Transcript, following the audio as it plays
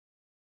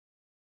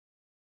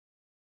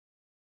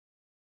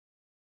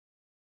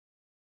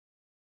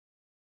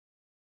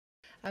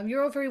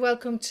You're all very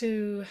welcome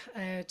to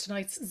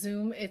tonight's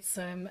Zoom. It's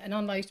an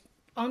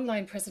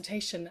online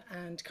presentation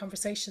and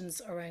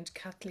conversations around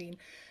Kathleen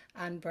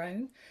and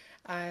Browne.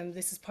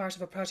 This is part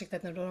of a project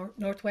that the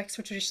North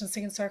Wexford Traditional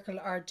Singing Circle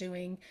are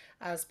doing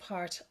as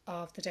part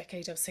of the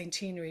Decade of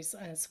Centenaries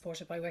and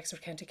supported by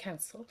Wexford County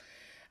Council.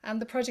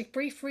 And the project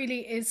brief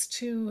really is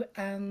to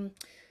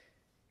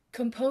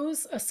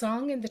compose a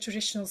song in the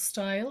traditional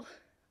style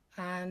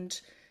and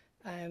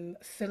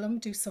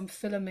do some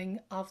filming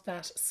of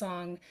that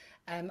song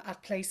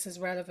at places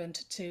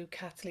relevant to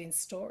Kathleen's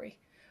story,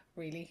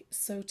 really.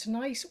 So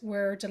tonight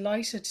we're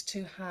delighted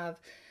to have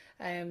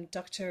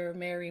Dr.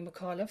 Mary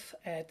McAuliffe,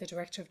 the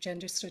Director of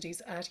Gender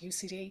Studies at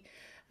UCD,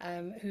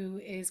 who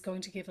is going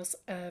to give us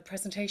a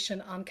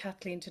presentation on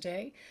Kathleen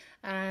today.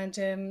 And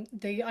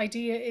the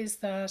idea is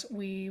that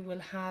we will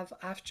have,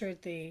 after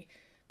the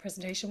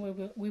presentation,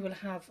 we will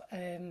have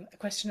a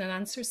question and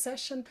answer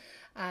session,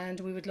 and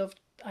we would love,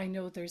 I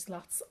know there's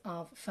lots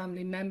of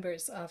family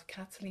members of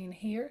Kathleen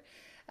here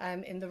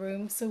in the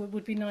room, so it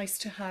would be nice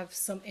to have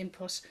some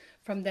input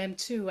from them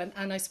too.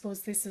 And I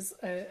suppose this is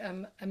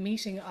a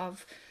meeting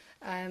of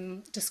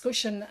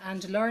discussion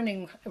and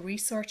learning,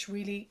 research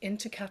really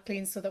into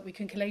Kathleen, so that we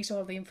can collate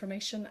all the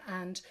information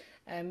and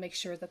make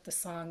sure that the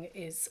song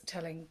is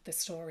telling the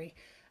story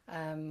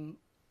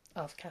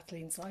of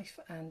Kathleen's life.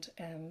 And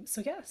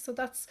so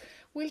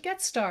we'll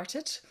get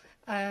started.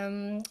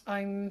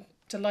 I'm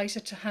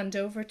delighted to hand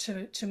over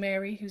to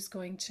Mary, who's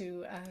going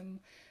to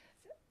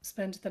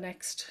spend the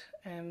next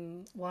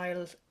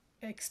while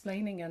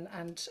explaining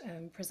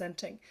and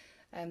presenting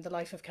the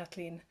life of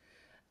Kathleen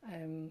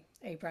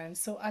A. Browne.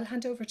 So I'll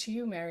hand over to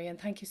you, Mary, and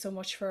thank you so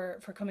much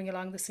for coming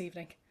along this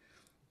evening.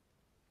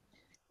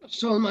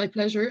 It's all my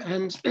pleasure.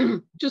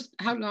 And just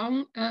how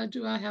long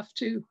do I have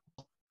to?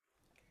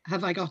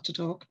 Have I got to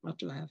talk? What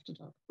do I have to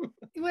talk?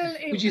 Well,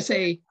 would you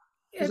say?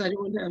 Because I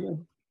don't want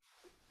to.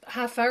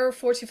 Half hour,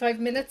 45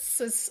 minutes.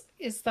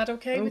 Is that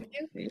okay with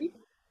you?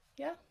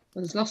 Yeah.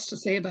 There's lots to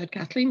say about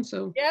Kathleen,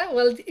 so. Yeah,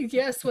 well,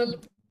 yes, well,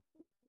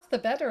 the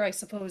better, I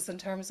suppose, in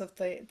terms of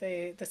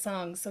the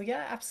song. So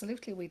yeah,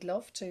 absolutely, we'd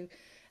love to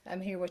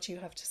hear what you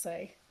have to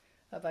say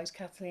about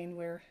Kathleen.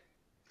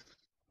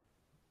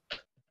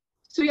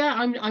 So yeah,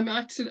 I'm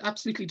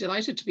absolutely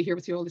delighted to be here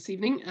with you all this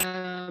evening.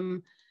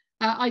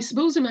 I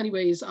suppose in many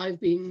ways I've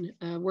been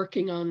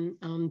working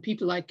on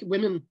people like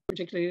women,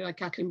 particularly like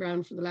Kathleen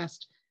Browne, for the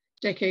last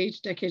decade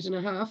and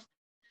a half.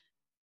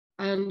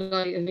 And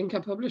I think I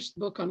published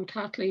the book on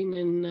Kathleen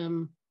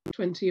in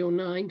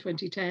 2009,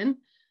 2010.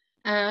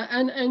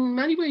 And in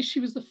many ways, she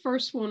was the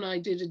first one I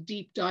did a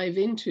deep dive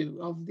into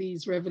of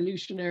these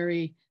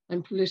revolutionary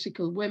and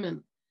political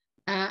women.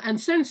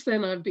 And since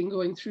then, I've been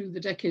going through the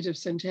Decade of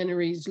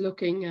Centenaries,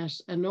 looking at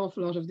an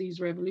awful lot of these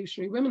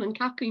revolutionary women. And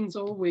Kathleen's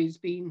always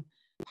been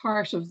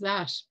part of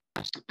that.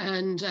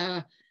 And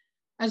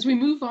as we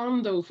move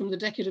on, though, from the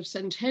Decade of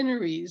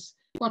Centenaries,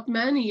 what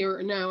many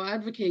are now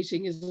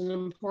advocating is the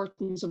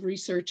importance of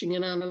researching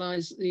and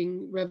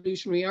analysing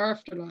revolutionary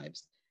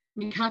afterlives. I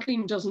mean,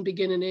 Kathleen doesn't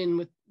begin and end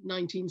with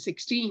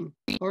 1916,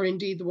 or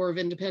indeed the War of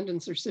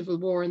Independence or Civil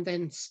War, and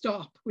then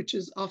stop, which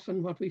is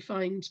often what we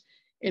find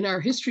in our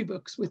history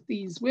books with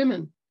these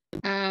women.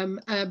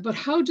 But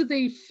how do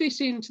they fit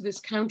into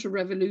this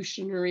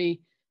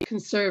counter-revolutionary,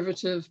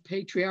 conservative,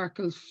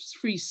 patriarchal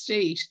free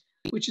state,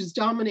 which is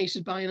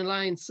dominated by an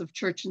alliance of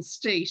church and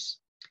state?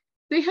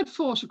 They had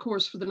fought, of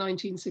course, for the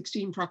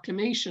 1916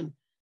 proclamation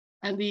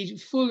and the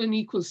full and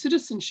equal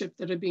citizenship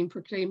that had been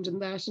proclaimed in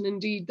that. And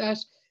indeed, that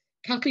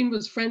Kathleen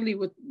was friendly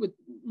with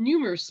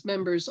numerous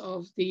members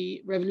of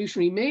the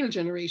revolutionary male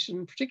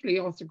generation, particularly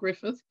Arthur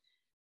Griffith,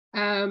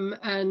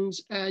 and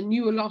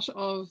knew a lot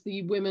of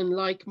the women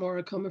like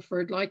Maura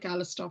Comerford, like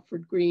Alice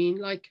Stopford Green,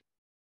 like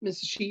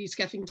Mrs. She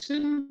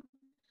Skeffington,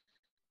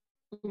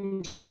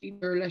 whom she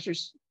wrote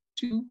letters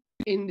to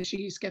in the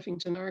She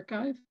Skeffington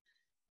archive.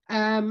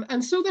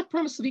 And so that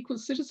promise of equal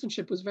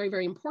citizenship was very,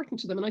 very important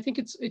to them. And I think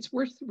it's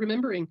worth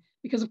remembering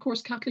because, of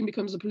course, Kathleen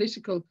becomes a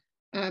political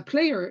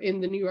player in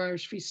the new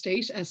Irish Free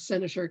State as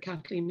Senator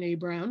Kathleen A.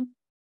 Browne.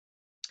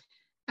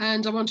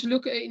 And I want to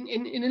look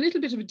in a little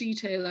bit of a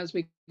detail as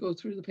we go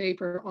through the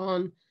paper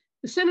on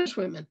the Senate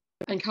women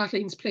and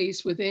Kathleen's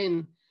place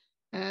within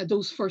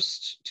those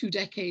first 2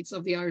 decades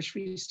of the Irish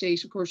Free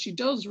State. Of course, she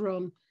does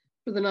run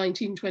for the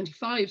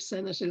 1925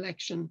 Senate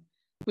election,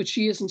 but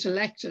she isn't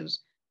elected.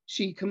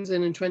 She comes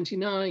in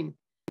 29.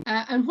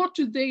 And what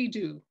do they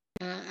do?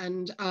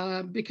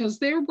 Because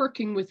they're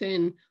working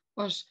within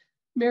what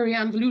Mary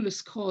Ann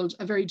Valulis called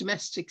a very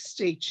domestic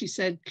state. She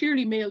said,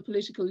 clearly male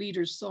political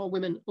leaders saw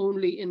women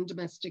only in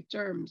domestic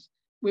terms.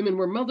 Women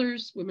were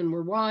mothers, women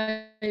were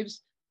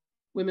wives,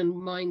 women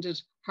minded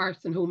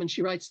hearth and home. And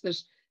she writes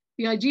that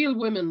the ideal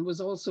woman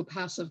was also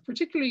passive,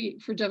 particularly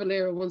for De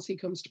Valera once he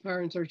comes to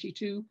power in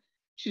 32.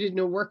 She did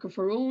no work of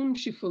her own.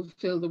 She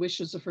fulfilled the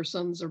wishes of her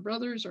sons or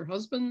brothers or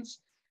husbands.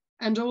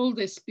 And all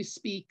this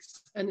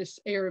bespeaks an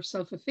air of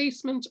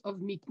self-effacement,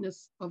 of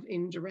meekness, of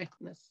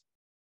indirectness.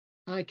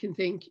 I can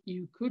think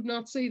you could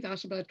not say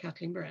that about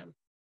Kathleen Browne.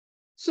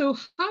 So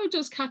how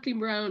does Kathleen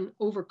Browne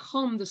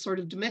overcome the sort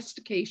of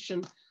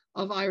domestication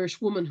of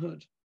Irish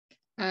womanhood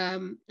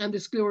and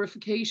this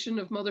glorification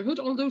of motherhood,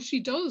 although she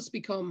does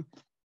become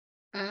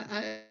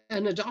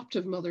an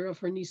adoptive mother of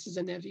her nieces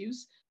and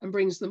nephews and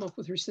brings them up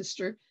with her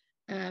sister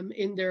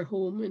in their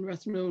home in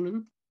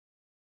Rathnonan?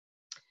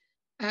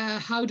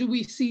 How do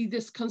we see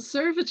this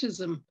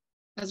conservatism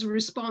as a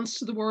response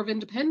to the War of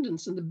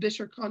Independence and the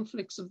bitter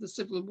conflicts of the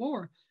Civil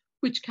War,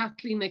 which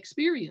Kathleen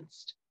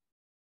experienced?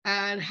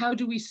 And how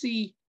do we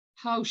see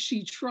how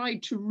she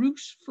tried to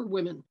root for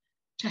women,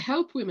 to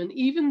help women,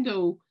 even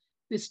though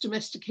this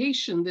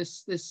domestication,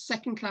 this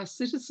second-class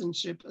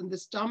citizenship and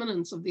this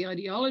dominance of the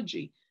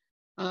ideology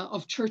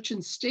of church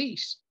and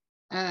state,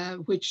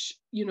 which,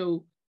 you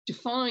know,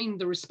 define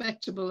the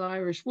respectable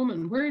Irish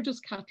woman, where does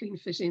Kathleen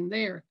fit in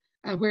there?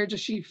 Where does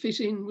she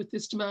fit in with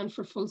this demand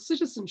for full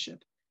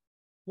citizenship?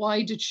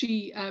 Why did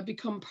she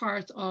become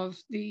part of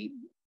the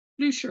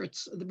blue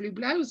shirts, the blue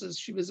blouses?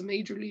 She was a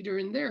major leader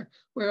in there,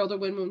 where other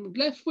women were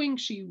left wing,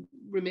 she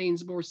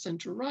remains more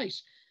centre right.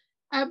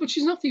 But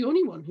she's not the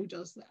only one who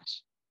does that.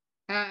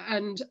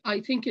 And I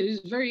think it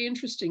is very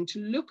interesting to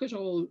look at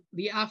all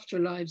the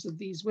afterlives of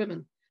these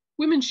women.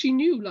 Women she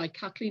knew, like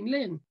Kathleen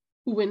Lynn,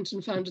 who went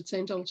and founded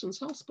St. Ultan's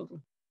Hospital.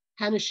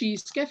 Hannah Shee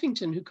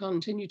Skeffington, who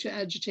continued to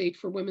agitate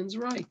for women's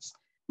rights.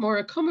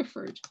 Maura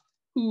Comerford,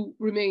 who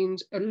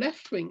remained a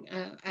left-wing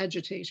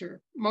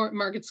agitator.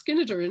 Margaret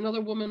Skinner,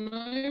 another woman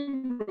I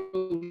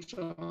wrote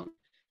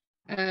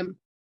on,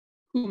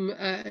 whom,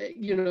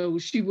 you know,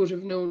 she would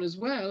have known as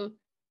well,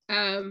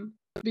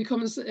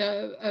 becomes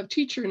a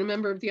teacher and a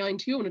member of the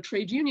INTO and a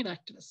trade union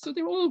activist. So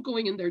they're all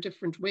going in their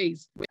different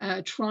ways,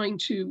 trying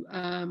to,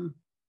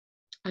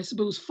 I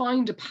suppose,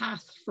 find a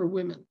path for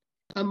women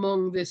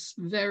among this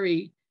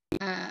very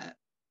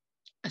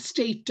a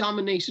state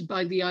dominated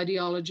by the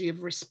ideology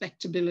of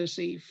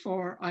respectability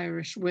for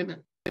Irish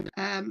women,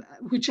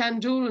 which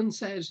Anne Dolan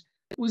said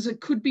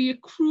could be a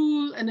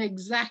cruel and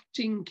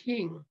exacting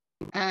king,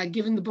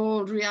 given the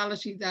bald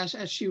reality that,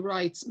 as she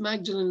writes,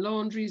 Magdalen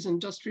laundries,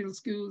 industrial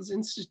schools,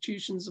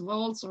 institutions of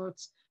all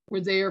sorts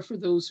were there for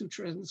those who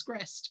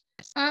transgressed.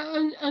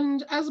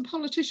 And as a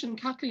politician,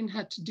 Kathleen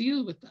had to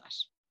deal with that.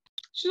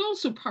 She's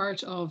also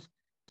part of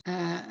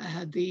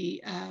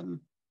the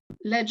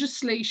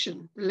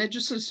legislation, the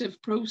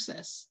legislative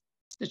process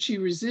that she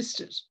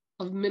resisted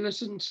of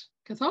militant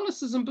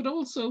Catholicism, but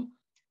also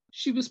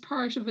she was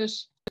part of it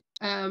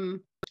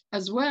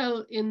as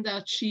well, in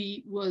that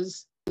she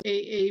was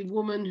a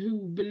woman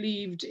who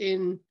believed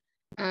in,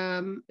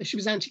 she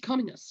was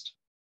anti-communist.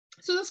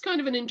 So that's kind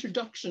of an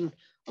introduction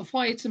of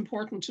why it's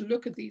important to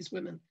look at these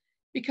women,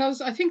 because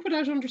I think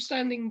without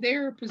understanding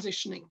their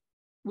positioning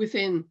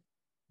within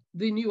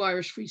the new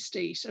Irish Free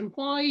State and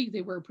why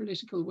they were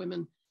political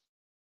women,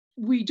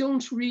 we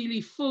don't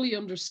really fully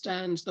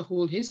understand the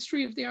whole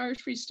history of the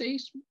Irish Free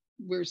State.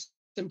 We're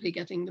simply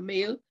getting the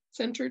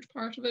male-centred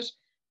part of it,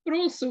 but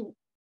also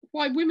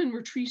why women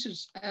were treated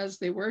as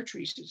they were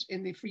treated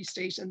in the Free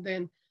State and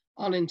then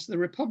on into the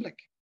Republic.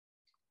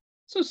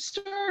 So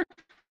start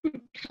with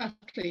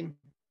Kathleen.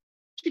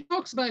 She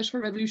talks about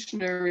her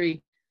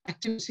revolutionary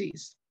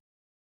activities.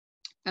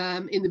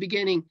 In the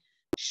beginning,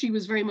 she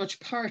was very much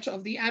part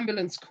of the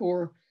ambulance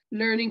corps,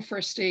 learning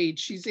first aid.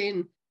 She's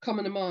in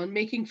Cumann na mBan,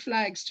 making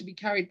flags to be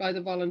carried by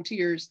the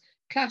volunteers,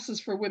 classes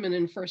for women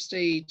in first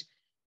aid,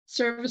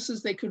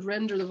 services they could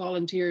render the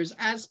volunteers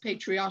as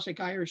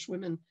patriotic Irish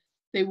women.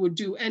 They would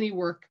do any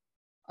work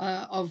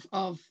of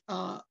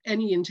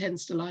any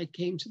intense delight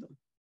came to them.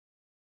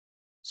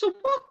 So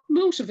what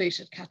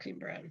motivated Kathleen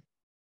Browne?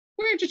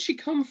 Where did she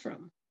come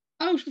from?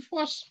 Out of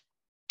what,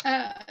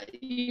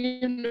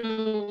 you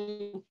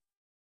know,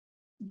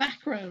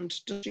 background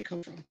does she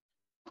come from?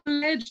 What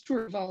led to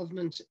her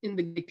involvement in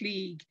the Gaelic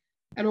League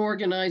and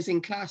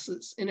organising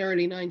classes in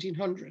early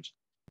 1900,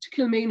 to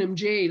Kilmainham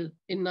Jail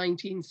in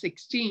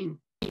 1916,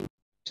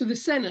 to the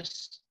Senate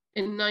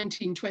in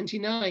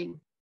 1929,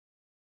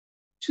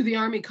 to the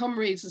Army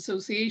Comrades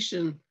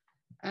Association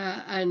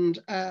and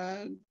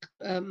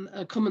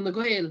Cumann na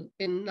Gael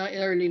in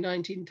early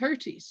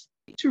 1930s,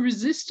 to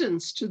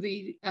resistance to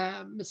the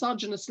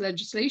misogynist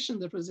legislation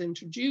that was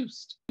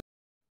introduced,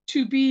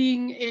 to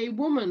being a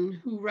woman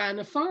who ran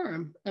a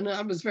farm. And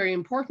that was very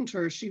important to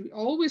her. She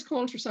always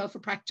called herself a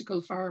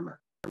practical farmer.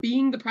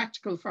 Being the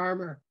practical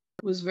farmer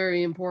was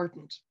very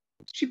important.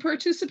 She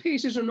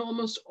participated in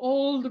almost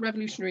all the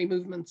revolutionary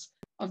movements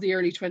of the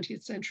early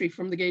 20th century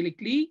from the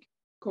Gaelic League.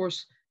 Of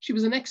course, she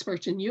was an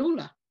expert in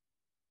Yola,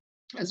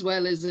 as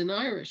well as in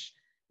Irish,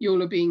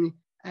 Yola being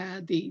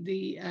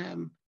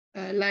the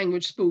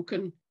language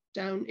spoken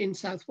down in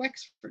South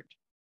Wexford.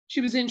 She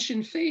was in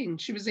Sinn Féin.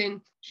 She was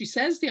in, she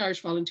says, the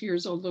Irish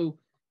Volunteers, although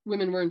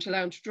women weren't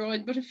allowed to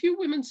join, but a few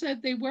women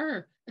said they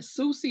were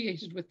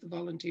associated with the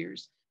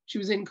Volunteers. She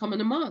was in Cumann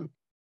na mBan,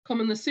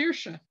 Cumann na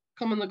Saoirse,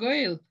 Cumann na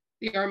Gael,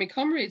 the Army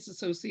Comrades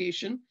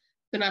Association,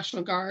 the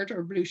National Guard,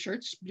 or blue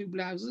shirts, blue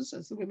blouses,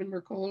 as the women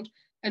were called,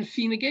 and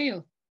Fine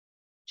Gael.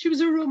 She was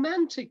a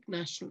romantic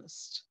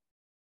nationalist.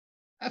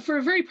 For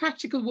a very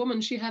practical woman,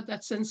 she had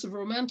that sense of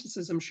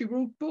romanticism. She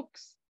wrote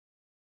books.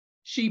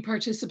 She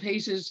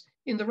participated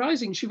in the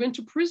Rising. She went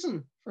to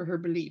prison for her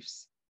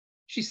beliefs.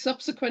 She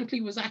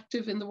subsequently was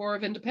active in the War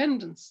of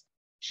Independence.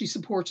 She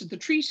supported the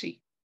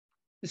treaty.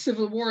 The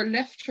Civil War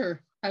left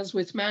her, as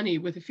with many,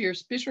 with a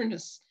fierce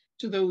bitterness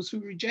to those who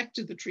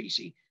rejected the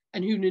treaty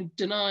and who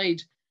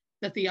denied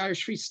that the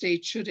Irish Free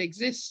State should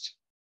exist.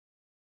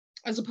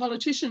 As a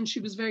politician, she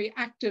was very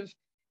active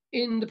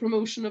in the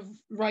promotion of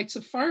rights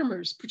of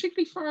farmers,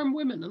 particularly farm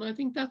women. And I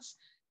think that's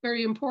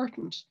very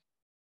important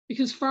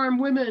because farm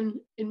women,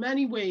 in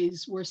many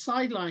ways, were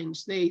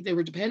sidelined. They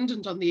were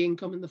dependent on the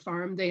income in the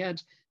farm. They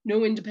had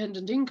no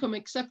independent income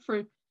except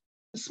for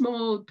the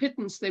small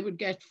pittance they would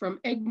get from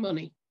egg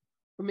money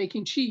for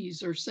making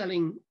cheese or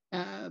selling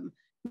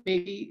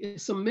maybe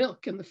some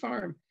milk in the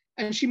farm.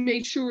 And she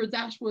made sure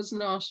that was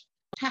not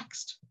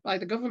taxed by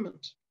the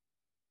government.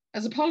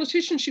 As a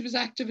politician, she was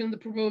active in the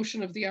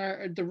promotion of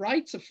the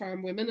rights of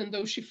farm women and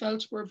those she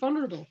felt were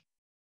vulnerable.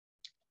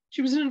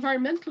 She was an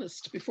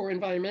environmentalist before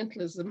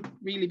environmentalism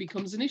really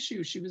becomes an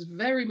issue. She was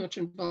very much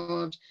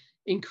involved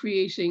in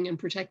creating and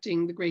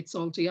protecting the Great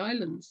Salty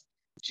Islands.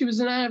 She was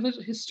an avid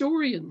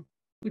historian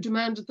who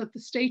demanded that the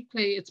state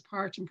play its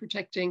part in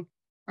protecting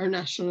our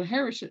national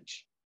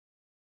heritage.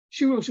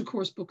 She wrote, of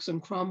course, books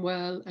on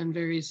Cromwell and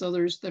various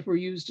others that were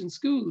used in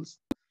schools.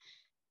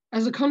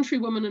 As a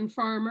countrywoman and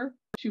farmer,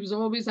 she was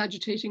always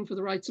agitating for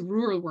the rights of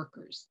rural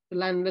workers, the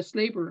landless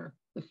labourer,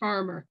 the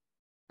farmer,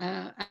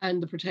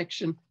 and the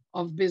protection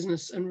of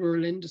business and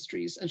rural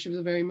industries. And she was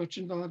very much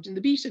involved in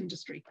the beet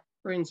industry,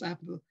 for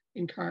example,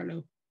 in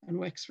Carlow and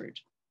Wexford.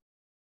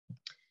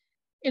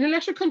 In a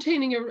letter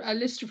containing a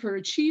list of her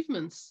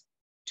achievements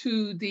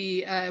to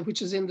the,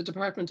 which is in the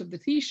Department of the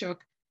Taoiseach,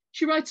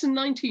 she writes in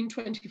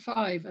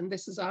 1925, and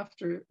this is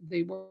after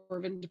the War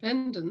of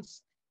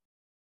Independence.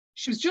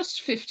 She was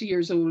just 50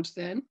 years old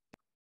then,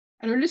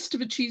 and her list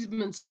of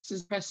achievements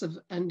is impressive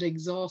and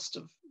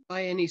exhaustive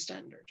by any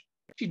standard.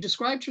 She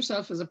described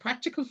herself as a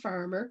practical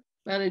farmer,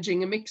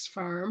 managing a mixed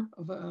farm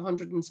of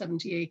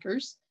 170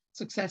 acres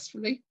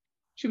successfully.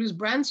 She was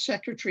branch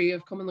secretary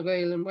of Cumann na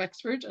Gael in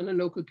Wexford and a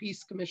local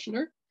peace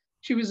commissioner.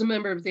 She was a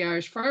member of the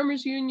Irish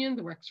Farmers Union,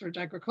 the Wexford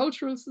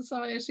Agricultural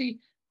Society,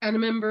 and a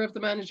member of the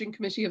managing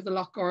committee of the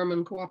Loch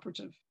Garman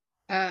Cooperative.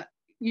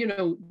 You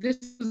know,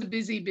 this was a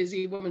busy,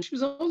 busy woman. She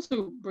was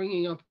also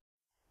bringing up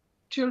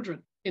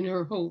children in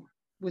her home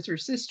with her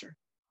sister.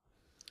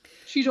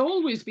 She'd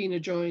always been a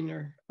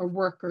joiner, a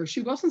worker.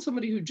 She wasn't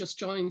somebody who just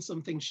joined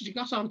something. She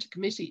got onto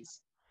committees,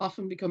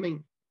 often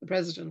becoming the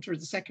president or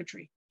the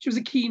secretary. She was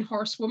a keen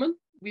horsewoman.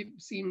 We've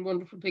seen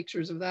wonderful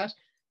pictures of that,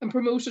 and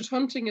promoted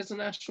hunting as a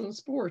national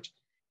sport.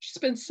 She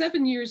spent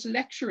 7 years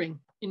lecturing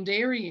in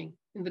dairying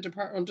in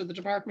under the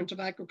Department of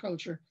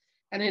Agriculture,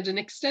 and had an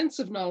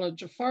extensive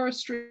knowledge of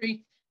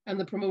forestry and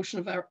the promotion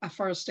of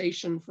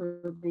afforestation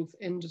for growth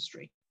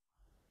industry.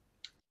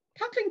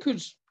 Kathleen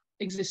could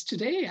exist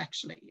today,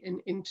 actually,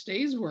 in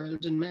today's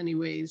world in many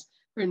ways.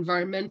 Her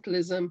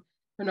environmentalism,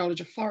 her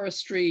knowledge of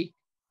forestry.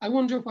 I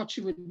wonder what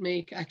she would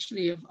make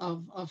actually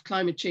of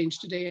climate change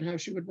today and how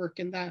she would work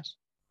in that.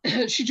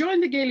 She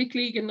joined the Gaelic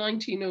League in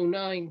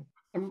 1909,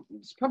 and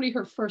it's probably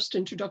her first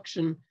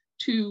introduction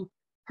to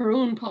her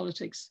own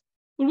politics.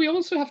 But we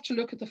also have to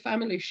look at the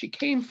family she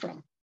came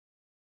from.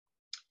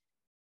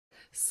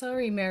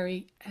 Sorry,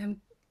 Mary.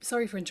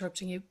 Sorry for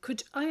interrupting you.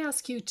 Could I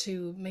ask you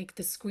to make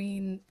the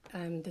screen,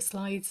 the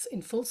slides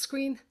in full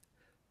screen,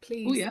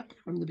 please? Oh yeah,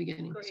 from the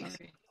beginning. Great.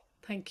 Sorry.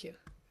 Thank you.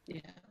 Yeah.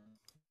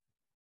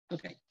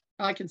 Okay,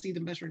 I can see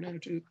them better now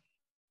too.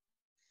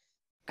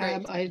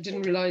 I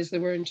didn't realize they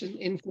weren't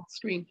in full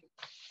screen.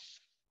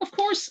 Of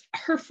course,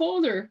 her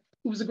father,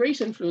 who was a great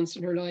influence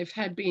in her life,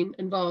 had been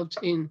involved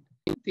in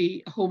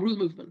the Home Rule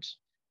movement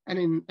and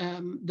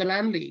in the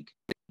Land League.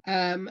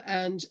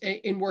 And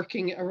in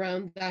working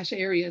around that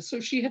area. So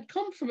she had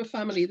come from a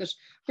family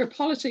where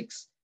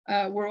politics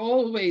were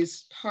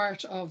always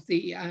part of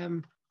the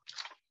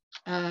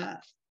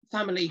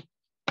family,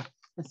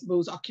 I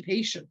suppose,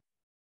 occupation.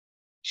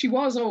 She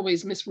was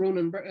always Miss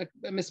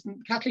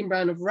Kathleen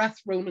Browne of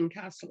Rathronan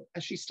Castle,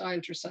 as she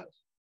styled herself.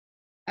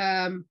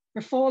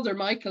 Her father,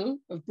 Michael,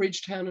 of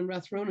Bridgetown and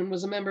Rathronan,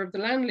 was a member of the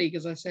Land League,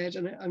 as I said,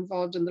 and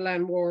involved in the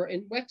land war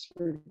in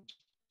Wexford.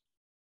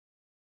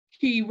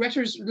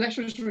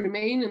 Letters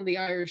remain in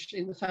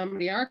the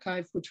family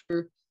archive, which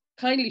were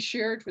kindly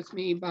shared with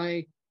me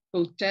by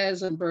both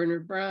Des and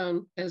Bernard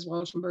Browne, Des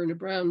Walsh and Bernard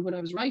Browne, when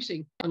I was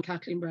writing on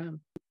Kathleen Browne.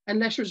 And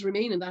letters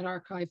remain in that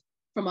archive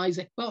from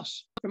Isaac Butt,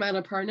 from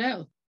Anna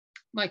Parnell,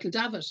 Michael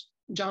Davitt,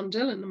 John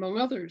Dillon, among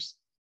others.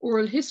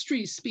 Oral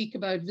histories speak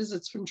about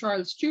visits from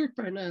Charles Stewart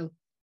Parnell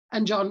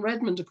and John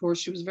Redmond, of course.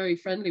 She was very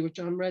friendly with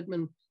John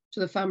Redmond to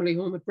the family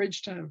home at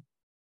Bridgetown.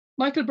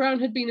 Michael Browne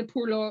had been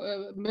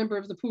a member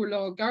of the Poor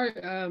Law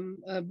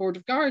Board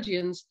of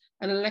Guardians,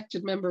 an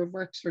elected member of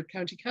Wexford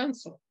County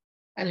Council,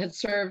 and had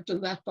served in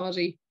that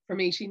body from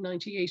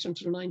 1898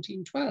 until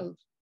 1912.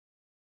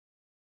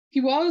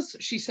 He was,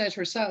 she said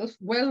herself,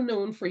 well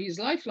known for his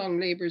lifelong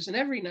labours in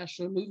every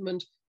national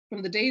movement,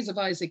 from the days of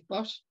Isaac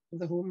Butt of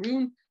the Home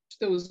Rule to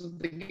those of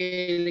the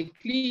Gaelic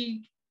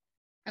League,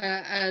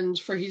 and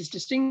for his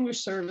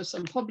distinguished service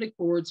on public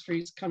boards for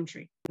his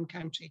country and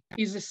county.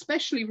 He's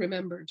especially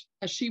remembered,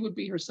 as she would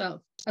be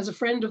herself, as a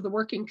friend of the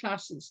working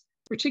classes,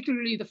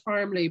 particularly the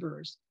farm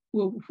labourers,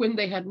 who, when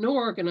they had no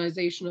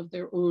organisation of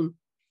their own,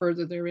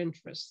 further their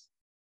interests.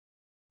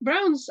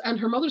 Browne's and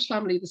her mother's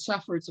family, the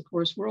Staffords, of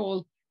course, were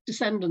all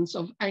descendants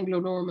of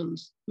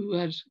Anglo-Normans who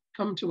had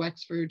come to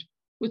Wexford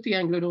with the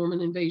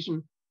Anglo-Norman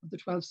invasion of the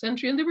 12th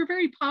century. And they were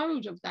very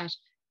proud of that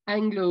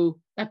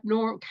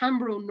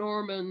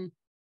Cambro-Norman,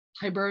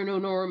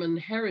 Hiberno-Norman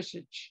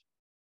heritage.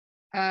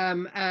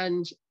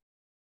 And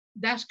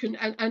that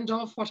and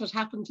of what had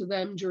happened to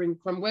them during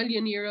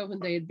Cromwellian era, when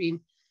they had been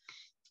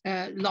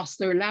lost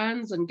their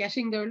lands, and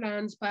getting their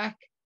lands back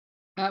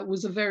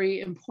was a very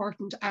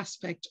important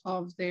aspect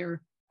of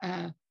their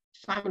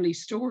family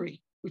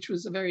story, which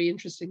was a very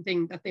interesting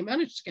thing, that they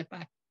managed to get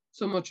back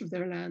so much of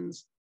their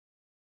lands.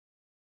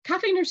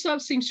 Kathleen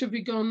herself seems to have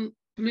begun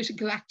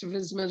political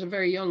activism at a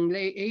very young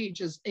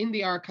age, as in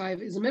the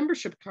archive is a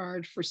membership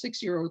card for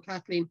 6-year-old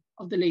Kathleen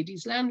of the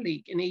Ladies' Land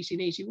League in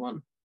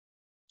 1881,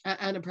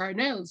 Anna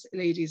Parnell's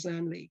Ladies'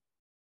 Land League.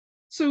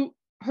 So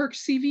her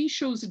CV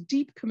shows a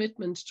deep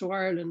commitment to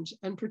Ireland,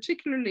 and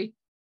particularly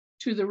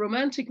to the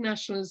romantic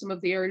nationalism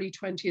of the early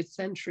 20th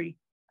century,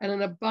 and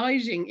an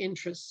abiding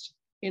interest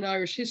in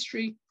Irish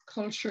history,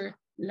 culture,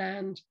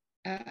 land,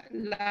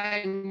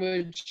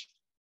 language,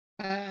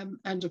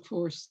 and of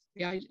course,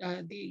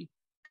 the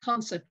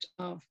concept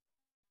of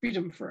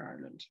freedom for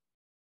Ireland.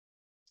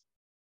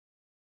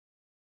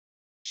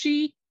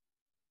 She,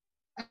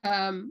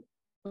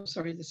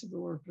 sorry, this is the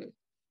wordplay.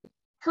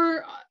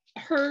 Her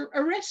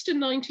arrest in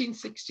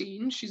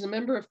 1916, she's a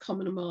member of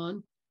Cumann na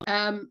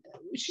mBan.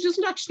 She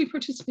doesn't actually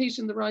participate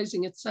in the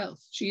rising itself.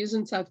 She is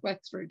in South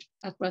Wexford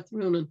at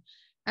Rathrunan.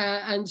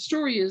 And the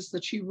story is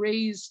that she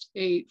raised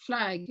a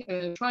flag,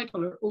 a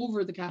tricolour,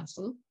 over the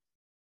castle.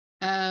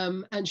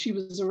 And she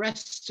was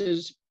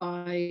arrested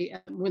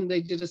when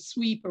they did a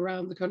sweep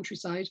around the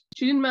countryside.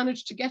 She didn't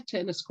manage to get to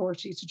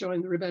Enniscorthy to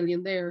join the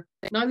rebellion there.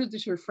 Neither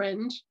did her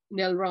friend,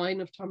 Nell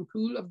Ryan of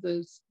Tomcool, of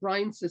the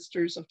Ryan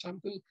sisters of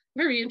Tomcool.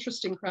 Very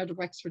interesting crowd of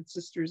Wexford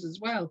sisters as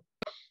well.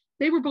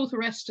 They were both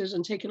arrested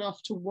and taken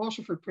off to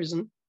Waterford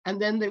prison, and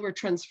then they were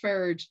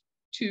transferred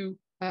to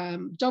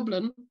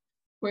Dublin,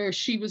 where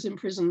she was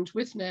imprisoned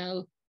with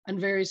Nell and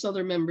various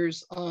other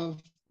members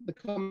of the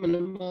Cumann na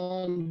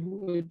mBan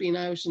who had been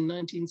out in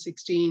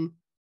 1916,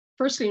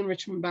 firstly in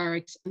Richmond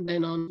Barracks and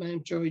then on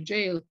Mountjoy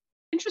Jail.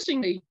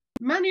 Interestingly,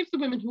 many of the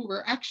women who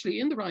were actually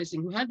in the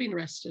rising, who had been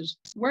arrested,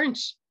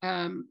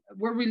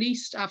 were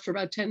released after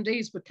about 10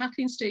 days, but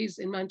Kathleen stays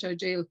in Mountjoy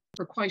Jail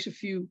for quite a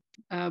few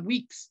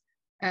weeks.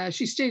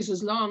 She stays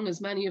as long as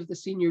many of the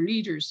senior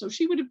leaders. So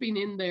she would have been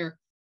in there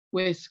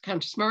with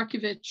Countess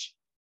Markievicz,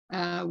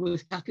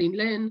 with Kathleen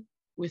Lynn,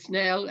 with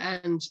Nell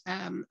and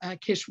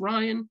Kit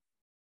Ryan,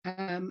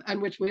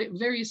 and with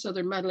various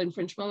other, Madeleine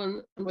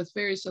French-Mullen, and with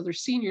various other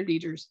senior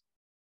leaders,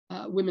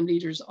 women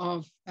leaders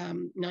of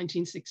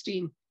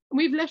 1916. And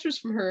we have letters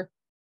from her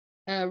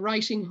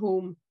writing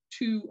home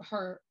to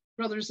her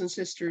brothers and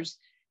sisters.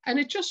 And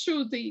it just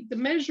showed the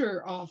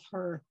measure of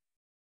her,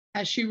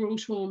 as she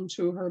wrote home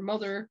to her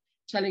mother,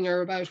 telling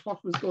her about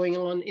what was going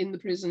on in the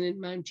prison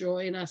in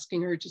Mountjoy and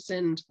asking her to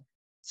send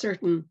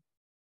certain,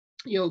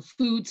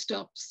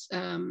 foodstuffs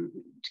to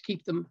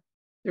keep them,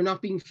 they're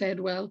not being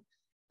fed well.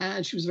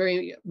 And she was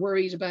very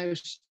worried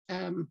about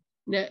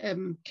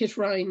Kit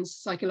Ryan's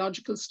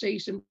psychological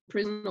state in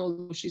prison,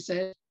 although she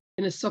said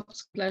in a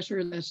subsequent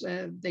letter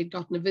that they'd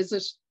gotten a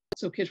visit,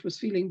 so Kit was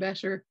feeling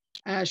better.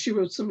 She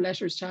wrote some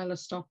letters to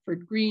Alice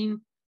Stopford Green.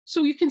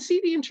 So you can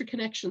see the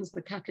interconnections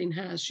that Kathleen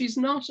has. She's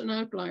not an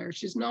outlier.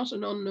 She's not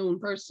an unknown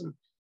person.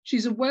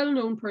 She's a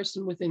well-known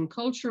person within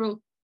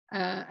cultural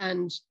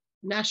and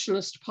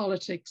nationalist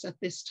politics at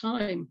this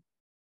time.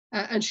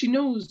 And she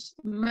knows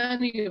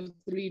many of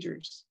the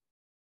leaders.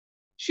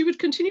 She would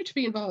continue to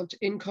be involved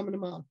in Cumann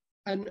na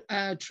mBan.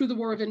 And through the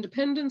War of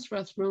Independence,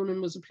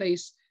 Rathrunan was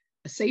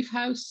a safe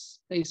house,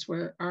 place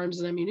where arms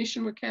and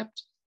ammunition were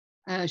kept.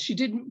 She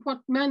did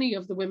what many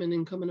of the women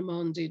in Cumann na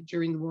mBan did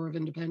during the War of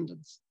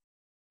Independence.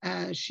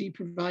 She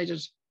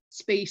provided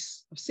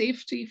space of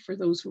safety for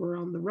those who were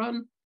on the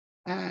run,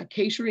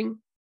 catering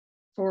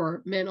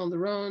for men on the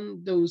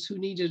run, those who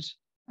needed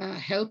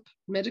help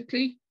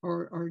medically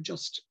or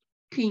just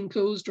clean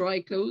clothes,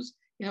 dry clothes.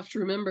 You have to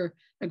remember,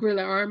 a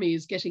guerrilla army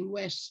is getting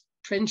wet.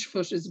 Trench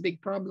foot is a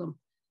big problem.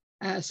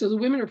 So the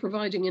women are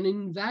providing an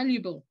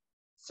invaluable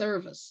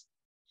service.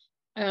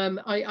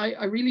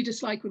 I really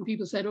dislike when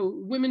people said, oh,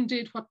 women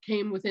did what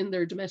came within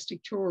their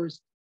domestic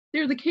chores.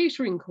 They're the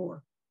catering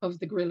corps of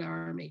the guerrilla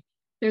army.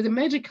 They're the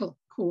medical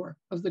corps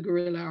of the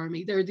guerrilla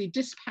army. They're the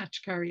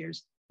dispatch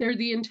carriers. They're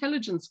the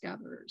intelligence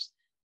gatherers.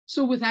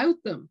 So without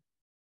them,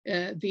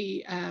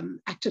 the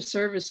active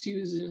service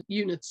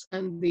units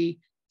and the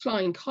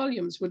flying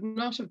columns would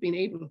not have been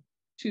able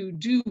to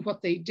do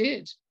what they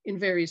did in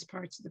various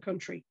parts of the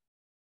country.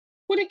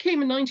 When it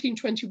came in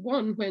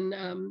 1921, when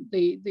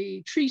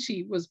the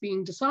treaty was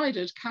being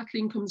decided,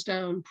 Kathleen comes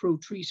down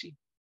pro-treaty.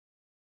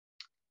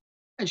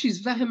 and she's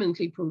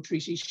vehemently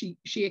pro-treaty.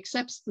 She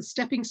accepts the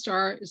stepping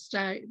stone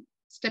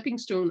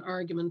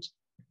argument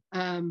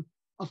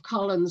of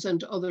Collins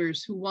and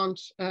others who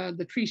want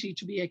the treaty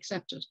to be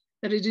accepted,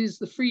 that it is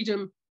the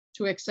freedom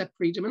to accept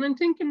freedom. And I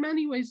think in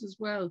many ways as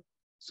well,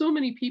 so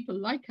many people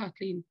like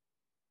Kathleen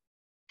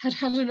had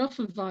had enough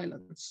of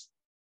violence.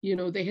 You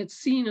know, they had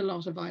seen a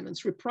lot of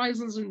violence,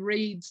 reprisals and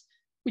raids.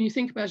 When you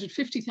think about it,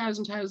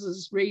 50,000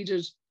 houses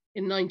raided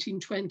in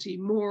 1920,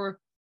 more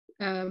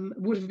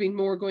would have been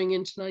more going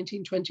into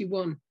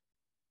 1921.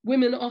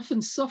 Women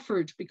often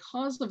suffered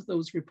because of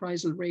those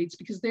reprisal raids,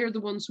 because they're the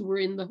ones who were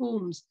in the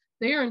homes.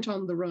 They aren't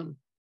on the run.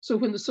 So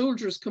when the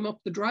soldiers come up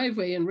the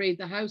driveway and raid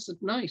the house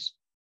at night,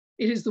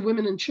 it is the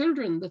women and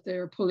children that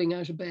they're pulling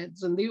out of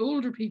beds, and the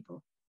older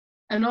people.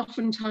 And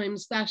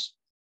oftentimes that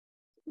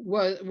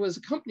was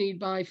accompanied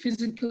by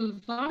physical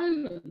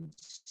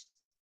violence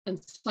and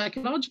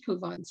psychological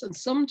violence, and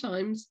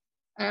sometimes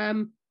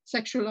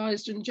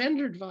sexualized and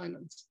gendered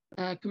violence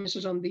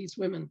committed on these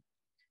women.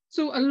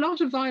 So a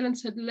lot of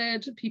violence had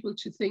led people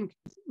to think,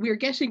 we're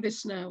getting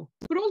this now.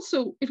 But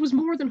also, it was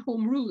more than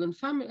home rule,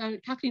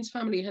 and Kathleen's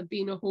family had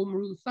been a home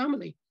rule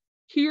family.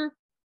 Here,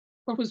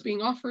 what was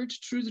being offered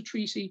through the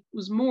treaty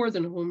was more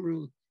than home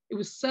rule. It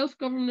was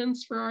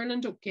self-governance for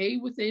Ireland, okay,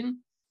 within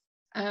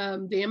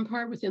the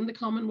empire, within the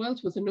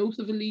Commonwealth, with an oath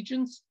of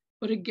allegiance,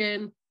 but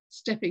again,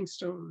 stepping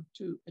stone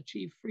to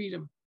achieve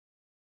freedom.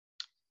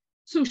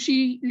 So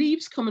she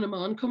leaves Cumann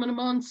na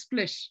mBan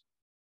split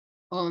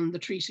on the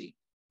treaty.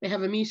 They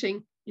have a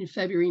meeting in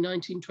February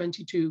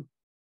 1922.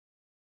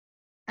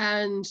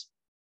 And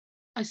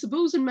I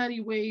suppose in many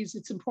ways,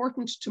 it's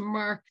important to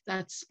mark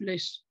that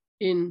split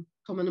in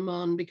Cumann na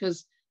mBan,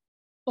 because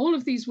all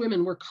of these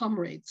women were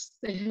comrades.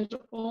 They had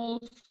all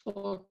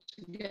fought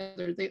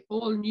together. They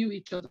all knew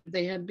each other.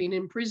 They had been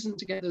in prison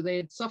together. They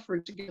had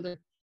suffered together.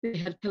 They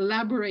had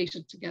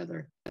collaborated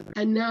together.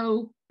 And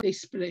now they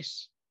split.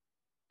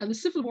 And the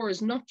Civil War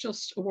is not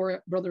just a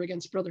war brother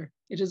against brother.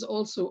 It is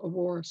also a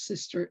war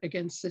sister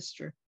against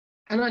sister.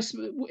 And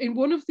in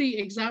one of the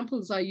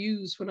examples I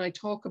use when I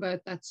talk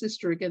about that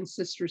sister against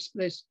sister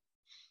split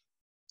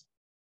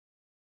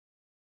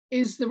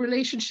is the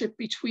relationship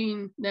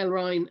between Nell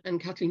Ryan and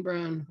Kathleen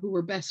Browne, who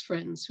were best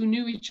friends, who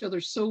knew each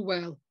other so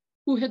well,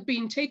 who had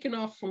been taken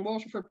off from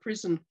Waterford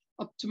Prison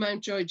up to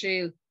Mountjoy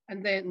Jail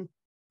and then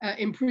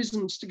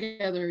imprisoned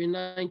together in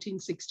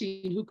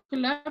 1916, who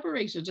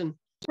collaborated and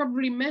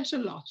probably met a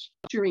lot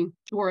during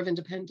the War of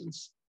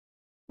Independence.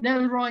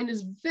 Nell Ryan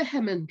is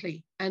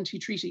vehemently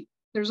anti-treaty.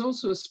 There's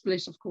also a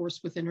split, of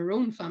course, within her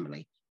own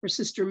family. Her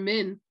sister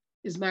Min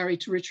is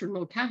married to Richard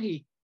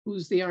Mulcahy,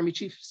 who's the Army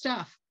Chief of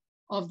Staff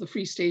of the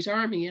Free State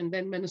Army and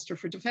then Minister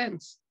for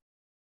Defence.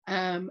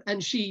 And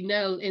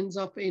Nell, ends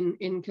up in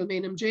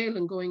Kilmainham Jail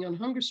and going on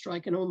hunger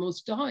strike and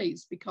almost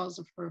dies because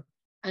of her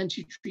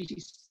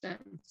anti-treaty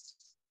stance.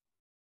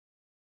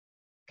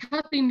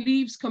 Kathleen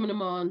leaves Cumann na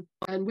mBan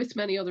and with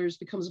many others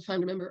becomes a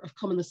founder member of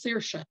Cumann na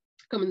Saoirse.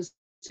 Cumann na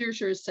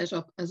Saoirse is set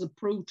up as a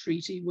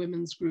pro-treaty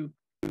women's group.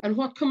 And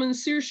what Cumann na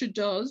Saoirse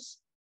does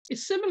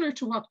is similar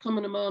to what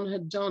Cumann na mBan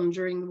had done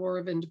during the War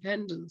of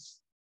Independence.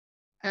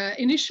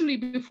 Initially,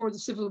 before the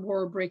Civil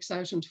War breaks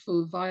out into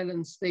full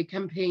violence, they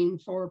campaign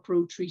for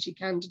pro-treaty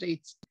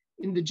candidates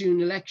in the June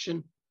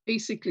election.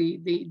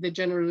 Basically, the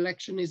general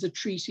election is a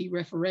treaty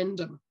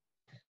referendum.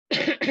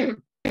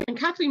 And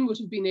Kathleen would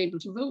have been able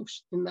to vote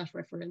in that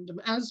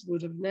referendum, as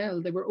would have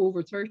Nell. They were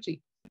over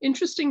 30.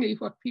 Interestingly,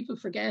 what people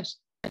forget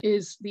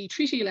is the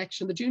treaty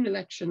election, the June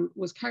election,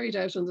 was carried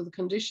out under the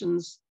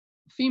conditions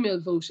of female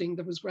voting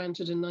that was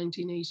granted in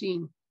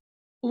 1918.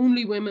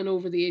 Only women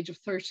over the age of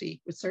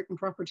 30 with certain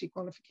property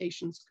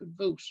qualifications could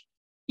vote,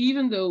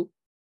 even though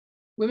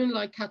women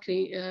like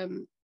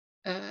Kathleen,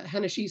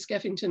 Hannah Shee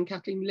Skeffington,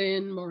 Kathleen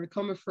Lynn, Maura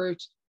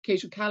Comerford,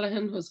 Kate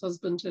O'Callaghan, whose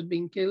husband had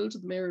been killed,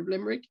 the Mayor of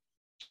Limerick,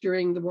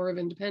 during the War of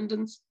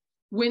Independence,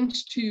 went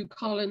to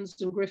Collins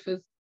and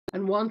Griffith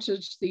and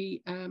wanted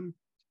the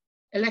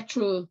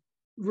electoral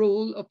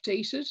roll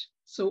updated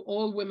so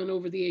all women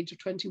over the age of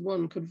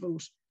 21 could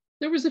vote.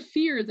 There was a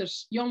fear that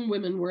young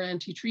women were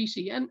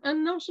anti-treaty and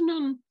not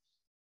an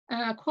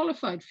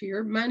unqualified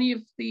fear. Many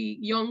of the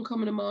young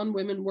Cumann na mBan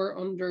women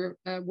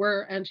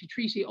were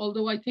anti-treaty,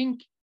 although I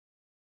think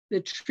the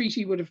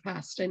treaty would have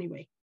passed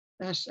anyway,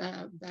 that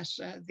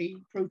the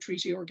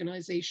pro-treaty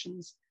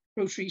organizations,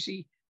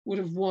 pro-treaty would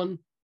have won,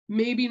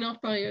 maybe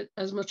not by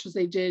as much as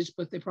they did,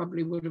 but they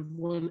probably would have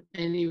won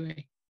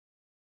anyway.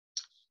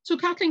 So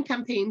Kathleen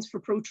campaigns for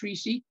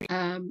pro-treaty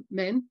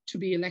men to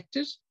be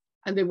elected,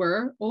 and they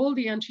were. All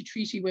the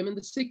anti-treaty women,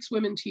 the 6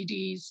 women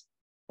TDs,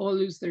 all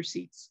lose their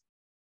seats.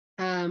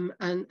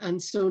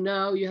 And so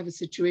now you have a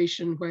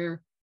situation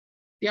where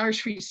the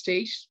Irish Free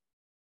State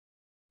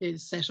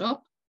is set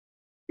up.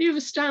 You have a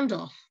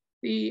standoff.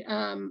 The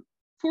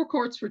 4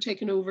 courts were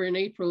taken over in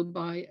April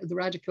by the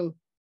radical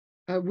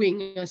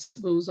wing, I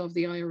suppose, of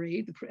the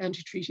IRA, the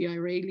anti-treaty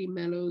IRA, Liam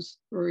Mellows,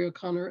 Rory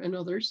O'Connor and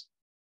others.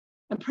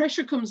 And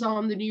pressure comes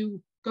on the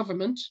new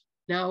government,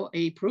 now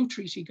a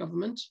pro-treaty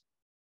government,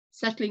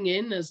 settling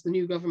in as the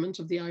new government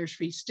of the Irish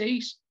Free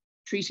State,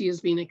 treaty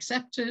has been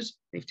accepted.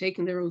 They've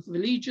taken their oath of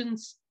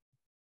allegiance.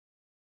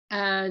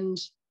 And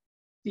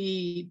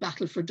the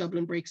battle for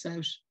Dublin breaks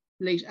out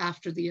late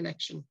after the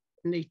election,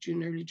 in late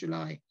June, early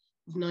July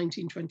of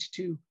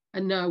 1922.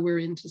 And now we're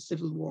into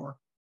civil war.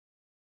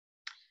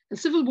 And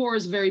civil war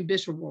is a very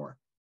bitter war.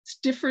 It's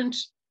different.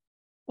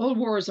 All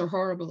wars are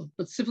horrible,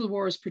 but civil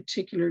war is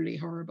particularly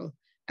horrible.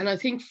 And I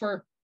think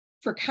for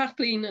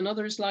Kathleen and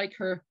others like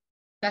her,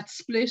 that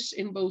split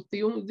in both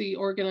the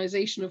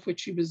organisation of which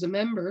she was a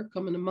member,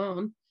 Cumann na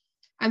mBan,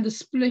 and the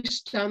split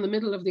down the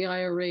middle of the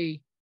IRA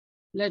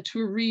led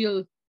to a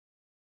real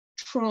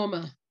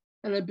trauma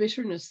and a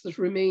bitterness that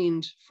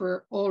remained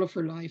for all of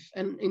her life.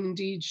 And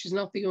indeed, she's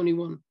not the only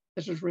one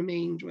that has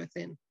remained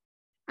within.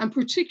 And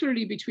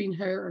particularly between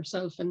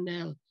herself and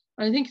Nell.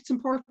 And I think it's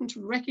important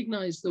to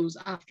recognise those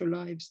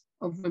afterlives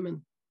of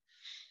women.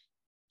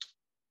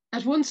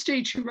 At one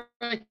stage, she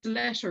writes a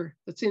letter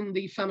that's in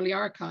the family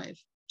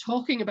archive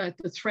talking about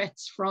the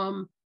threats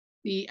from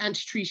the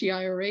anti-treaty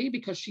IRA,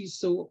 because she's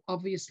so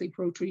obviously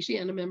pro-treaty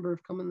and a member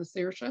of Cumann na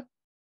Saoirse.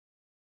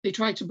 They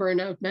tried to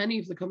burn out many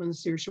of the Cumann na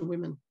Saoirse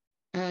women.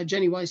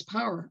 Jenny Wise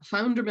Power, a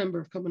founder member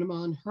of Cumann na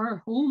mBan, her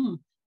home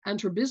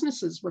and her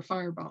businesses were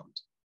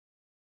firebombed.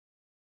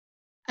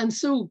 And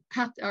so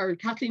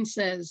Kathleen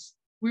says,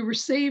 we were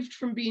saved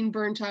from being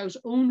burnt out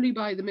only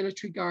by the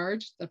military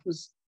guard that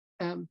was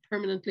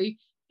permanently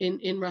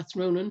in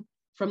Rathronan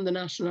from the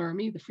National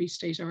Army, the Free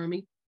State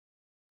Army,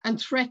 and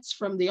threats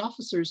from the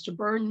officers to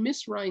burn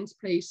Miss Ryan's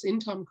place in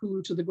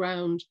Tomcool to the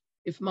ground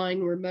if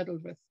mine were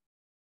meddled with.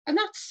 And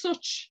that's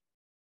such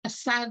a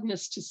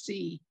sadness to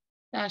see,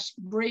 that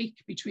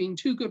break between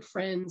two good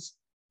friends,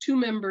 two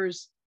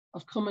members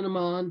of Cumann na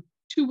mBan,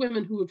 two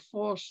women who had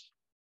fought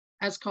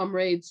as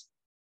comrades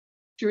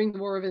during the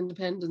War of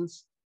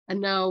Independence, and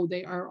now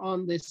they are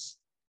on these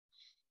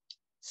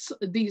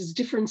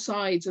different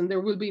sides, and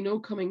there will be no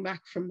coming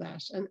back from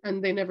that,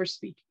 and they never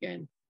speak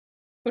again.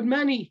 But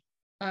many,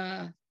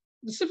 the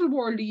Civil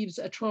War leaves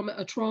a trauma,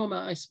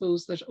 I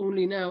suppose, that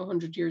only now,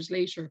 100 years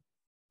later,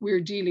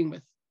 we're dealing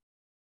with.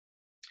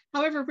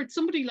 However, with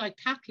somebody like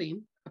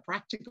Kathleen, a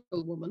practical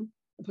woman,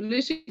 a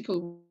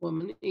political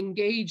woman,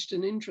 engaged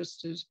and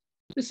interested,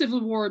 the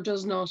Civil War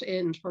does not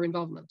end her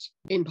involvement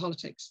in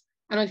politics.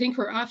 And I think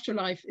her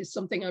afterlife is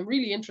something I'm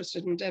really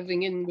interested in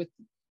delving in with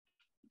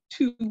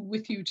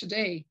you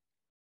today,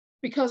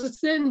 because it's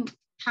then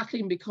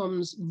Kathleen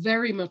becomes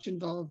very much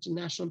involved in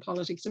national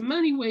politics. In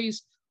many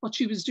ways, what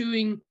she was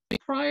doing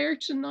prior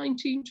to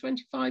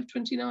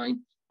 1925-29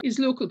 is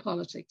local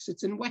politics.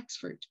 It's in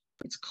Wexford,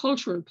 it's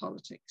cultural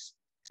politics.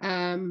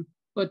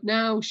 But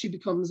now she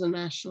becomes a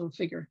national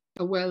figure,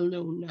 a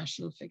well-known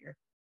national figure.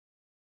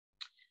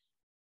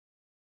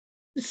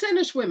 The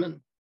Senate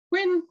women,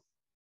 when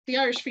the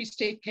Irish Free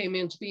State came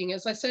into being,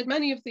 as I said,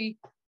 many of the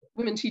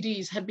women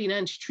TDs had been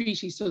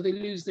anti-treaty, so they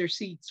lose their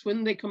seats.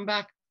 When they come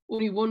back,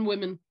 only one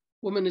woman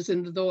is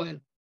in the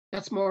Dáil.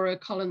 That's Maura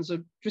Collins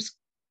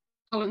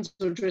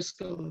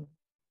O'Driscoll,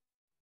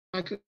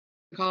 Michael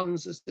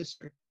Collins'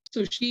 sister.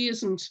 So she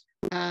isn't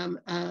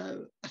a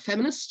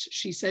feminist.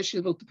 She says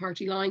she'll vote the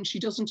party line. She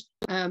doesn't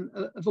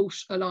vote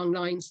along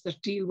lines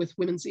that deal with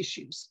women's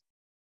issues.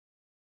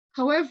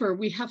 However,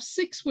 we have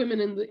 6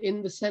 women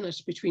in the Senate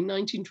between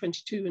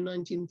 1922 and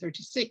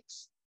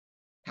 1936.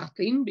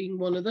 Kathleen being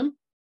one of them,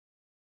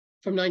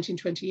 from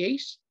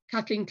 1928.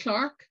 Kathleen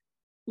Clark,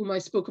 whom I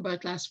spoke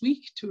about last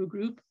week to a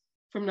group,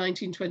 from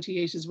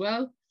 1928 as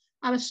well.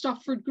 Alice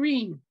Stopford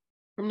Green,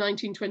 from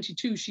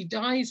 1922. She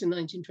dies in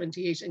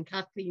 1928, and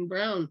Kathleen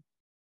Browne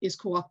is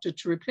co-opted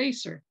to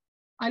replace her.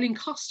 Eileen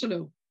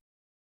Costello,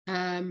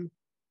 who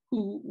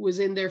was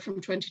in there from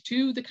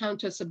 22, the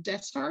Countess of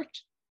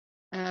Deshart,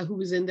 who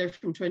was in there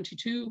from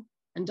 22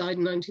 and died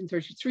in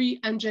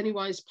 1933, and Jenny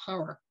Wise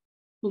Power,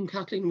 whom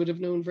Kathleen would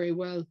have known very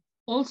well,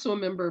 also a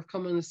member of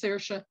Cumann na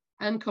Saoirse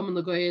and Cumann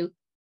na Gael,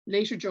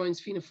 later joins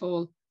Fianna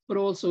Fáil, but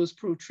also is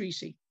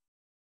pro-treaty.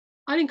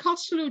 Eileen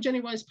Costello, Jenny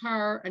Wise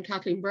Power, and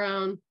Kathleen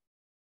Browne,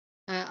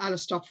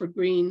 Alice Stopford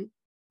Green,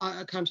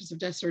 Countess of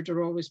Deshart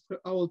are always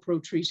all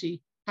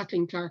pro-treaty.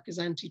 Kathleen Clark is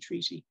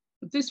anti-treaty.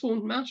 But this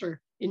won't matter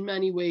in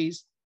many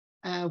ways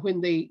when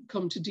they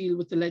come to deal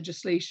with the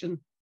legislation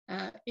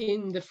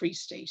in the Free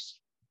State.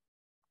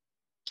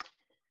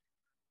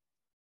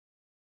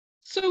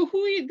 So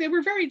they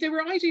were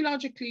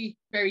ideologically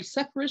very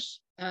separate.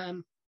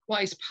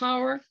 Wise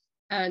Power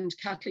and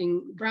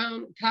Kathleen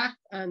Browne,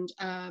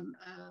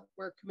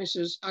 were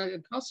committed.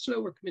 Eileen Costello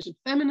were committed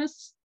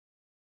feminists.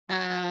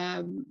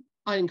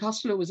 Eileen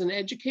Costello was an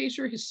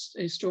educator,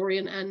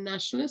 historian, and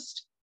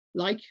nationalist,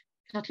 like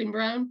Kathleen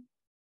Browne.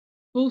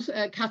 Both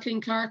Kathleen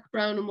Clark,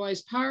 Browne, and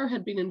Wise Power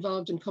had been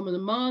involved in Cumann na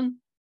mBan.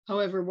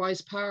 However,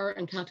 Wise Power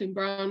and Kathleen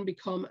Browne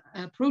become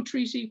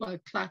pro-treaty, while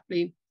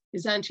Kathleen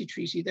is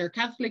anti-treaty. They're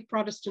Catholic,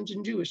 Protestant,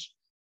 and Jewish.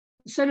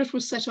 The Senate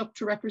was set up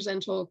to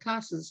represent all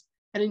classes,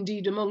 and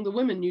indeed among the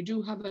women you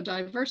do have a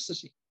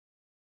diversity.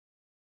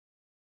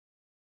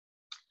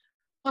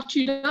 What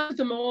united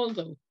them all,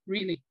 though,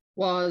 really,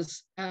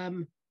 was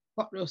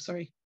what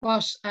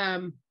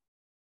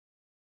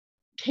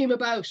came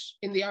about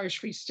in the Irish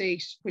Free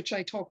State, which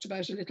I talked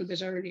about a little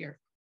bit earlier.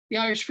 The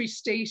Irish Free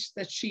State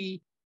that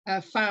she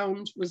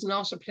found was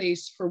not a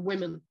place for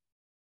women.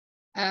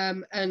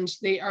 And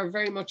they are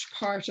very much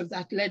part of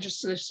that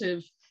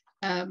legislative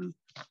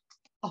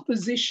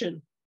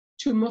opposition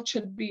to much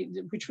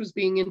which was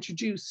being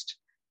introduced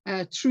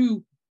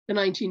through the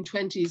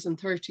 1920s and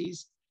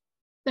 30s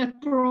that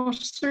brought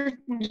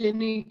certain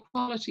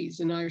inequalities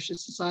in Irish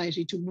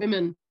society to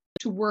women,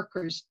 to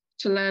workers,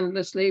 to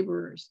landless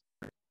labourers.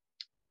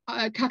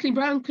 Kathleen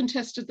Browne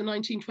contested the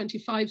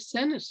 1925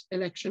 Senate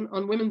election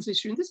on women's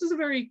issue, and this is a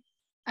very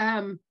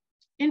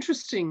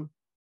interesting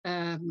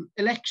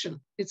election.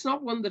 It's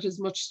not one that is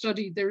much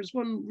studied. There's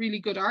one really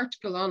good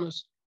article on it,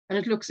 and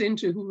it looks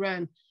into who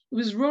ran. It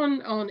was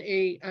run on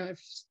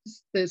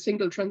the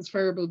single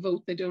transferable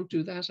vote. They don't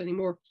do that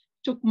anymore.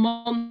 It took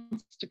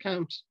months to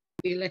count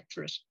the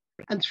electorate.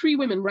 And 3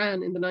 women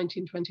ran in the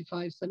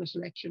 1925 Senate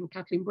election: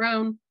 Kathleen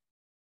Browne,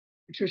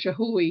 Patricia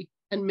Hoey,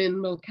 and Min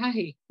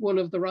Mulcahy, one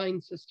of the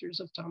Ryan sisters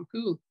of Tom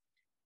Cool.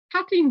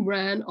 Kathleen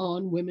ran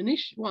on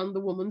the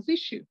woman's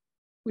issue,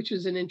 which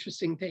was an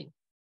interesting thing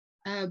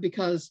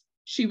because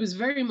she was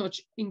very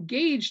much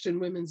engaged in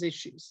women's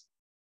issues.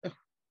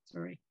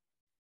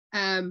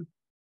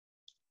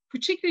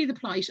 Particularly the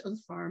plight of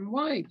farm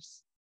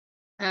wives.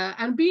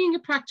 And being a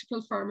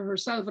practical farmer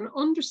herself and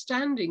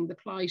understanding the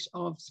plight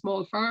of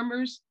small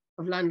farmers,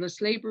 of landless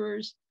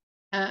labourers,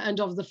 and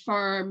of the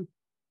farm,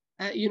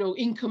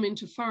 income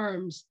into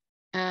farms,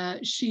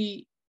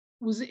 she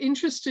was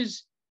interested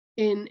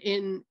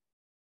in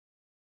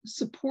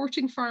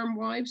supporting farm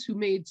wives who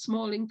made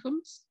small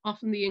incomes,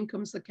 often the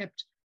incomes that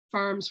kept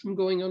farms from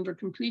going under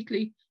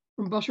completely,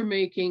 from butter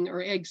making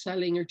or egg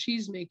selling or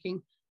cheese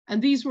making.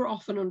 And these were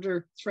often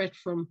under threat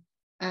from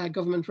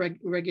government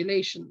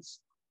regulations.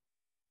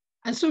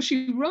 And so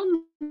she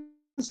runs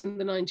in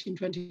the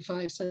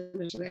 1925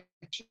 Senate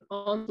election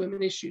on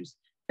women issues.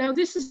 Now,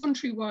 this is a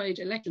countrywide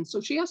election,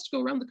 so she has to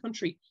go around the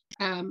country,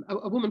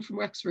 a woman from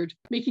Wexford,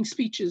 making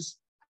speeches.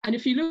 And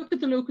if you look at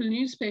the local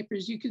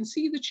newspapers, you can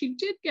see that she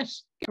did get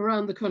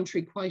around the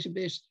country quite a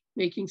bit,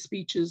 making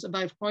speeches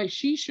about why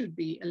she should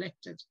be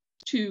elected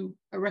to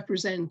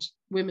represent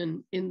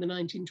women in the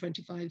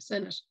 1925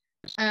 Senate.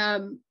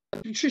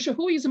 Patricia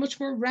Hoey is a much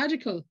more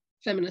radical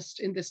feminist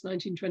in this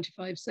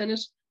 1925 Senate,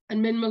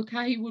 and Min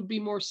Mulcahy would be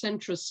more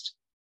centrist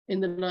in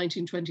the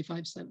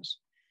 1925 Senate.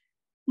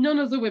 None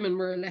of the women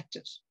were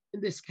elected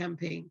in this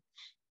campaign,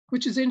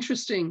 which is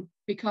interesting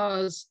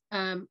because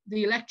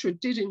the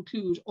electorate did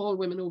include all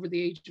women over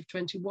the age of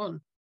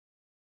 21.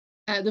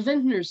 The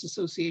Vintners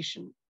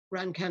Association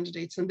ran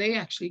candidates, and they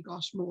actually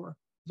got more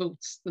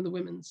votes than the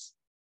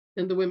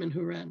women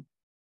who ran.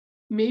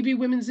 Maybe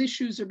women's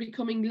issues are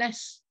becoming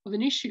less of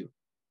an issue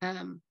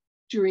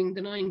during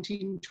the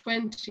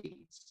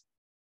 1920s.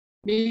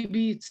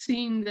 Maybe it's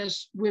seen that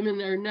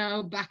women are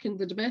now back in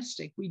the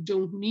domestic. We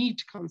don't need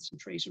to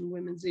concentrate on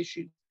women's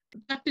issues.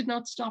 But that did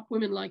not stop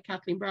women like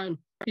Kathleen Browne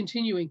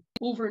continuing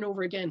over and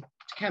over again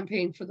to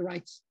campaign for the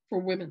rights for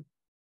women.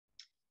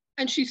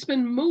 And she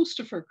spent most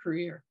of her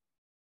career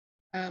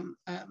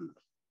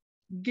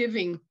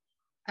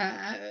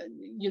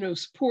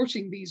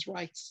supporting these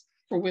rights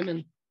for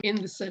women in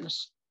the Senate,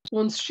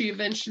 once she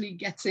eventually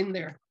gets in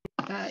there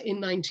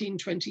in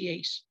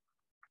 1928.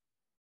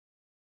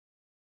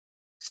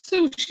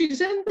 So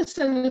she's in the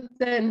Senate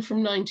then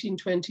from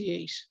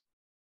 1928.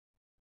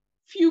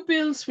 Few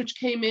bills which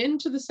came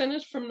into the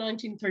Senate from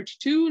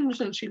 1932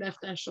 until she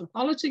left national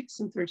politics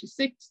in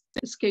 1936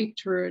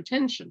 escaped her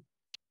attention.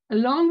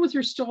 Along with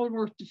her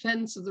stalwart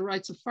defence of the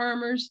rights of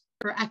farmers,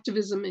 her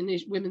activism in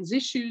women's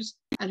issues,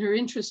 and her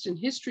interest in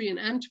history and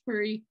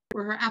antiquary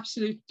were her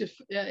absolute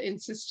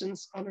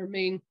insistence on her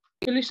main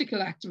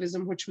political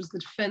activism, which was the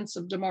defence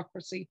of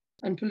democracy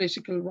and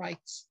political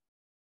rights.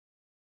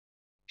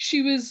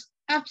 She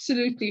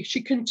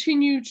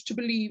continued to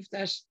believe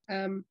that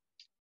the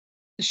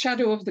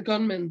shadow of the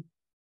gunman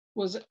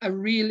was a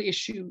real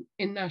issue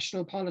in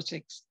national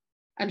politics,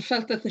 and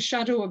felt that the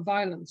shadow of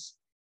violence,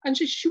 and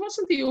she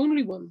wasn't the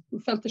only one who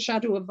felt the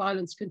shadow of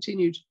violence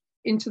continued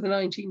into the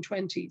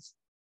 1920s,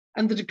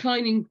 and the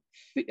declining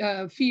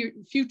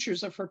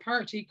futures of her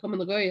party, Cumann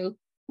na Gael,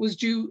 was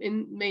due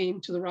in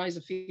main to the rise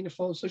of Fianna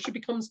Fáil. So she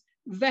becomes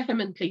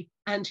vehemently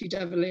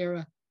anti-De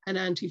Valera and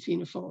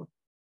anti-Fianna Fáil.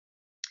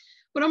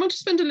 But I want to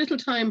spend a little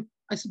time,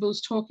 I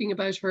suppose, talking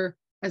about her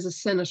as a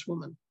Senate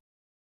woman.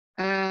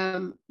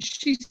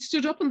 She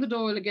stood up on the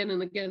Dáil again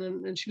and again,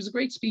 and she was a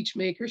great speech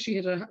maker. She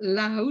had a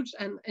loud,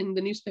 and in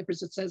the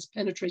newspapers it says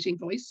penetrating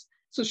voice.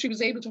 So she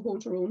was able to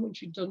hold her own when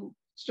she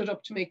stood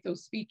up to make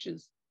those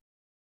speeches.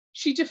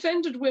 She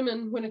defended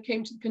women when it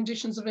came to the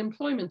Conditions of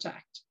Employment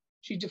Act.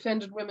 She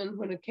defended women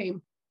when it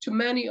came to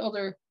many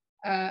other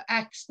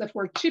acts that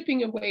were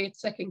chipping away at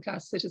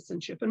second-class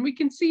citizenship. And we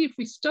can see, if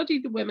we study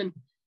the women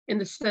in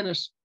the Senate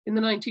in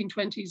the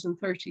 1920s and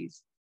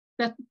 30s,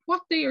 that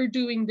what they are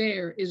doing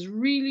there is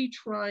really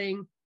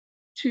trying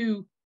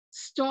to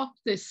stop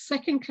this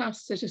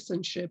second-class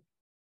citizenship,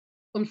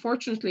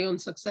 unfortunately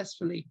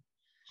unsuccessfully,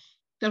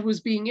 that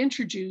was being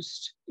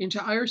introduced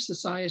into Irish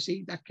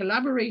society, that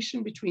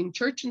collaboration between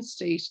church and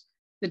state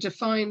that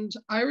defined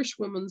Irish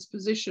women's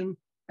position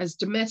as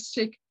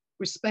domestic,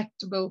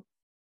 respectable,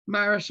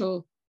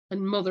 marital,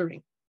 and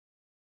mothering.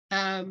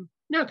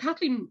 Now,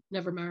 Kathleen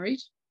never married.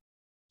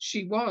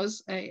 She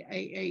was,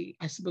 I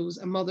suppose,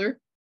 a mother,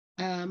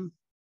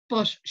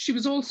 but she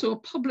was also a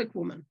public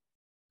woman.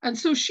 And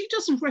so she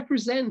doesn't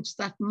represent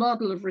that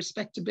model of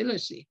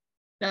respectability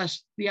that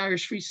the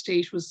Irish Free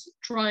State was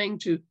trying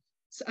to,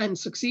 and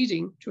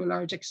succeeding to a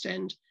large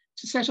extent,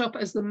 to set up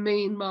as the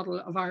main model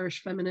of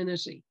Irish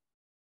femininity.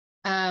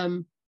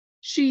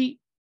 She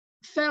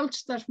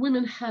felt that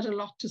women had a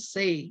lot to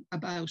say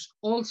about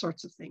all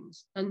sorts of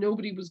things, and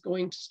nobody was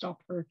going to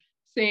stop her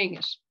saying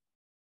it.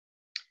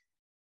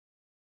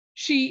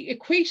 She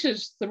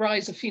equated the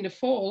rise of Fianna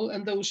Fáil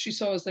and those she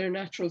saw as their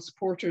natural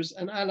supporters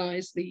and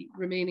allies, the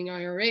remaining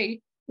IRA,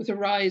 with a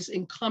rise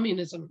in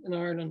communism in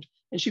Ireland,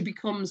 and she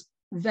becomes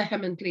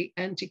vehemently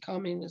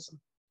anti-communism.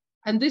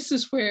 And this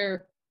is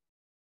where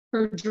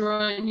her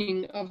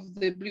drawing of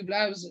the blue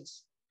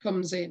blouses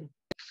comes in.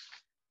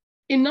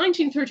 In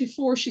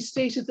 1934, she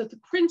stated that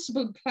the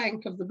principal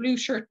plank of the blue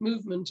shirt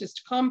movement is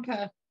to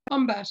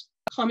combat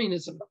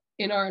communism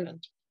in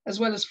Ireland, as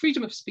well as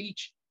freedom of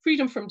speech,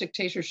 freedom from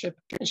dictatorship.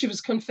 And she was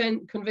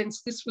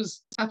convinced this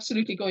was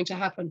absolutely going to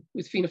happen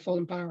with Fianna Fáil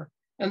in power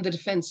and the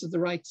defence of the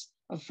rights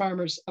of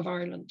farmers of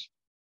Ireland.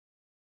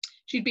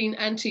 She'd been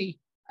anti-De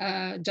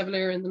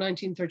Valera in the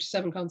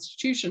 1937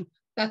 Constitution.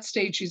 That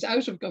stage she's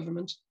out of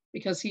government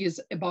because he has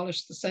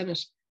abolished the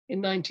Senate in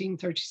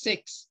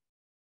 1936.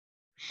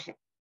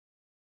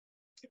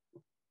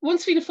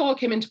 Once Fianna Fáil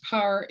came into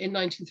power in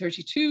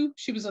 1932,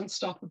 she was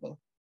unstoppable.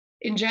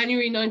 In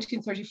January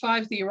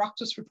 1935, the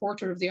Oireachtas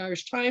reporter of the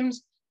Irish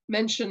Times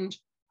mentioned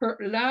her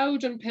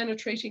loud and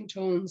penetrating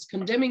tones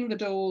condemning the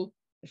dole,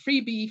 the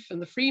free beef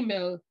and the free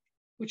mill,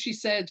 which she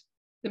said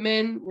the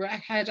men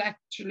had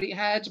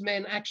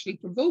actually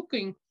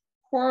provoking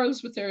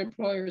quarrels with their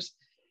employers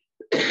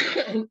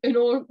in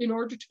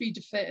order to be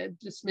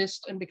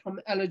dismissed and become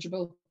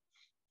eligible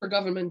for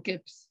government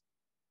gifts.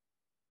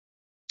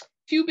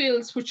 Few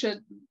bills which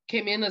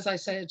came in, as I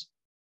said,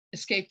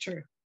 escaped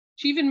her.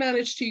 She even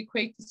managed to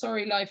equate the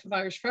sorry life of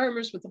Irish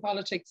farmers with the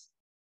politics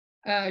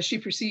she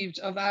perceived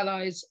of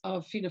allies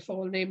of Fianna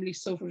Fáil, namely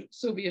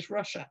Soviet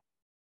Russia.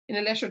 In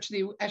a letter to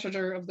the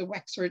editor of the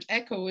Wexford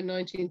Echo in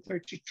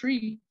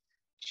 1933,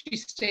 she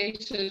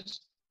stated,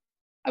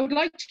 "I would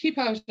like to keep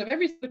out of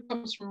everything that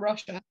comes from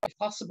Russia, if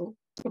possible,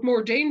 but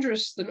more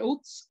dangerous than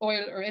oats,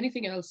 oil, or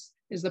anything else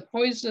is the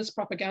poisonous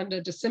propaganda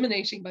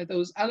disseminating by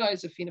those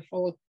allies of Fianna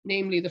Fáil,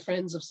 namely the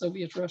friends of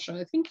Soviet Russia."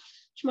 I think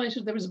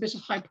there was a bit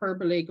of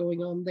hyperbole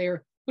going on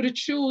there, but it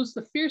shows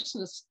the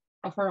fierceness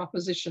of her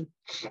opposition.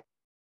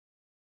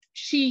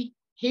 She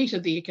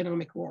hated the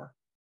economic war.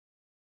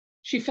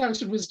 She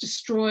felt it was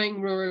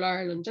destroying rural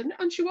Ireland,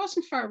 and she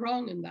wasn't far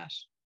wrong in that.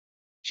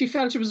 She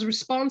felt it was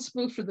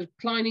responsible for the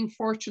declining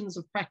fortunes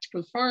of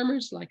practical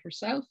farmers like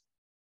herself.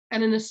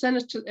 And in a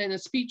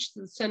speech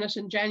to the Senate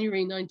in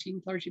January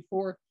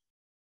 1934,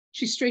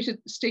 she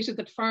stated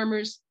that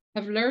farmers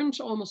have learned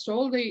almost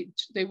all they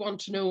want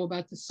to know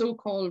about the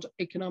so-called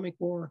economic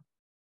war.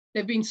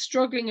 They've been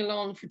struggling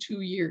along for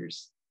 2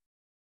 years.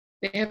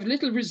 They have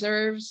little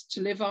reserves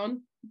to live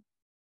on.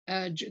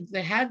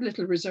 They had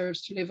little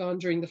reserves to live on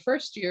during the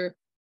first year,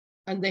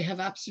 and they have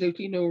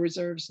absolutely no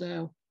reserves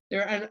now.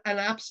 They're an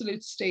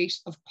absolute state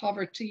of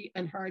poverty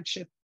and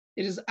hardship.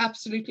 It is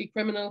absolutely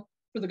criminal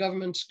for the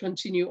government to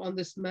continue on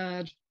this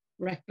mad,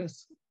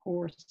 reckless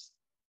course.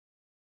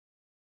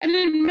 And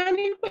in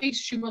many ways,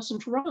 she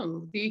wasn't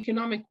wrong. The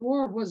economic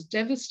war was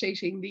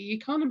devastating the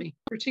economy,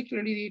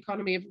 particularly the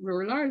economy of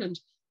rural Ireland.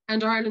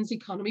 And Ireland's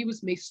economy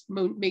was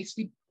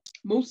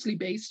mostly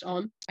based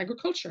on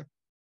agriculture.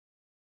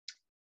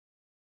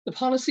 The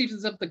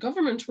policies of the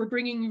government were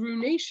bringing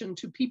ruination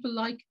to people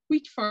like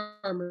wheat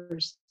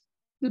farmers,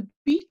 the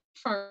beet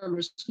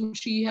farmers whom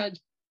she had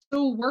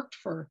so worked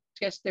for to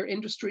get their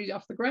industry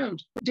off the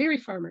ground, dairy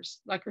farmers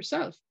like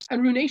herself,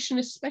 and ruination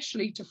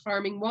especially to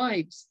farming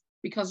wives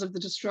because of the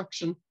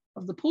destruction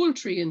of the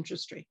poultry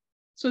industry.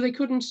 So they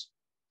couldn't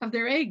have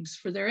their eggs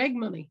for their egg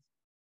money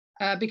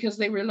because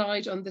they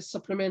relied on this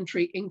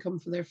supplementary income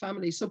for their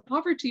families. So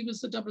poverty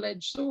was a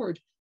double-edged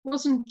sword. It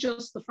wasn't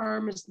just the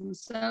farmers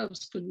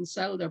themselves couldn't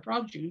sell their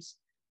produce,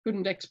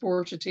 couldn't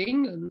export it to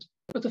England,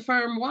 but the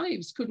farm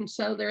wives couldn't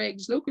sell their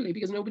eggs locally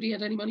because nobody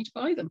had any money to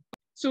buy them.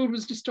 So it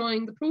was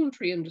destroying the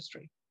poultry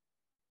industry.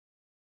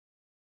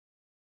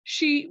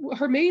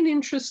 Her main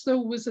interest, though,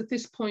 was at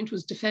this point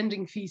was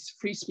defending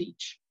free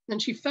speech.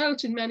 And she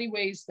felt in many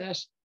ways that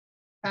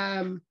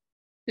the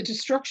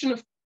destruction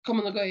of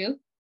Cumann Gael,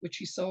 which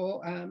she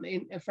saw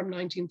from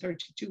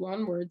 1932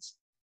 onwards,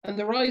 and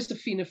the rise of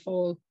Fianna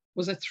Fáil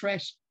was a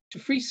threat to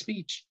free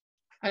speech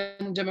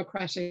and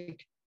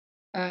democratic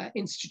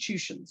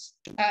institutions.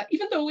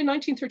 Even though in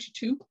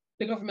 1932,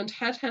 the government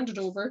had handed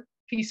over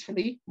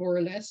peacefully, more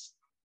or less,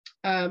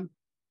 and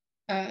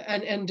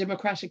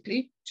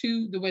democratically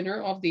to the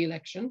winner of the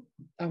election,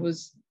 that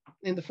was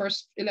in the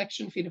first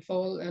election, Fianna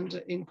Fáil and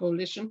in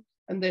coalition,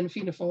 and then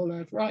Fianna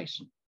Fáil outright.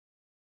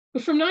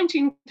 But from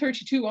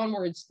 1932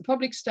 onwards, the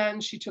public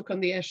stand she took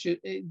on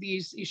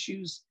these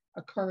issues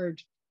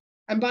occurred.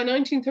 And by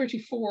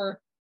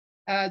 1934,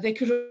 they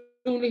could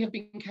only have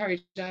been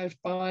carried out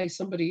by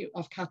somebody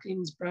of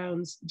Kathleen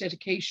Browne's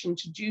dedication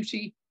to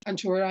duty and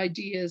to her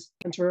ideas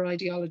and to her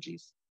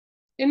ideologies.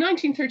 In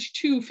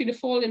 1932, Fianna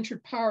Fáil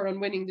entered power on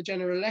winning the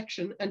general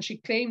election, and she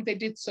claimed they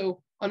did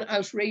so on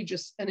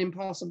outrageous and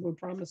impossible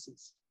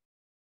promises.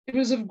 It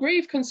was of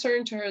grave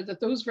concern to her that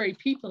those very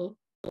people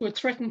who had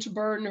threatened to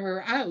burn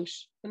her out,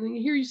 and then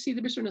here you see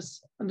the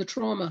bitterness and the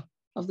trauma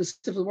of the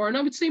Civil War, and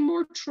I would say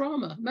more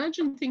trauma.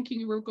 Imagine thinking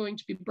you were going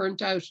to be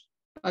burnt out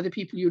by the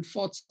people you'd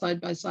fought side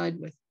by side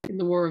with in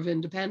the War of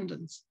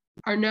Independence,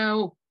 are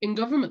now in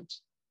government,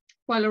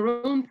 while her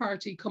own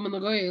party, Cumann na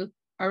Gael,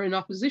 are in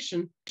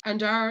opposition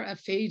and are a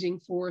fading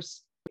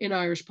force in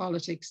Irish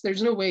politics.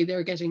 There's no way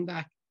they're getting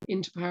back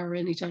into power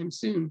anytime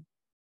soon.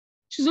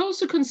 She's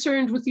also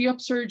concerned with the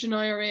upsurge in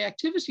IRA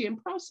activity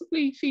and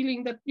possibly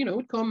feeling that,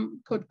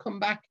 it could come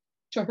back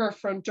to her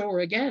front door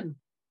again.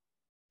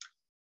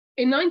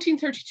 In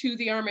 1932,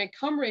 the Army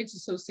Comrades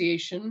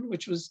Association,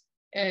 which was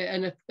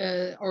an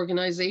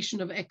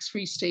organization of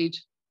ex-Free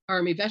State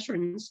Army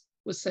veterans,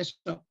 was set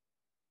up.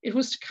 It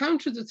was to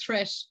counter the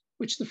threat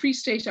which the Free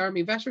State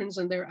Army veterans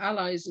and their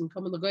allies in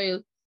Cumann na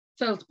Gael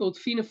felt both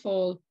Fianna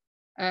Fáil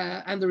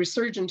and the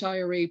resurgent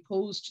IRA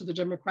posed to the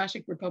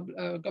democratic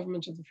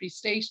government of the Free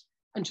State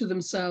and to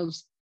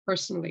themselves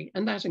personally,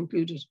 and that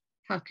included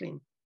Kathleen.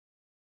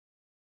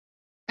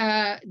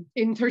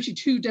 In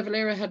 1932, De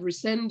Valera had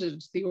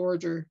rescinded the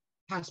order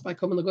passed by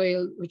Cumann na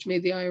Gael, which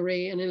made the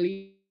IRA an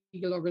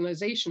illegal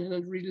organisation and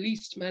had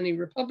released many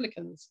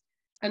Republicans.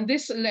 And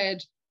this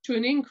led to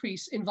an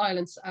increase in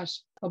violence at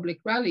public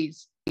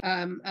rallies.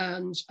 And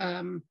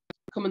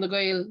Cumann na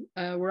Gael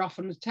were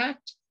often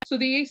attacked. So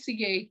the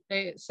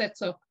ACA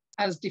sets up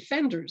as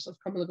defenders of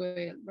Cumann na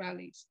Gael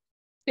rallies.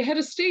 They had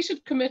a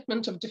stated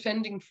commitment of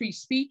defending free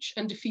speech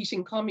and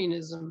defeating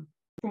communism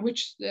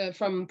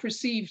from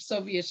perceived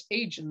Soviet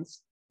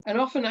agents, and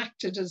often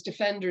acted as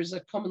defenders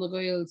at Cumann na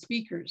Gael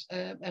speakers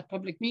at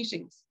public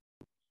meetings.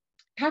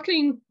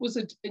 Kathleen was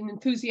an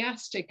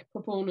enthusiastic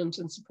proponent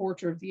and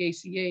supporter of the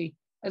ACA,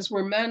 as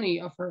were many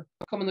of her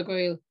Cumann na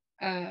Gael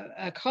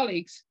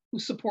colleagues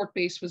whose support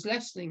base was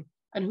lessening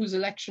and whose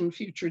election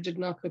future did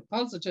not look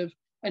positive,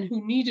 and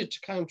who needed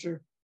to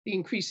counter the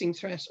increasing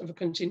threat of a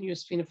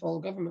continuous Fianna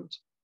Fáil government.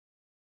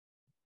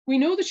 We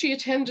know that she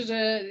attended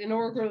the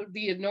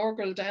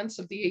inaugural dance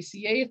of the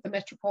ACA at the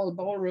Metropole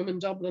Ballroom in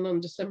Dublin on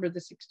December the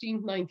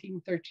 16th,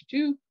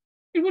 1932.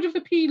 It would have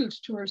appealed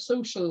to her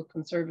social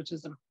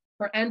conservatism,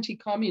 her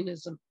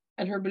anti-communism,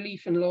 and her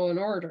belief in law and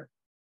order,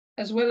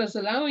 as well as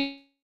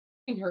allowing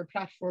her a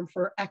platform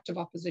for active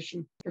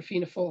opposition for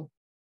Fianna Fáil.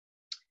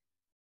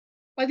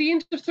 By the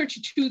end of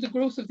 1932, the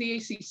growth of the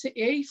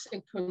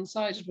ACA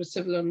coincided with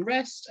civil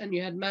unrest, and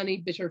you had many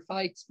bitter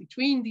fights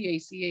between the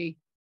ACA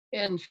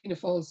and Fianna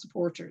Fáil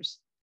supporters.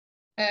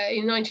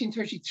 In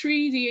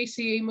 1933, the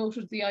ACA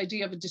motored the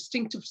idea of a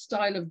distinctive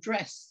style of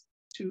dress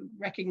to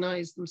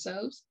recognise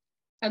themselves,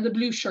 and the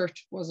blue shirt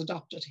was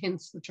adopted,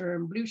 hence the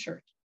term blue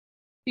shirt.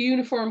 The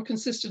uniform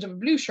consisted of a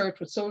blue shirt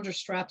with shoulder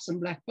straps and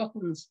black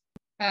buttons,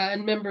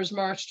 and members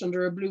marched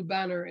under a blue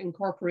banner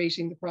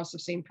incorporating the cross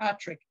of St.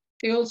 Patrick.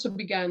 They also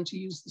began to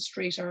use the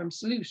straight arm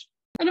salute.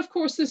 And of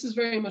course, this is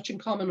very much in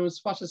common with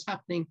what is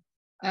happening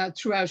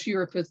throughout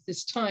Europe at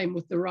this time,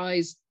 with the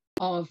rise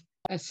of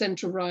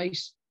centre-right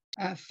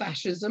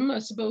fascism, I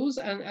suppose,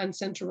 and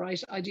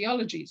centre-right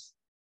ideologies.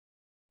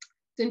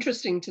 It's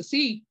interesting to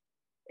see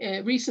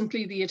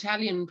recently the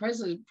Italian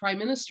Prime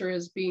Minister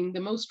as being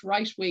the most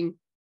right-wing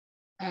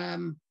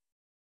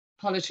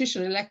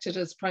politician elected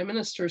as Prime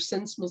Minister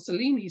since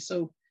Mussolini.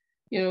 So,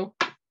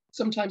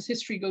 sometimes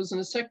history goes in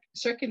a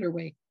circular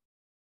way.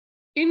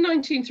 In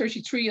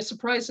 1933, a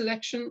surprise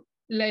election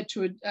led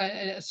to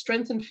a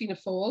strengthened Fianna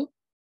Fáil.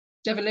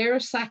 De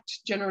Valera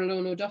sacked General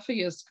Eoin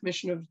O'Duffy as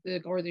Commissioner of the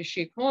Garda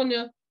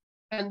Síochána,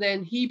 and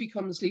then he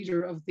becomes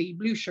leader of the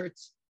Blue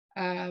Shirts,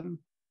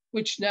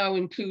 which now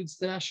includes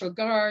the National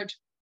Guard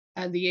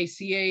and the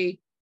ACA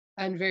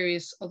and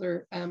various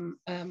other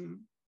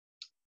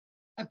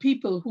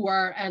people who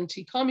are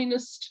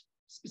anti-communist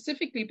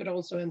specifically, but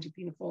also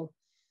anti-Fianna Fáil.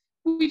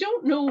 We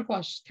don't know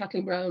what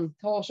Kathleen Browne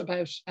thought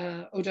about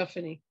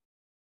O'Duffy,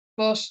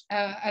 but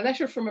a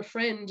letter from a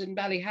friend in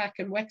Ballyhack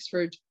and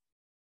Wexford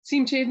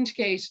seemed to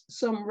indicate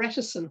some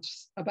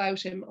reticence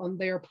about him on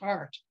their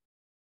part.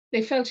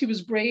 They felt he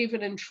was brave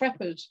and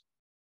intrepid,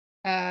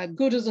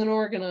 good as an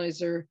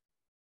organizer,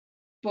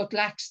 but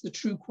lacks the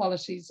true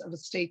qualities of a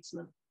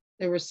statesman.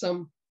 There was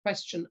some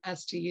question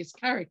as to his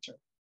character.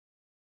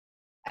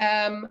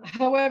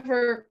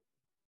 However,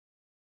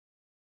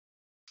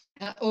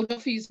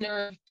 O'Duffy's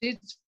nerve did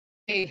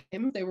fail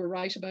him. They were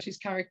right about his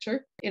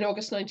character in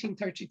August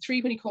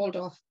 1933 when he called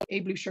off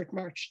a Blue Shirt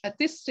March. At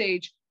this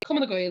stage,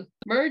 Cumann na Gael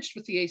merged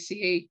with the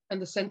ACA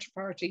and the Centre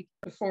Party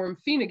to form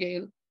Fine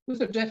Gael,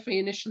 with O'Duffy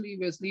initially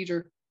was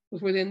leader,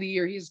 but within the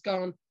year he is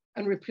gone.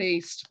 and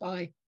replaced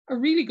by a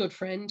really good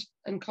friend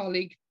and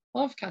colleague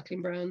of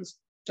Kathleen Browne's,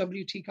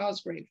 W.T.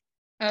 Cosgrave.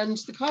 And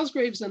the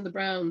Cosgraves and the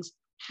Brownes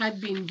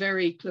had been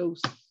very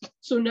close.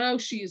 So now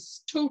she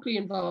is totally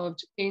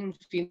involved in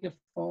Fianna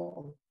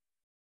Fáil.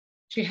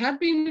 She had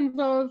been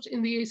involved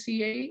in the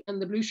ACA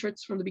and the blue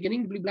shirts from the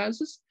beginning, the blue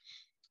blouses.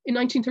 In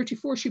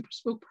 1934, she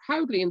spoke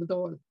proudly in the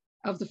Dáil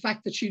of the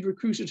fact that she'd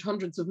recruited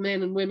hundreds of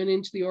men and women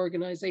into the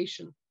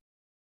organisation.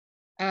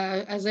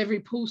 As every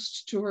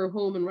post to her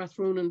home in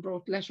Rathronan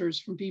brought letters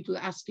from people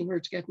asking her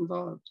to get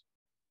involved.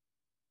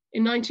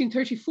 In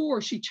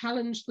 1934, she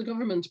challenged the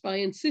government by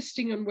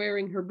insisting on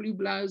wearing her blue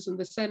blouse in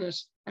the Senate,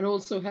 and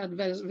also had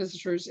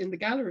visitors in the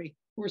gallery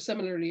who were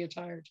similarly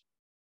attired.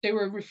 They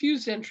were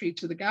refused entry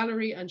to the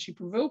gallery, and she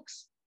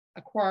provokes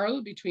a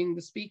quarrel between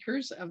the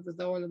speakers of the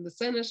Dáil and the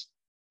Senate,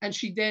 and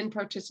she then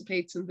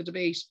participates in the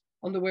debate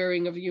on the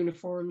wearing of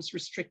uniforms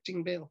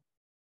restricting bill,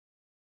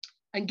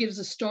 and gives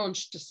a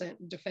staunch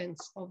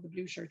defense of the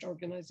Blue Shirt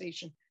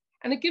organisation.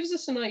 And it gives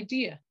us an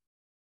idea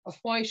of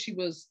why she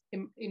was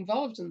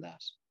involved in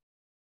that.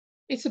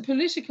 It's a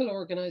political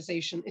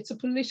organisation. It's a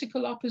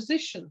political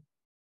opposition.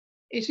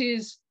 It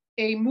is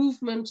a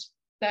movement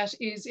that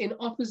is in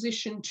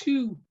opposition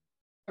to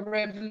a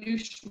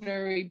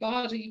revolutionary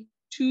body,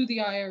 to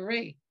the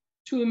IRA,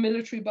 to a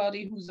military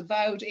body whose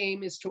avowed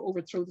aim is to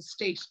overthrow the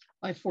state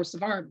by force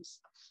of arms.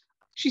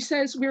 She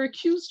says, we're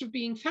accused of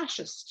being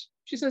fascist.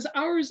 She says,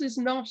 ours is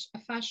not a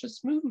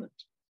fascist movement.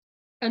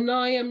 And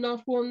I am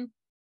not one,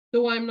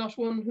 though I'm not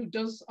one who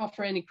does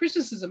offer any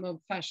criticism of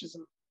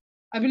fascism.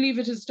 I believe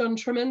it has done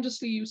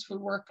tremendously useful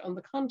work on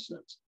the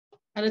continent.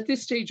 And at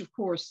this stage, of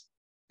course,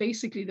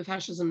 basically the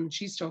fascism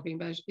she's talking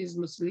about is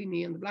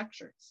Mussolini and the black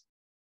shirts.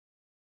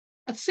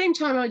 At the same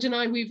time, I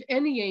deny we've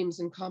any aims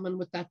in common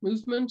with that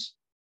movement,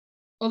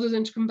 other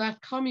than to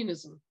combat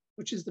communism,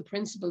 which is the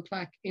principal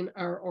plaque in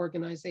our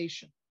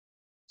organisation.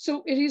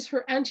 So it is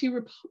her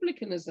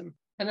anti-republicanism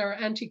and our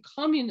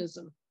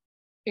anti-communism,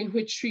 in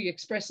which she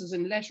expresses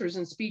in letters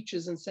and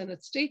speeches and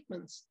Senate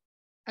statements,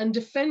 and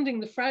defending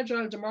the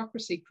fragile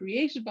democracy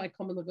created by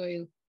Cumann na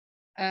Gael,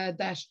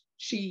 that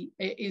she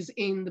is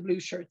in the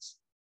blue shirts.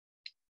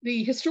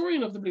 The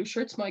historian of the blue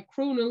shirts, Mike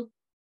Cronell,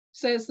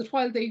 says that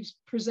while they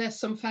possess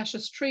some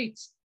fascist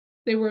traits,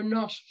 they were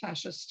not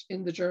fascist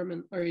in the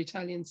German or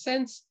Italian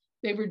sense.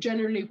 They were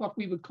generally what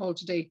we would call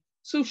today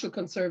social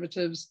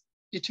conservatives,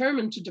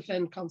 determined to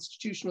defend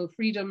constitutional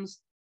freedoms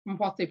from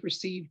what they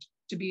perceived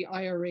to be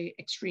IRA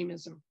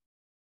extremism.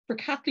 For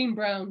Kathleen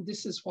Browne,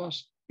 this is what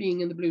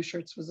being in the blue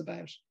shirts was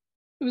about.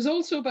 It was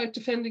also about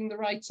defending the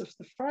rights of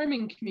the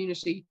farming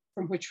community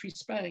from which we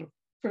sprang,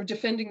 for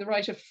defending the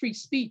right of free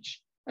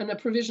speech and a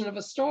provision of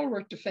a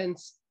stalwart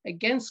defense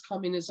against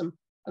communism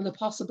and the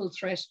possible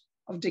threat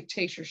of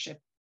dictatorship.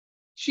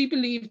 She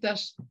believed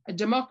that a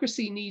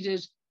democracy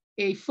needed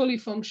a fully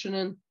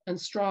functioning and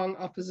strong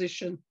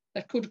opposition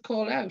that could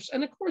call out.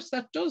 And of course,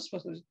 that does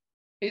what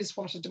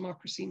a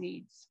democracy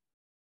needs.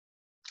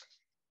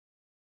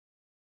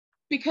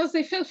 Because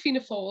they felt Fianna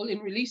Fáil, in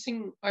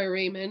releasing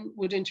IRA men,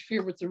 would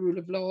interfere with the rule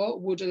of law,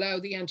 would allow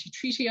the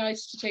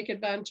anti-treatyites to take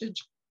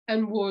advantage,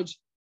 and would,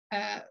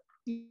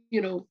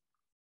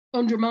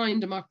 undermine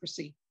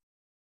democracy.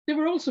 They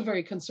were also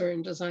very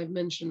concerned, as I've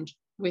mentioned,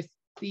 with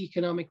the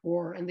economic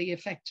war and the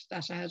effect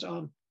that had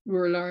on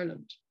rural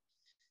Ireland.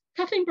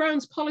 Kathleen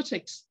Browne's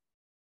politics,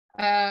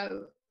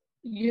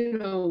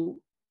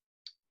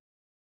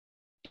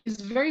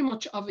 is very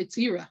much of its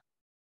era.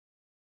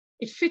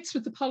 It fits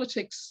with the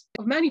politics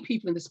of many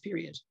people in this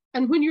period.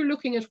 And when you're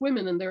looking at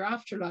women and their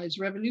afterlives,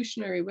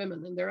 revolutionary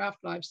women and their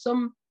afterlives,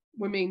 some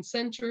remain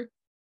centre,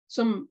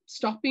 some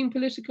stop being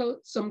political,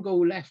 some go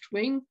left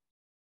wing.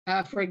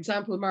 For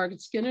example,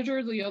 Margaret Skinner,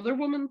 the other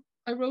woman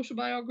I wrote a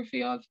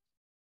biography of,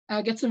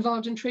 gets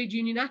involved in trade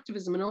union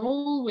activism and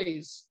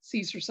always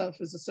sees herself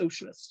as a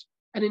socialist,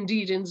 and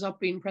indeed ends up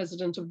being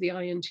president of the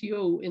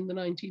INTO in the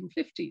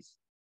 1950s.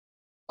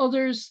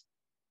 Others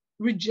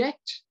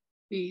reject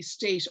the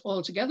state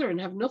altogether and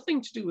have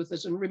nothing to do with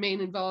it and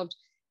remain involved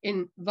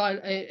in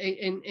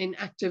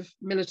active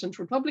militant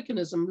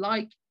republicanism,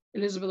 like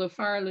Elizabeth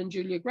O'Farrell and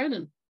Julia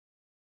Grennan.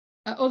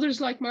 Others,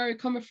 like Mary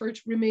Comerford,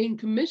 remain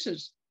committed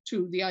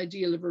to the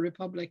ideal of a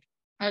republic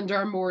and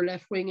are more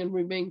left-wing and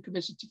remain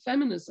committed to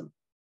feminism.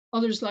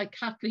 Others, like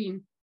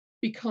Kathleen,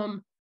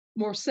 become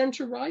more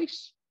centre-right.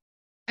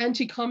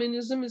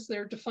 Anti-communism is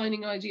their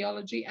defining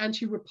ideology,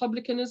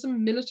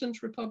 anti-republicanism,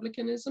 militant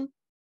republicanism,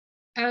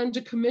 and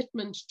a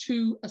commitment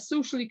to a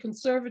socially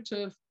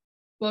conservative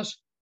but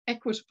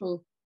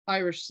equitable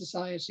Irish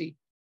society.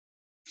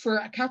 For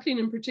Kathleen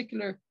in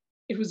particular,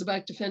 it was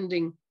about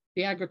defending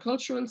the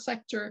agricultural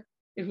sector,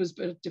 it was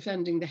about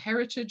defending the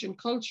heritage and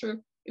culture,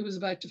 it was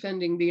about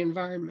defending the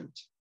environment.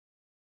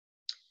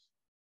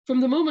 From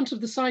the moment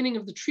of the signing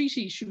of the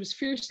treaty, she was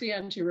fiercely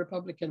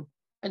anti-Republican,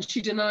 and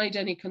she denied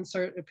any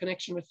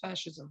connection with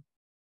fascism.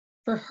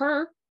 For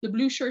her, the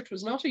blue shirt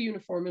was not a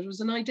uniform, it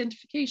was an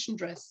identification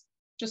dress,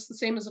 just the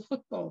same as a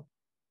football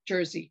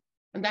jersey,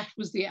 and that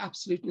was the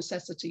absolute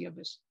necessity of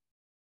it.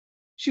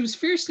 She was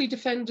fiercely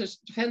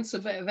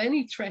defensive of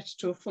any threat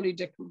to a fully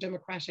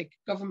democratic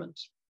government.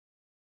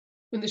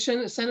 When the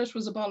Senate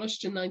was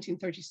abolished in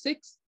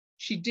 1936,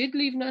 she did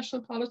leave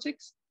national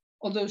politics,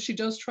 although she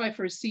does try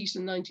for a seat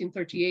in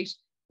 1938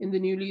 in the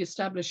newly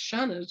established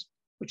Seanad,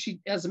 but she,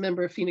 as a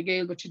member of Fine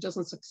Gael, but she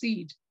doesn't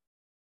succeed.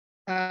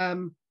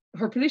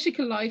 Her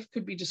political life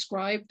could be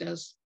described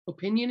as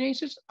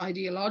opinionated,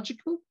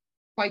 ideological,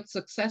 quite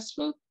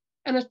successful,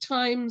 and at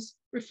times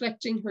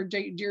reflecting her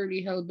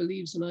dearly held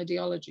beliefs and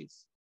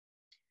ideologies.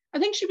 I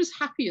think she was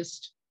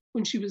happiest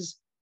when she was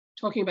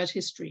talking about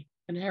history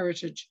and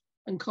heritage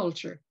and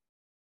culture,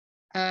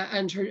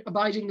 and her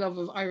abiding love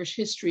of Irish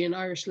history and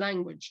Irish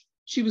language.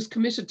 She was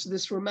committed to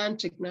this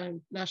romantic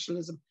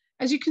nationalism.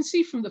 As you can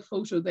see from the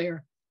photo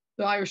there,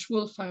 the Irish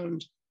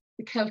wolfhound,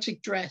 the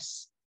Celtic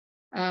dress,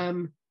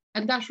 and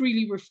that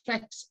really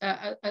reflects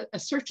a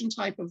certain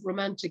type of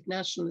romantic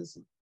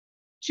nationalism.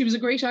 She was a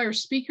great Irish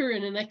speaker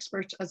and an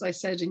expert, as I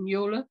said, in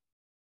Yola,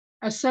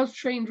 a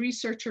self-trained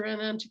researcher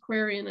and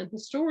antiquarian and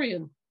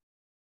historian.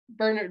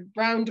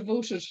 Browne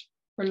devoted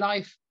her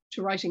life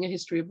to writing a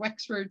history of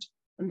Wexford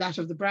and that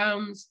of the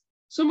Brownes,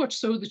 so much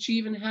so that she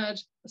even had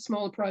a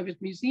small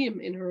private museum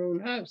in her own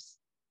house.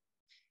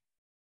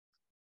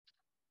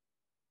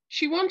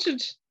 She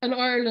wanted an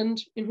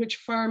Ireland in which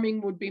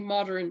farming would be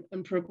modern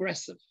and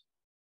progressive.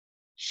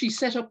 She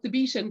set up the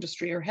beet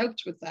industry, or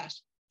helped with that.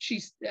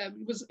 She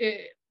was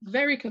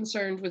very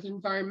concerned with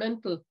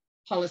environmental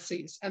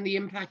policies and the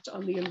impact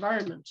on the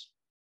environment.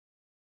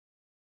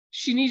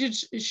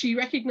 She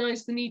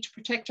recognized the need to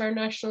protect our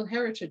national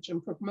heritage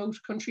and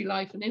promote country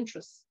life and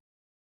interests.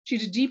 She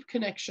had a deep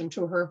connection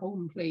to her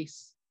home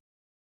place,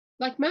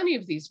 like many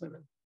of these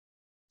women,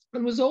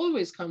 and was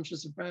always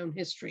conscious of Browne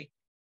history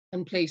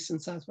and place in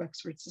South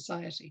Wexford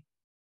society.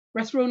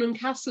 Rathronan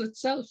Castle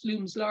itself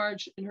looms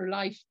large in her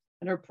life,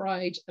 and her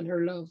pride and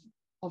her love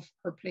of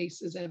her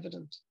place is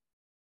evident.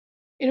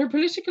 In her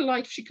political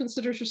life, she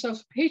considered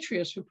herself a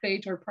patriot who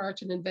played her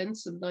part in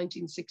events of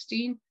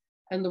 1916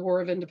 and the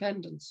War of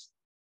Independence.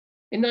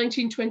 In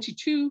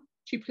 1922,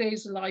 she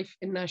plays a life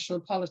in national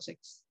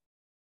politics.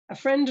 A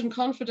friend and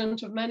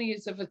confidant of many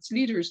of its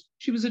leaders,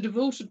 she was a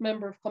devoted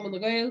member of Cumann na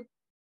Gael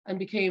and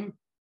became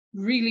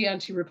really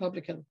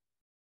anti-Republican.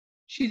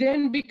 She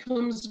then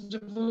becomes a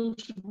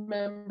devoted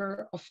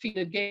member of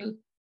Fine Gael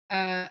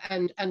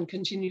and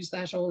continues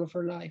that all of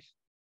her life.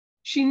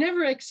 She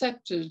never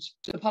accepted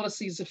the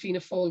policies of Fianna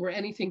Fáil were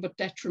anything but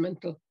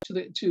detrimental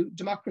to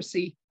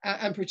democracy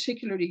and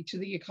particularly to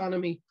the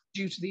economy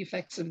due to the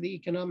effects of the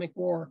economic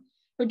war.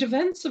 Her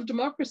defense of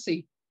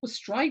democracy was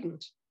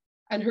strident,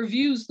 and her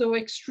views, though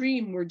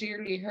extreme, were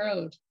dearly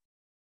held.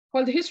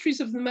 While the histories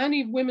of the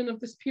many women of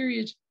this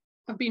period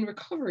have been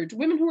recovered,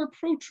 women who are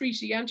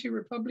pro-treaty,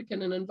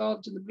 anti-Republican and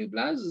involved in the blue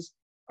blouses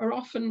are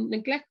often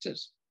neglected,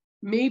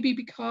 maybe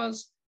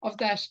because of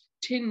that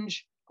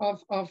tinge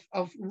of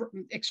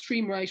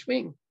extreme right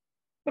wing.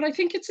 But I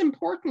think it's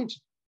important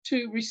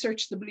to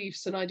research the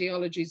beliefs and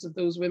ideologies of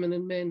those women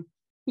and men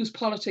whose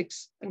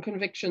politics and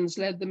convictions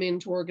led them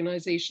into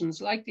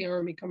organizations like the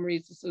Army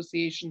Comrades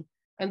Association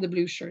and the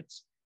Blue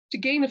Shirts, to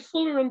gain a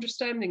fuller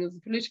understanding of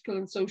the political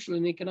and social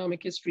and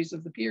economic histories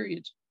of the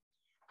period.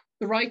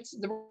 The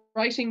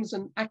writings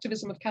and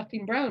activism of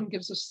Kathleen Browne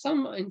gives us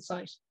some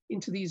insight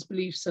into these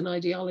beliefs and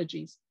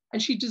ideologies, and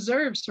she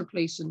deserves her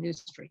place in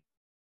history.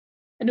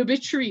 An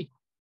obituary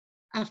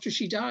after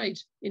she died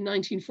in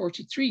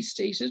 1943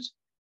 stated,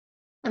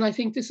 and I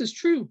think this is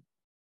true,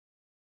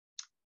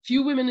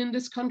 few women in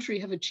this country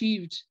have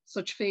achieved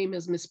such fame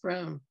as Miss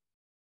Browne,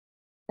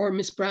 or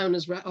Miss Browne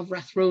of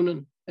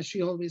Rathronan, as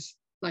she always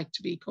liked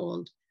to be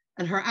called,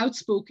 and her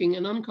outspoken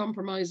and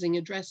uncompromising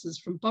addresses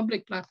from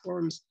public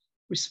platforms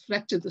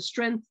reflected the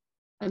strength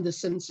and the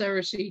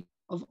sincerity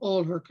of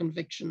all her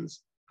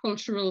convictions: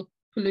 cultural,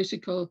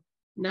 political,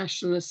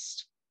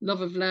 nationalist, love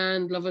of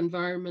land, love of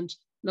environment,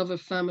 love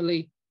of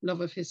family, love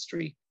of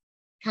history.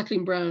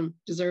 Kathleen Browne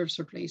deserves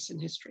her place in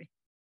history.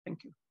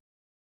 Thank you.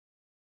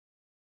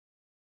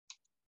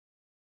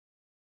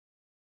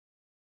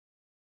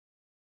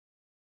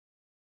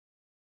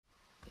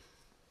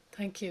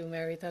 Thank you,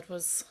 Mary. That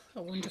was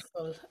a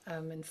wonderful,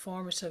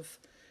 informative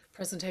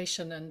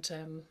presentation,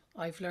 and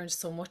I've learned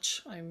so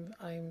much.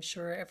 I'm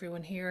sure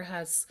everyone here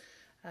has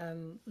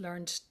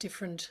learned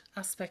different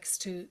aspects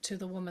to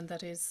the woman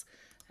that is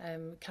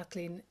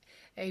Kathleen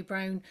A.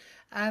 Browne.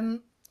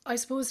 I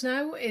suppose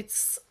now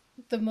it's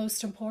the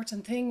most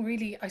important thing,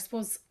 really. I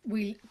suppose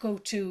we'll go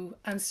to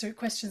answer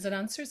questions and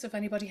answers. If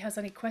anybody has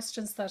any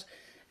questions that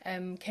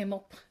came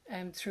up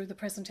through the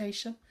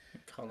presentation.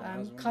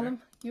 Colm,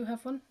 you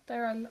have one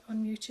there. I'll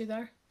unmute you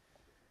there.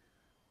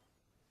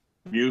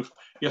 Mute.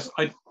 Yes,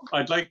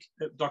 I'd like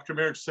Dr.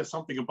 Mair to say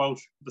something about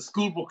the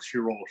school books she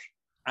wrote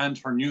and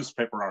her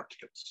newspaper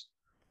articles.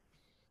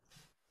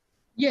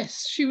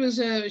 Yes, she was.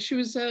 I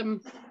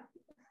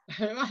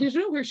don't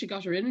know where she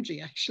got her energy,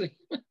 actually,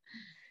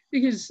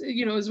 because,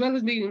 you know, as well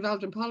as being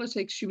involved in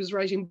politics, she was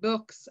writing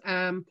books.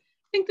 I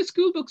think the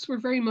school books were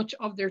very much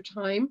of their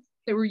time.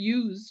 They were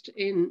used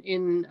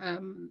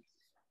in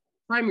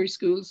primary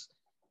schools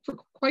for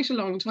quite a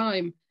long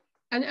time.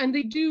 And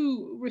they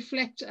do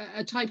reflect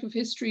a type of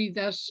history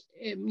that,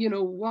 you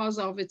know, was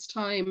of its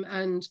time.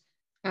 And,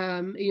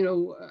 you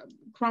know,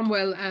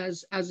 Cromwell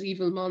as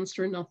evil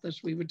monster, not that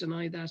we would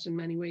deny that in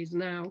many ways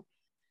now.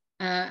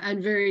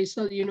 And very,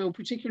 so, you know,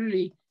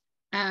 particularly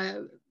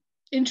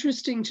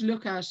interesting to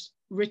look at,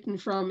 written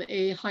from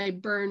a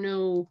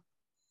Hiberno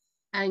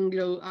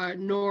Anglo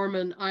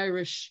Norman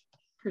Irish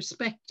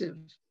perspective,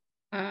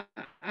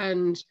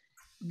 and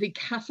the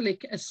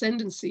Catholic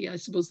ascendancy, I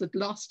suppose, that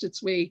lost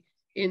its way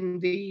in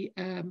the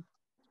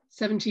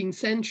 17th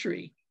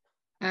century,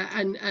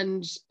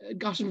 and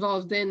got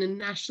involved then in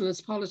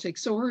nationalist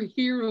politics. So her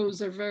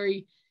heroes are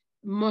very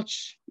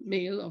much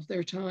male of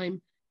their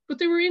time, but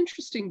they were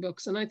interesting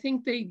books, and I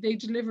think they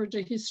delivered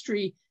a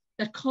history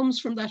that comes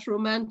from that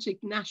romantic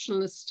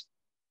nationalist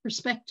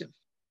perspective.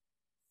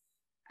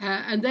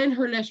 And then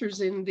her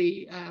letters in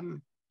the,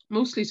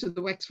 mostly to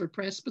the Wexford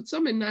Press, but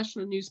some in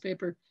national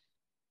newspaper,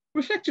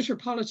 reflected her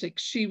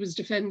politics. She was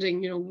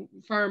defending, you know,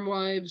 farm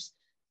wives,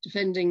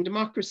 defending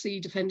democracy,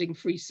 defending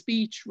free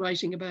speech,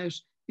 writing about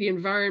the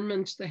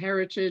environment, the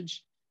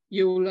heritage,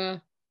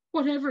 Yola,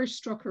 whatever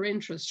struck her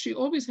interest. She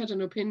always had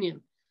an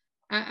opinion.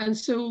 And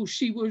so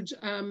she would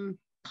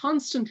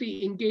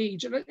constantly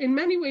engage. In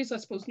many ways, I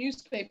suppose,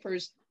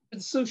 newspapers were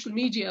the social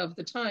media of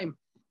the time.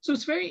 So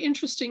it's very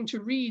interesting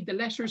to read the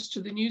letters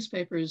to the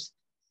newspapers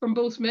from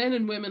both men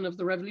and women of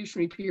the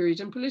revolutionary period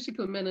and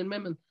political men and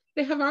women.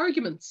 They have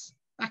arguments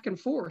back and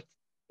forth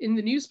in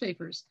the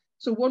newspapers.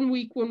 So one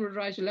week one would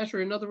write a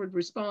letter, another would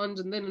respond,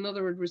 and then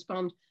another would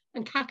respond.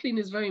 And Kathleen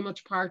is very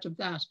much part of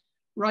that,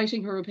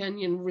 writing her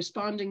opinion,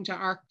 responding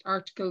to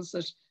articles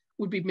that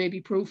would be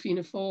maybe pro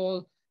Fianna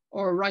Fáil,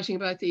 or writing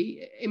about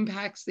the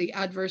impacts, the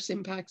adverse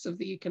impacts of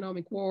the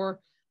economic war,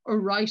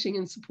 or writing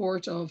in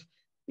support of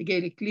the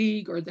Gaelic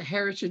League or the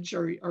heritage,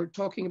 or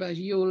talking about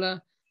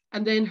Yola,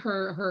 and then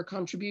her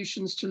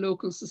contributions to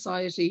local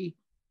society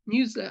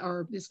newsletter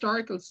or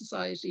historical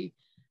society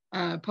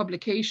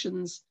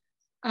publications.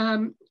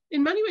 In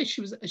many ways,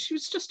 she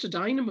was just a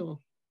dynamo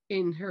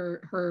in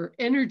her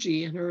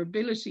energy and her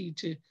ability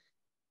to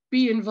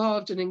be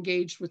involved and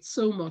engaged with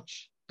so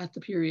much at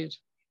the period.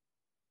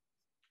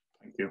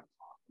 Thank you.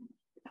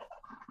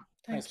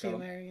 Thank you,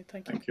 Mary.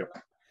 Thank you.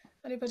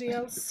 Anybody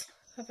else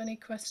have any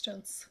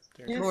questions?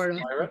 Yes. Moira.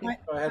 Moira,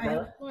 go ahead,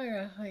 Moira.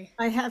 Moira, hi.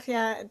 I have,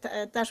 yeah.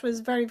 That was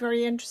very,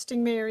 very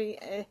interesting, Mary.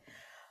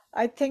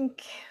 I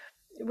think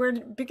we're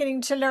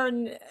beginning to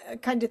learn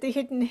kind of the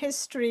hidden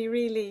history,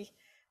 really,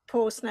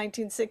 post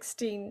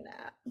 1916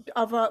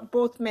 of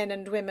both men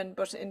and women,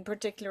 but in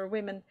particular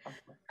women.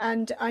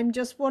 And I'm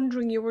just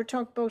wondering, you were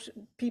talking about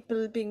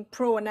people being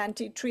pro and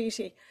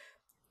anti-treaty.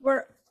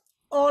 Were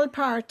all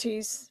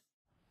parties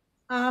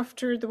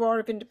after the War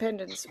of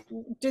Independence,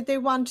 did they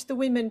want the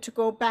women to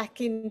go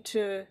back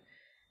into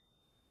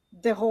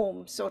the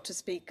home, so to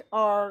speak,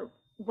 or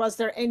was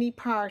there any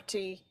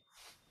party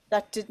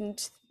that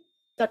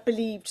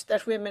believed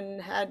that women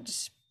had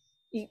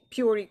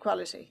pure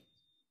equality?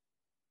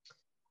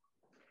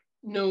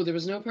 No, there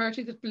was no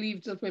party that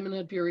believed that women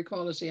had pure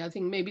equality. I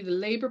think maybe the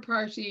Labour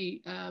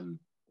Party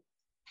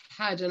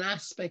had an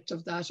aspect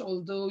of that,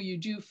 although you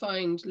do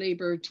find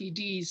Labour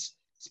TDs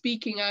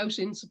speaking out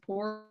in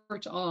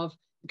support of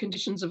the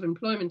Conditions of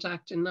Employment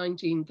Act in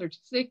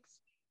 1936,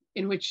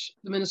 in which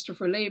the Minister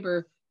for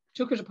Labour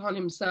took it upon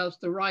himself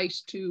the right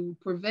to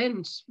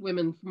prevent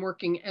women from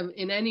working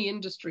in any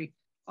industry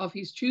of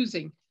his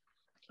choosing.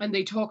 And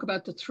they talk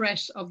about the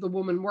threat of the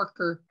woman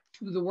worker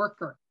to the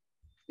worker,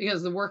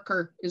 because the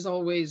worker is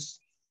always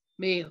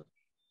male.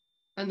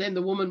 And then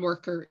the woman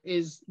worker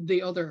is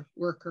the other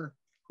worker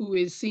who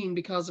is seen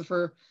because of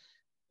her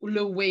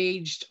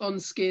low-waged,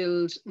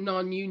 unskilled,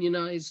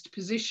 non-unionized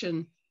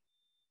position,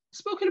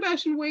 spoken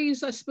about in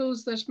ways, I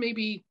suppose, that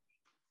maybe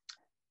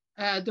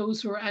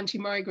those who are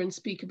anti-migrant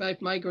speak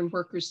about migrant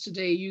workers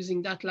today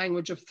using that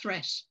language of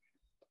threat,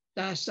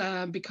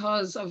 that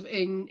because of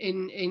in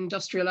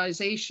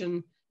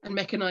industrialization and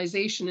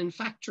mechanization in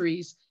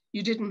factories,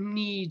 you didn't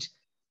need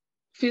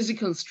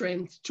physical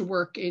strength to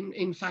work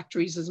in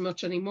factories as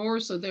much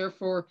anymore. So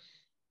therefore,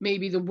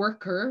 maybe the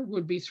worker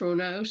would be thrown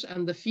out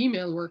and the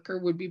female worker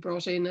would be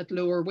brought in at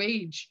lower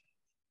wage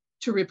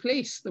to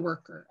replace the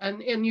worker.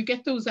 And you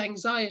get those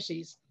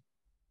anxieties.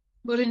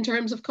 But in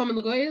terms of Cumann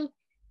na Gael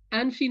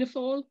and Fianna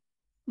Fáil,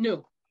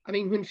 no. I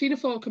mean, when Fianna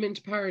Fáil came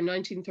into power in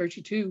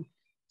 1932,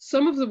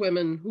 some of the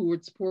women who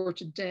had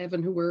supported Dev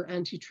and who were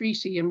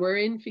anti-treaty and were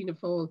in Fianna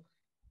Fáil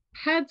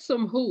had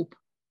some hope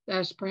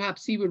that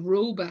perhaps he would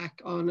roll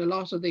back on a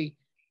lot of the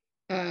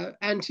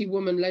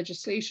anti-woman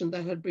legislation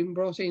that had been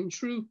brought in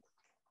through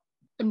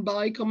and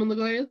by Cumann na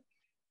Gael.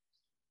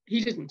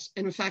 He didn't.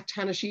 In fact,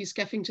 Hannah Sheehy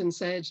Skeffington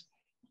said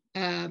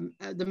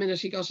the minute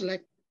he got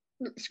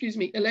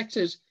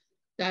elected,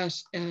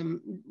 that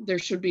there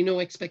should be no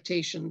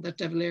expectation that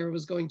De Valera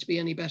was going to be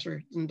any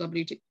better than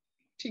W.T.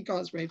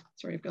 Cosgrave.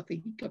 Sorry, I've got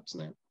the hiccups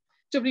now.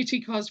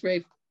 W.T.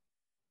 Cosgrave,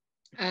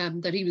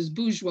 that he was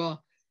bourgeois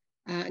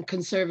and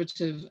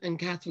conservative and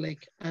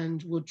Catholic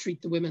and would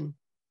treat the women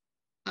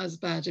as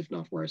bad, if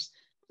not worse.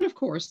 And of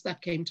course,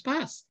 that came to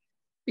pass,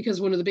 because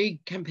one of the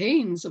big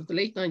campaigns of the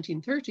late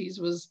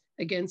 1930s was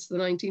against the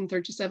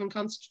 1937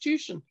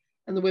 Constitution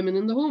and the Women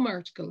in the Home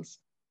articles.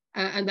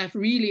 And that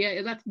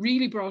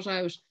really brought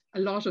out a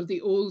lot of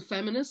the old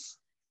feminists,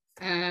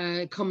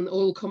 old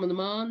Cumann na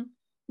mBan,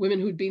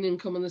 women who'd been in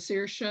Cumann na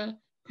Saoirse,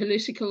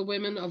 political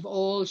women of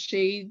all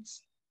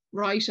shades,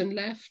 right and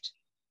left,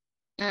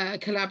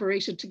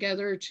 collaborated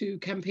together to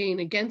campaign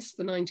against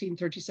the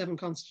 1937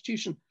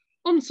 Constitution,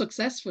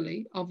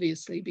 unsuccessfully,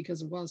 obviously,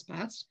 because it was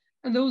passed.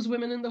 And those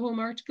women in the home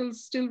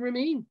articles still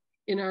remain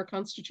in our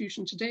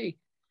Constitution today.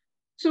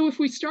 So if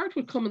we start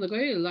with Cumann na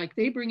Gael, like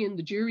they bring in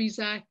the Juries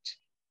Act,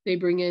 they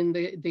bring in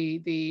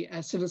the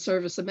Civil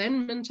Service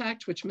Amendment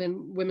Act, which meant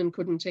women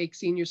couldn't take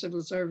senior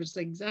civil service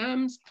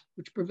exams,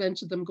 which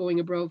prevented them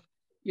going above,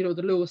 the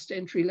lowest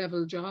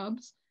entry-level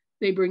jobs.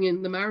 They bring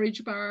in the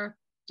marriage bar.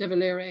 De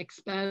Valera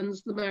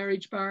expands the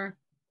marriage bar.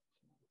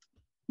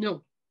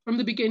 No, from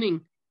the beginning,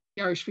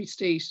 the Irish Free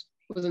State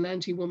was an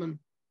anti-woman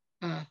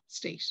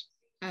state.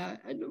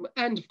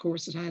 And of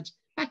course, it had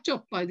backed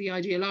up by the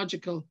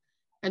ideological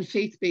and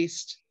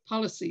faith-based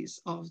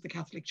policies of the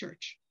Catholic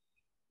Church.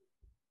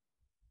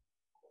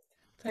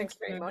 Thanks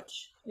very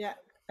much. Yeah,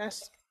 that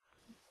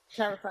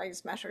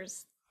clarifies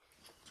matters.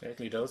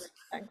 Certainly does.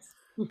 Thanks.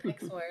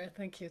 Thanks, Moira.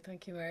 Thank you,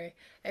 Mary.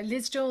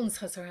 Liz Jones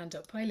has her hand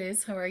up. Hi,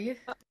 Liz. How are you?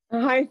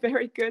 Hi,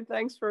 very good.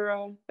 Thanks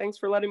for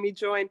letting me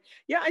join.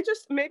 Yeah,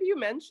 maybe you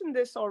mentioned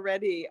this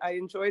already. I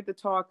enjoyed the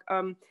talk.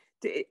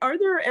 Are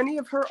there any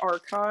of her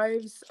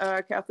archives,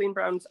 Kathleen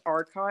Browne's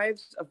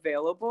archives,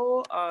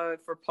 available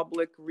for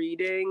public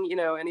reading?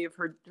 Any of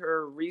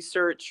her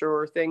research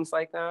or things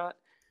like that?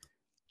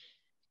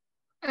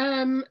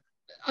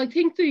 I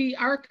think the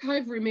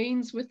archive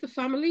remains with the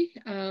family,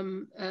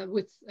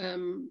 with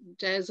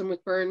Des and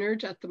with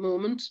Bernard at the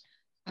moment.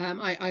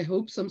 I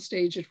hope some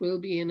stage it will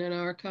be in an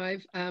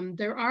archive.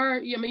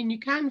 You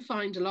can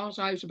find a lot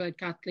out about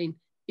Kathleen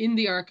in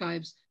the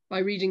archives by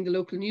reading the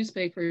local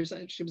newspapers.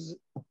 She was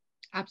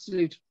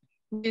absolute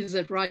whiz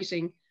at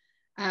writing,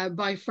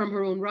 from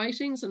her own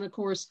writings. And of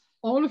course,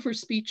 all of her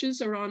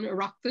speeches are on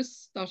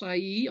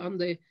oireachtas.ie on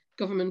the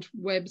government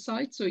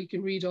website, so you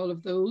can read all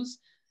of those.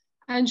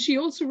 And she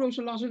also wrote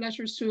a lot of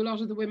letters to a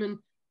lot of the women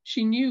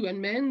she knew and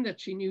men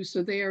that she knew.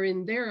 So they are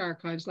in their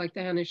archives, like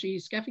the Hannah Sheehy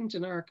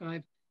Skeffington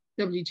archive,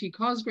 W.T.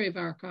 Cosgrave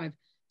archive.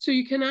 So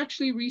you can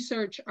actually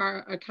research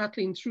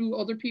Kathleen through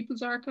other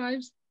people's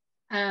archives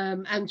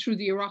and through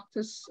the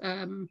Oireachtas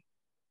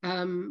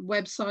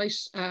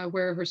website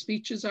where her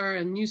speeches are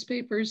and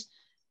newspapers.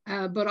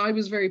 But I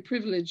was very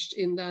privileged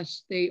in that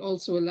they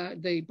also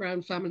the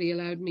Browne family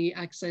allowed me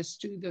access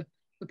to the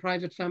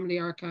private family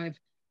archive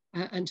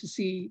and to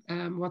see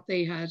what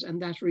they had.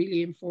 And that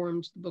really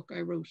informed the book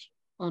I wrote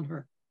on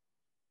her.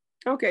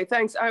 Okay,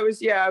 thanks. I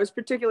was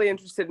particularly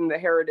interested in the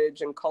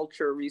heritage and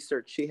culture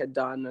research she had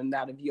done and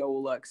that of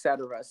Yola,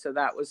 etc. So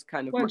that was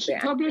kind of she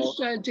published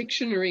a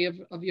dictionary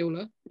of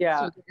Yola. Yeah.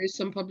 So there is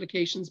some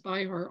publications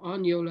by her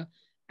on Yola.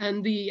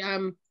 And the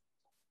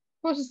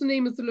what is the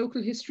name of the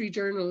local history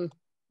journal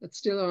that's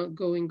still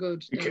going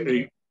good?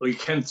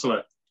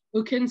 Kinsella.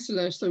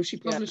 Kinsella. So she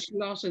published a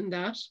lot in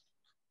that.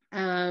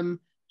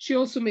 She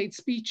also made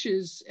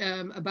speeches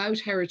about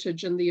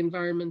heritage and the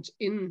environment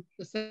in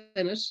the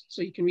Senate,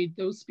 so you can read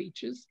those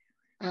speeches,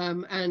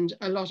 and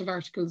a lot of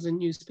articles in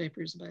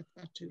newspapers about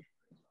that too.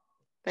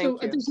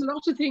 Thank you. There's a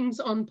lot of things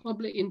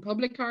in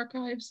public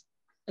archives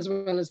as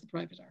well as the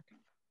private archive.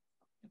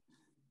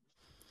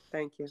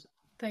 Thank you.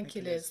 Thank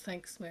you, Liz.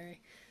 Thanks, Mary.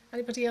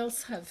 Anybody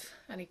else have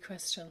any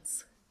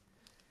questions?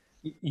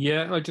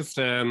 Yeah, I just,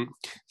 do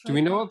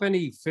we know if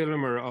any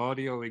film or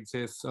audio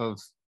exists of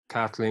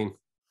Kathleen?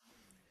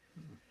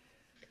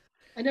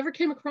 I never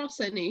came across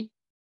any.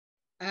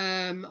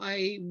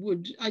 I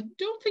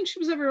don't think she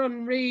was ever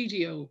on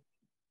radio,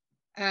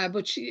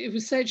 but it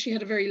was said she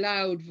had a very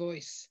loud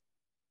voice.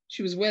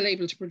 She was well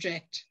able to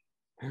project,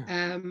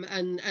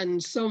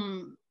 and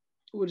some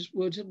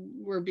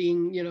were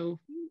being,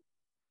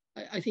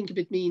 I think a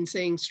bit mean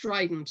saying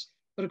strident,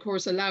 but of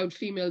course a loud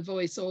female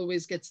voice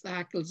always gets the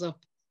hackles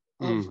up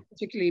of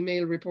particularly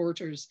male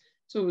reporters.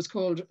 So it was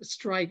called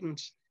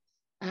strident.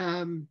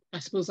 I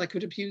suppose I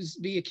could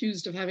be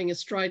accused of having a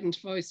strident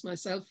voice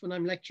myself when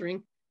I'm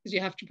lecturing, because you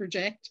have to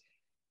project.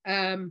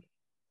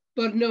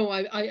 But no,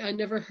 I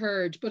never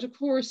heard. But of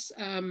course,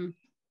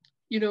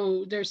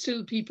 there's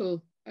still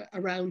people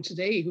around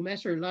today who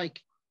met her,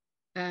 like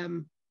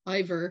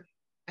Ivor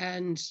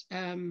and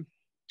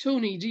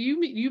Tony.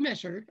 You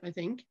met her, I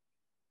think.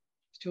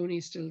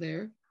 Tony's still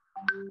there.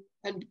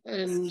 And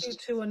you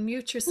to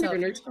unmute yourself.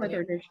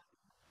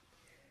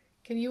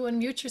 Can you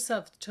unmute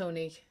yourself,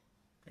 Tony?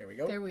 There we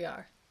go. There we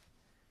are.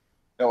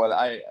 No, well,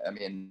 I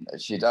mean,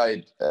 she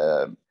died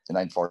in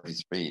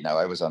 1943. Now,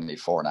 I was only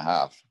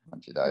 4.5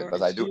 when she died,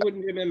 but I do. You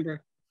wouldn't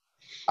remember.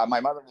 My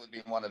mother would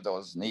be one of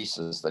those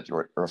nieces that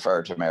you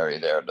referred to, Mary,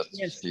 there.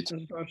 Yes, she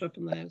was brought up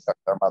in the house.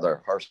 Her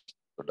mother, her sister,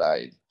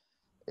 died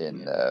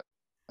in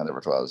whenever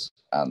it was,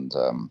 and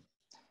how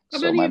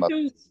many of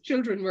those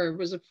children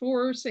was it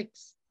 4 or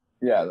 6?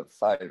 Yeah,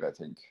 5, I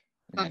think.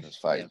 I think it was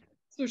 5.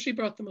 So she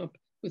brought them up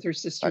with her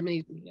sister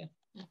Maiden. Yeah.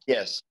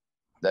 Yes.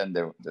 Then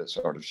they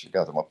sort of, she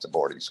got them up to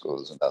boarding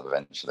schools and that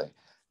eventually.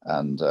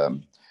 And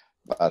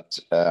I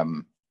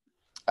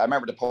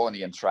remember the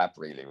Pony and Trap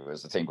really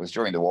was the thing. It was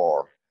during the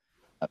war.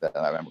 And then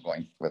I remember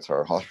going with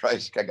her. All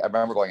right. I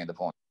remember going in the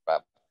Pony and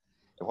Trap.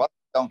 It wasn't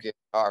a donkey and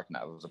cart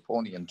now. It was a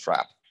Pony and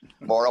Trap.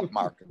 More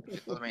upmarket. You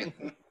know what I mean?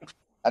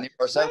 And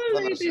well,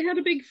 they had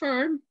a big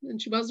farm,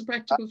 and she was a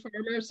practical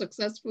farmer, a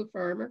successful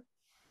farmer.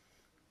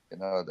 You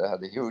know, they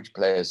had a huge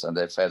place, and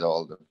they fed a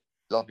lot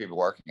of people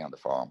working on the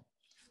farm.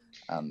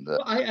 And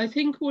I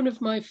think one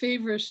of my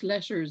favourite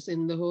letters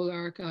in the whole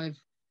archive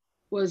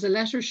was a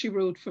letter she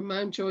wrote from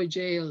Mountjoy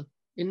Jail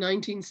in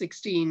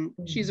 1916.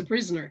 She's a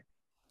prisoner.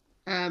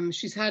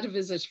 She's had a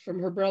visit from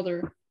her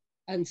brother,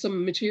 and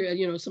some material,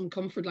 you know, some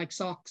comfort like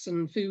socks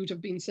and food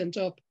have been sent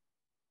up.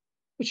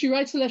 But she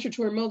writes a letter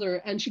to her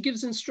mother, and she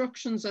gives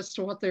instructions as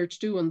to what they're to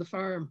do on the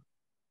farm.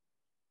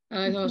 And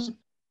I thought,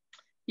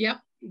 yeah,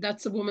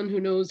 that's a woman who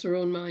knows her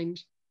own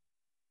mind.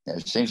 Yeah,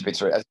 it seems to be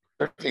true.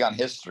 Particularly on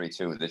history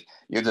too. That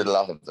you did a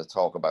lot of the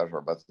talk about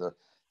her, but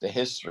the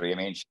history. I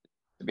mean,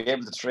 to be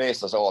able to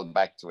trace us all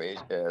back to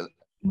Asia.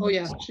 Oh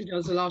yeah, she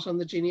does a lot on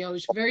the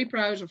genealogy. Very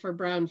proud of her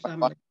Browne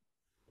family.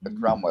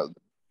 Cromwell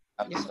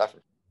and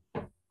Stafford.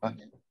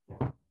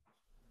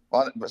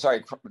 Well,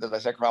 sorry, did I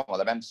say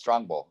Cromwell? I meant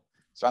Strongbow.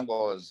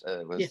 Strongbow was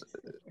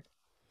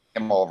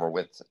came over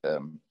with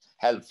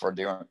help for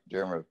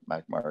Dermot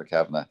McMurray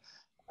Kavanagh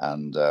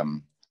and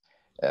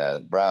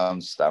Browne,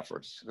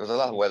 Stafford. There was a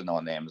lot of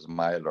well-known names: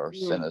 Myler,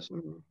 Sinnott,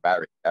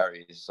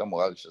 Barry, some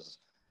Welshes.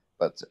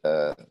 But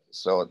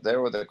so they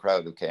were the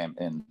crowd who came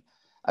in,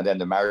 and then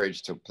the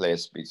marriage took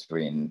place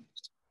between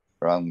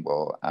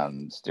Strongbow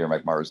and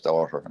Dermot McMurray's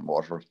daughter in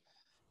Waterford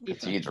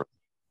Cathedral.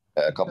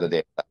 A couple of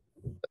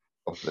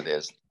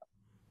days.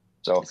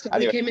 So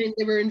anyway, they came in.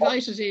 They were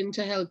invited in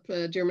to help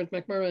Dermot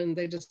McMurray, and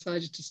they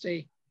decided to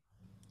stay.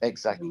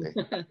 Exactly.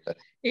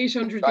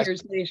 800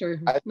 years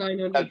later,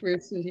 900, we're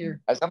still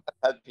here. I sometimes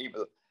tell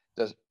people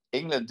that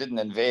England didn't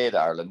invade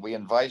Ireland; we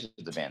invited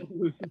them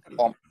in. It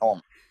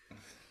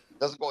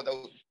doesn't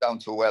go down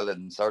too well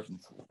in certain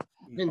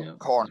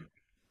corners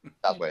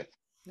that way,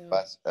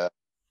 but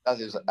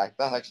that's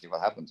actually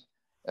what happened.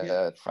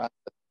 France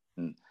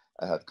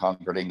had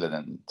conquered England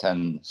in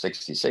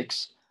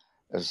 1066.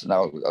 As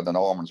now the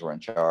Normans were in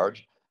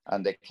charge,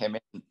 and they came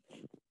in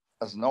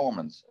as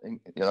Normans, you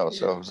know.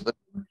 So it was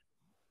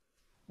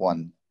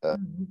one.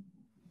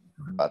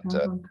 But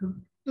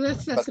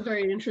that's a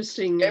very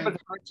interesting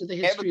part of the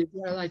history as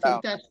well. I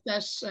think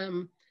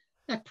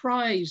that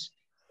pride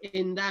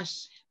in that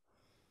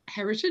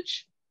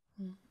heritage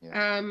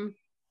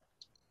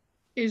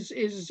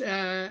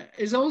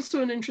is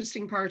also an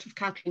interesting part of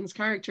Kathleen's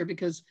character,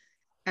 because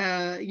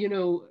you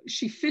know,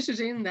 she fitted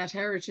in that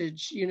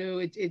heritage. You know,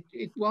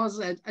 it was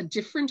a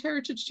different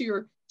heritage to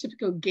your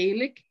typical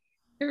Gaelic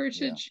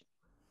heritage.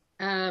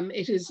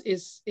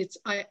 It's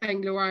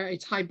Anglo-Irish,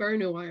 it's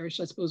Hiberno-Irish,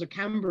 I suppose, or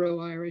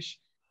Cambro-Irish.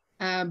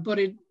 But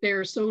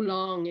they're so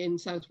long in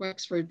South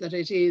Wexford that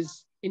it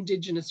is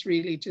indigenous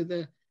really to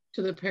the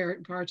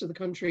part of the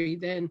country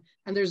then.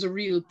 And there's a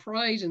real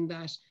pride in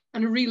that,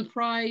 and a real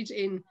pride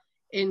in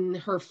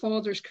her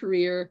father's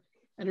career,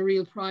 and a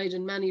real pride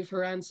in many of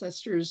her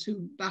ancestors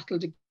who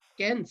battled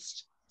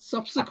against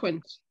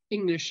subsequent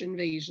English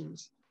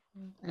invasions.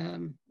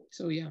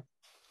 So yeah.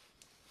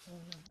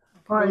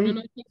 Ronan,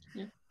 I think.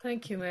 Yeah.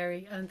 Thank you,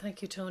 Mary, and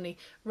thank you, Tony.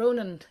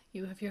 Ronan,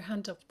 you have your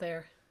hand up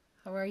there.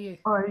 How are you?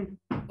 Hi.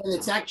 Well,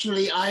 it's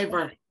actually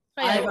Ivor.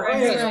 Hi, Ivor.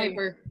 Hi,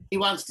 Ivor. He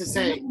wants to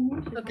say.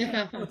 Okay.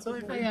 Hi,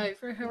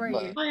 Ivor. How are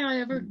you? Hi,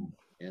 Ivor.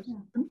 Yes.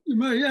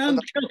 My aunt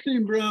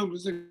Kathleen Browne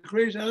was a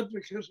great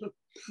advocate of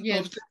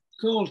the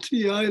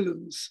Gaeltacht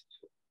Islands.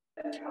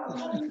 She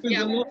spent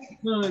a lot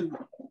of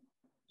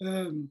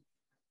time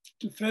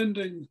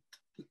defending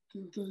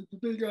the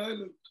big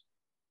island.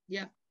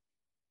 Yeah.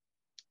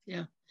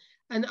 Yeah.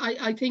 And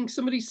I think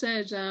somebody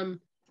said you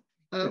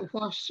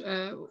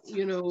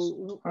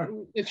know,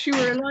 if she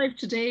were alive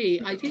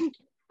today, I think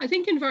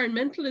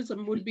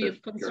environmentalism would be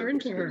of concern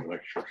to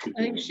her.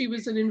 I think she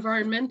was an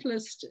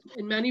environmentalist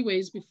in many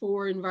ways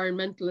before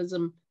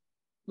environmentalism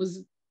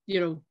was,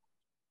 you know,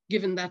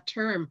 given that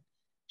term.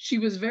 She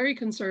was very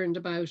concerned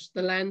about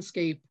the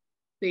landscape,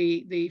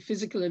 the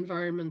physical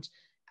environment,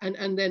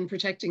 and then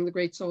protecting the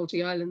Great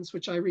Salty Islands,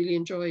 which I really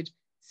enjoyed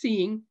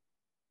seeing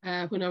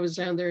when I was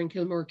down there in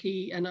Kilmore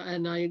Quay, and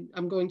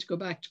I'm going to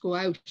go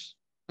out.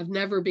 I've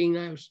never been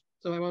out,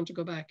 so I want to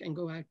go back and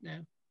go out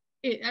now.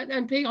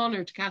 And pay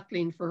honour to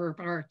Kathleen for her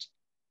part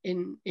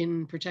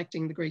in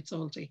protecting the Great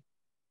Salty.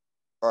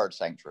 Bird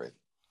sanctuary.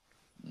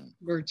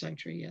 Bird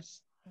sanctuary,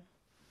 yes.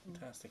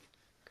 Fantastic.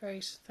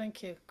 Great,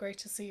 thank you. Great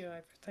to see you,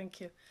 Ivor. Thank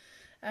you.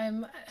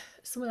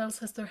 Someone else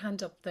has their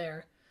hand up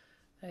there.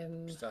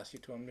 Just ask you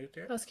to unmute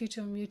there. Ask you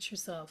to unmute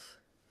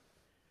yourself.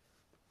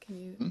 Can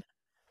you?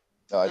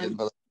 No, I didn't.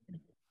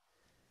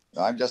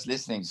 No, I'm just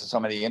listening to so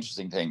many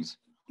interesting things.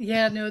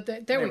 Yeah, no,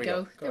 there we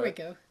go. There we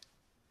go.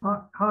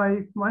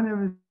 Hi, my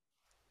name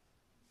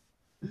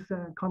is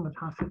Conrad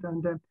Hassett,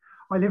 and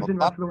I lived in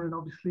Rathlonan,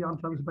 obviously,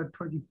 until I was about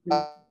 23.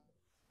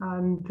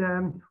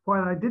 And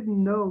while I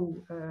didn't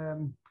know,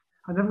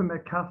 I never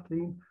met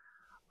Kathleen,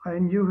 I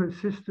knew her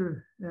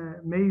sister,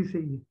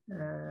 Maisie,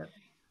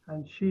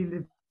 and she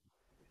lived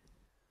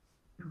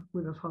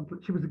with us until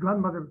she was the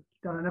grandmother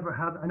that I never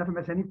had. I never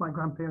met any of my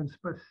grandparents,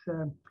 but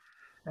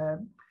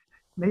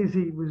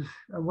Maisie was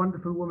a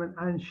wonderful woman,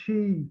 and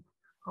she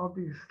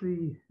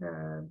obviously,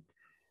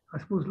 I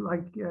suppose,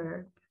 like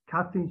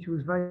Kathleen, she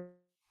was very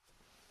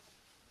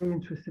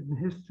interested in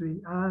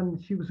history,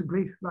 and she was a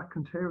great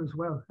raconteur as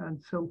well.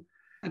 And so,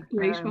 a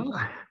great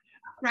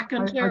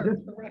raconteur.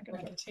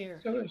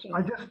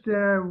 I just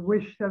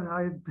wish that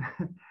I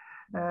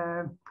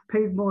had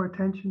paid more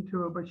attention to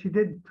her, but she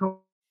did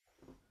talk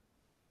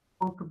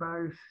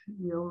about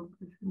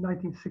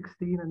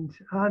 1916 and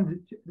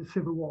the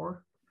Civil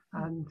War,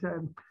 and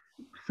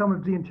some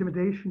of the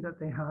intimidation that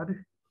they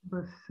had.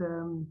 But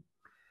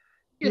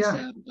yes,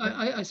 yeah.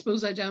 I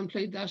suppose I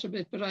downplayed that a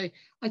bit, but I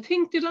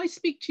think, did I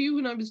speak to you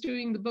when I was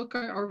doing the book,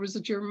 or was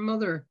it your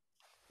mother?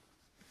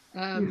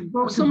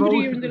 Or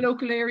somebody in the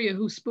local area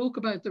who spoke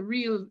about the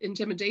real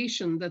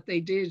intimidation that they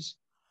did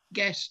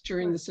get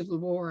during the Civil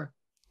War,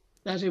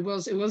 that it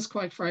was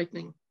quite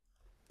frightening.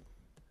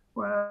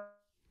 Well,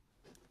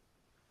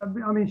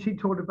 I mean, she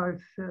told about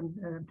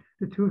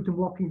the two of them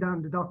walking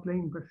down the dock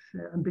lane, but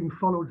and being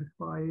followed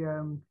by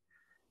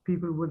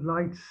people with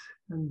lights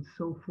and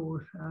so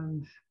forth,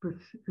 but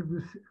it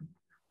was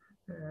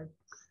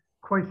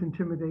quite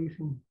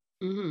intimidating.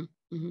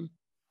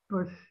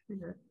 But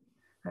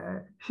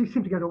she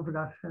seemed to get over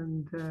that,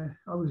 and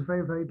I was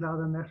very, very glad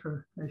I met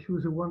her. She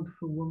was a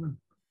wonderful woman,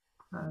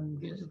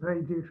 and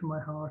very dear to my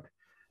heart.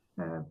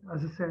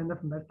 As I say, I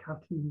never met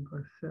Kathleen,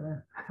 but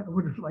I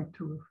would have liked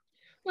to have.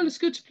 Well, it's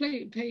good to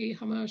pay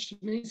homage to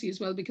Maisie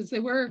as well, because they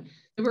were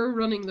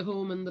running the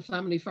home and the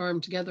family farm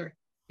together,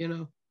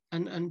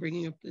 and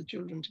bringing up the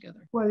children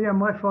together. Well, yeah,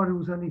 my father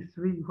was only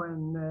 3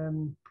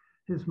 when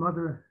his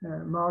mother,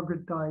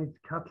 Margaret, died,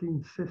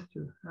 Kathleen's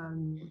sister,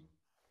 and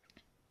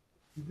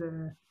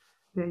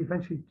they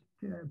eventually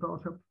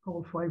brought up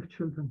all 5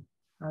 children.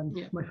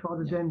 And my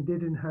father then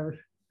did inherit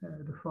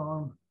the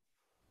farm.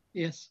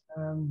 Yes.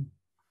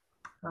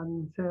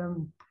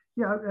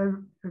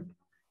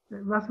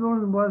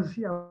 Rathlonan was,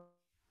 it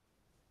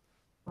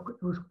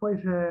was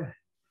quite an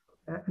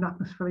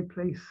atmospheric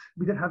place.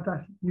 We did have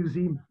that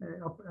museum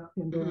up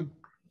in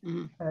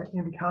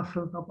the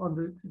castle, up on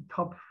the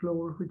top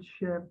floor,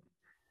 which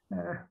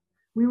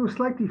we were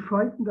slightly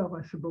frightened of,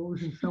 I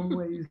suppose, in some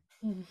ways.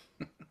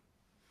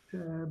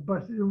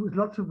 But there was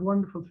lots of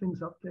wonderful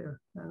things up there,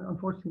 and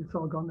unfortunately, it's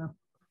all gone now.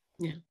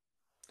 Yeah,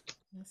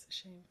 that's a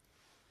shame.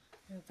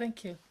 Yeah,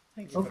 thank you.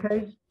 Thank you.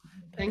 Okay.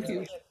 Thank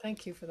you.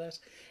 Thank you for that.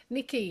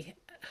 Nikki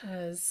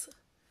has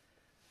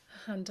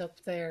a hand up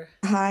there.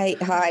 Hi.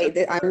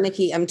 I'm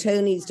Nikki. I'm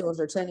Tony's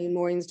daughter, Tony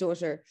Maureen's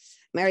daughter.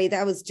 Mary,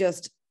 that was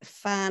just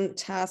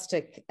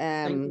fantastic.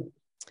 I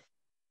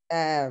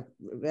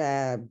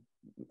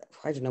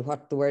don't know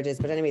what the word is,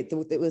 but anyway,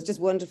 it was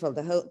just wonderful.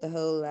 The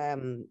whole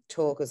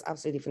talk was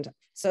absolutely fantastic,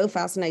 so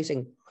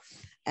fascinating.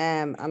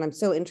 And I'm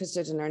so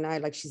interested in her now.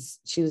 Like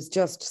she was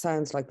just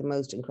sounds like the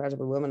most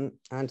incredible woman.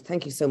 And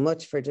thank you so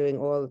much for doing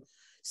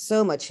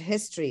so much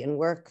history and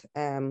work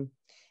in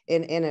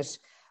it.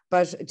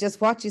 But just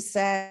what you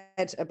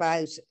said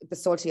about the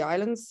Salty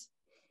Islands,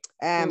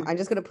 I'm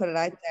just going to put it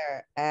out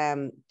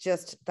there.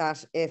 Just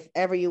that if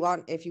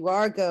you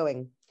are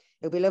going,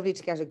 it would be lovely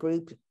to get a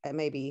group,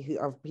 maybe who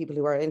are people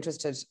who are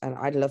interested, and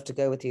I'd love to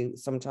go with you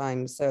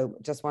sometime. So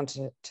just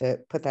wanted to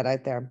put that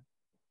out there.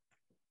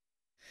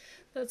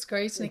 That's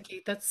great,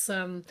 Nikki. That's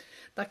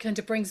that kind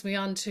of brings me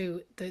on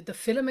to the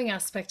filming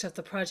aspect of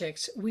the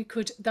project.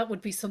 That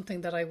would be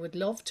something that I would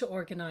love to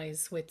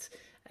organise with,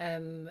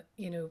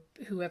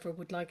 whoever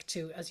would like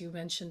to, as you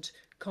mentioned,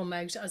 come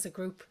out as a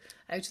group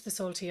out to the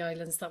Salty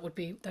Islands. That would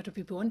be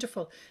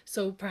wonderful.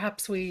 So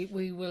perhaps we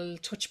will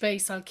touch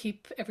base. I'll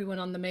keep everyone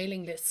on the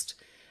mailing list,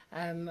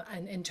 and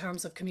in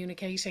terms of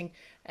communicating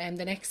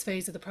the next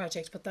phase of the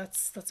project. But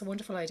that's a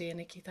wonderful idea,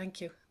 Nikki. Thank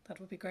you. That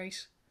would be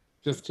great.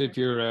 Just if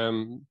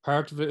you're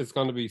part of it is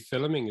going to be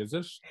filming, is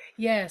it?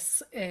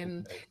 Yes.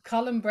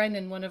 Colin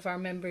Brennan, one of our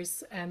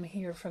members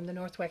here from the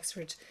North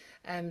Wexford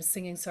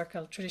singing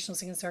circle, traditional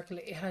singing circle,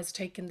 has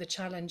taken the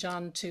challenge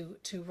on to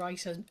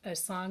write a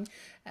song,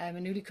 a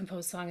newly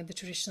composed song in the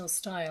traditional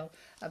style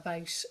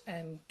about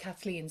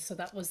Kathleen. So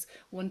that was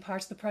one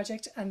part of the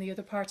project, and the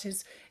other part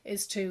is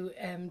to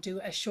do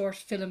a short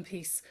film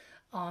piece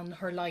on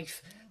her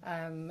life,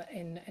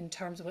 in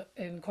terms of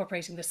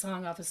incorporating the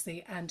song,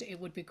 obviously, and it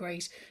would be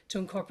great to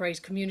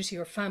incorporate community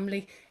or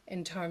family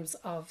in terms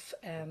of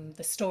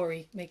the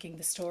story, making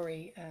the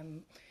story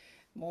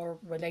more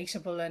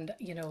relatable, and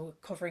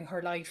covering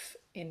her life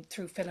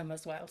through film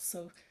as well.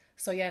 So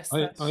yes,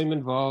 I'm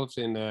involved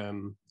in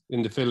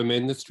the film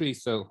industry,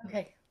 so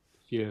okay.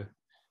 If you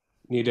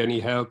need any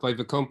help, I have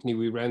a company,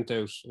 we rent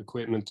out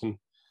equipment and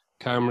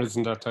cameras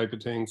and that type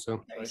of thing,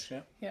 so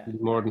yeah. I'm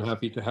more than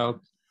happy to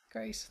help.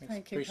 Great,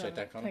 thank you, Appreciate Colin.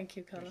 that, Colin. Thank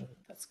you, Colin.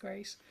 That's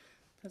great.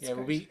 That's yeah,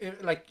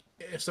 great. like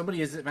if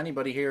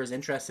anybody here is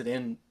interested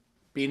in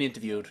being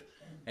interviewed,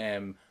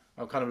 I'm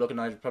kind of looking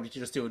at probably to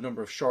just do a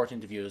number of short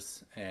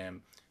interviews.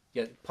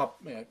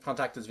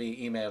 Contact us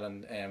via email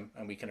and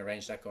we can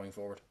arrange that going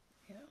forward.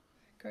 Yeah,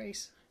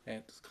 great.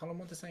 Does Colm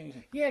want to say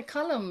anything? Yeah,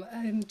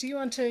 Colm, do you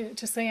want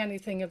to say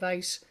anything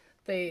about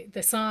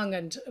the song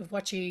and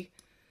what you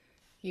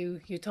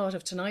thought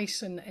of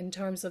tonight in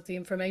terms of the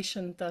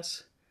information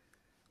that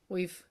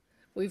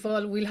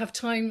we'll have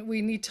time.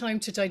 We need time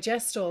to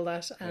digest all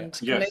that and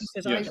collate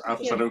it. Yes,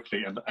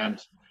 absolutely.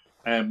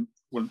 And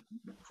well,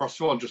 first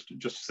of all, just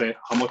to say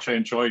how much I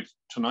enjoyed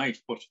tonight,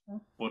 but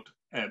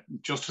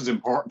just as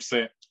important to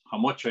say how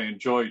much I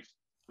enjoyed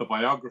the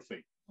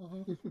biography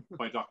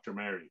by Dr.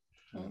 Mary.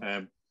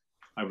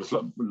 I was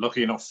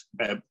lucky enough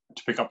to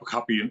pick up a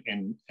copy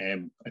in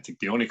I think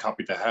the only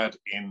copy they had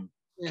in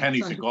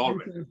Kenny's in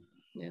Galway.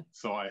 Yeah.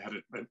 So I had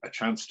a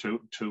chance to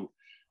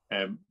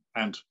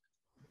and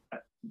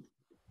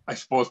I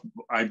suppose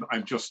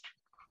I'm just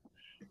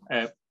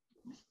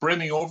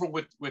brimming over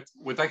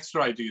with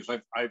extra ideas.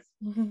 I've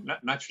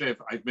naturally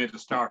I've made a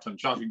start on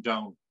jotting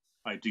down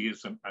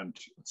ideas and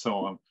so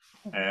on.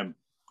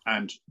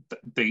 And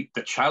the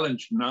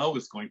challenge now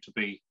is going to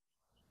be,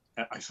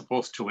 I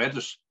suppose, to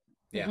edit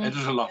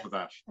a lot of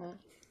that,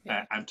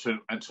 and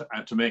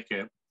to make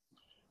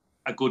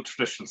a good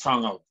traditional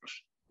song out of it,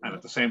 and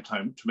at the same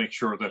time to make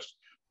sure that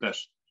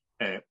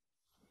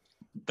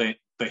the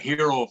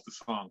hero of the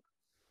song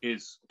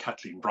is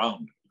Kathleen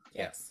Browne.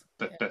 Yes.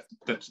 That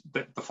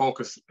the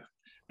focus.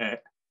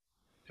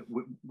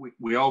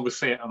 We always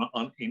say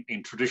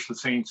in traditional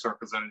singing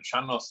circles and in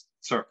sean-nós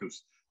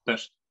circles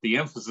that the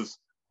emphasis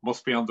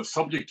must be on the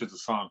subject of the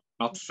song,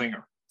 not the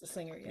singer. The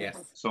singer, yes.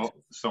 So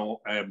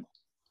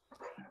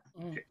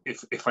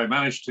if I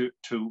manage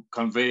to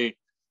convey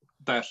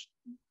that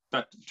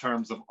in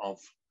terms of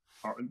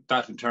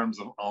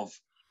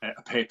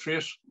a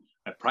patriot,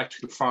 a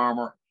practical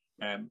farmer,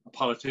 a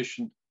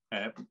politician,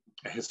 a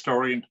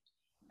historian,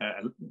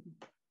 a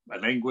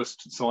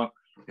linguist, and so on.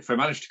 If I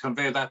manage to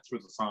convey that through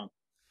the song,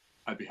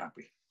 I'd be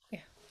happy.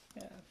 Yeah,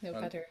 no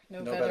better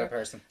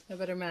person, no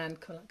better man,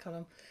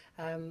 Colm.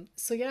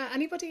 So yeah,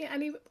 anybody,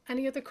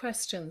 any other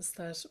questions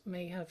that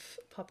may have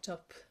popped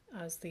up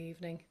as the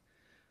evening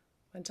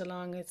went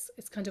along?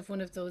 It's kind of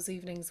one of those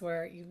evenings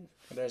where you.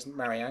 Well, there's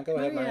Marianne. Go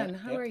ahead, Marianne.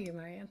 How are you,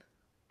 Marianne?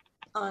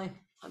 I'm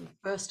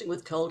bursting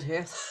with cold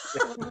here.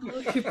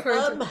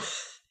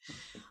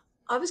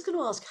 I was going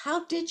to ask,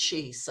 how did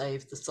she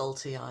save the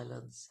Salty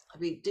Islands? I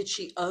mean, did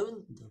she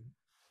own them?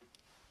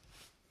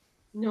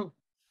 No.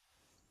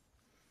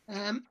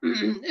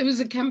 It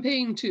was a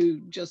campaign to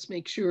just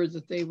make sure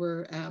that they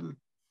were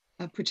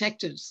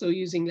protected. So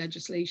using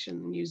legislation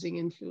and using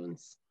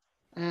influence.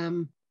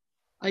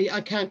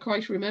 I can't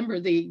quite remember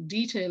the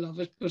detail of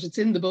it, but it's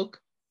in the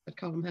book that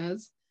Colm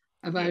has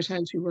about how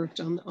she worked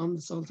on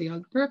the Salty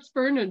Islands. Perhaps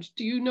Bernard,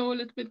 do you know a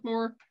little bit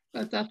more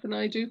about that than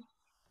I do?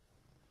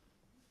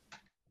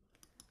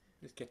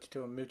 Just get you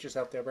to unmute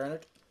yourself there,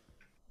 Bernard.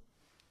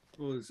 It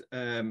was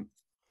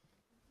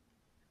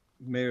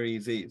Mary,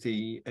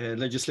 the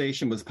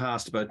legislation was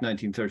passed about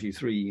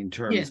 1933 in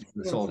terms of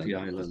the Salty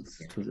Islands.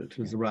 It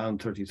was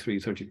around 33,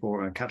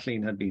 34, and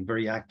Kathleen had been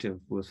very active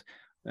with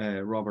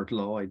Robert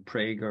Lloyd,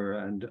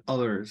 Prager, and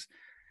others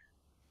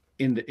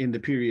in the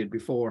period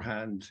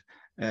beforehand,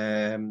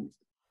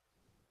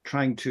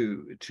 trying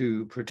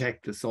to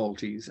protect the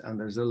Salties. And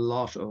there's a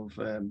lot of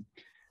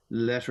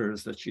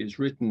letters that she has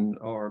written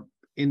or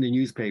in the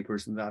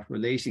newspapers and that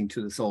relating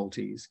to the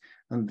Salties.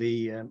 And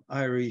the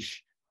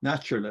Irish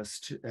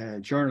Naturalist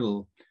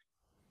Journal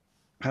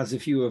has a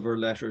few of her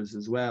letters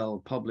as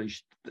well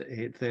published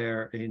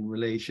there in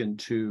relation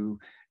to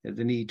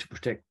the need to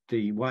protect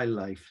the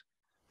wildlife.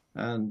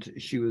 And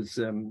she was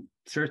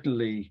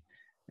certainly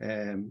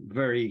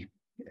very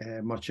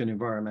much an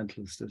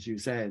environmentalist, as you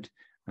said.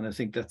 And I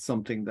think that's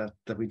something that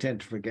we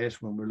tend to forget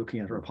when we're looking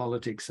at her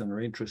politics and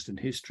her interest in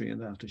history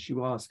and that. She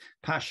was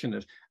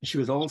passionate. And she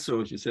was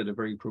also, as you said, a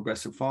very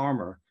progressive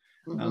farmer.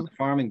 And the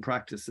farming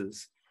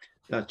practices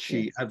that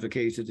she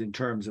advocated in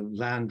terms of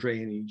land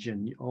drainage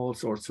and all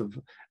sorts of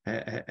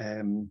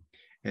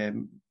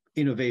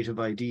innovative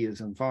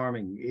ideas on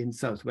farming in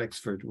South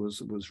Wexford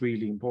was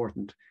really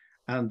important.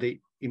 And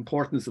the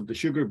importance of the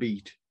sugar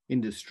beet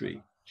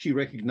industry, she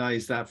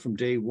recognized that from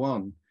day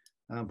one.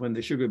 When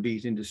the sugar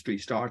beet industry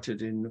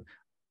started in,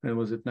 when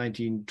was it,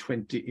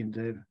 1920, in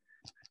the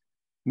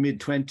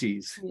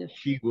mid-20s,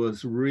 she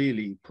was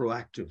really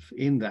proactive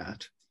in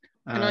that.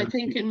 And I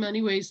think in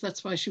many ways,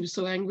 that's why she was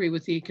so angry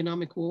with the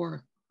economic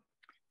war.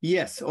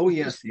 Yes, oh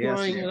yes,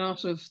 destroying a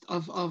lot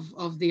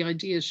of the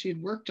ideas she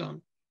had worked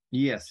on.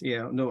 Yes,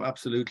 yeah, no,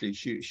 absolutely.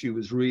 She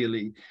was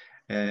really,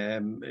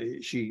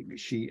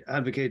 she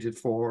advocated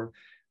for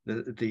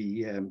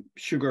the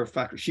sugar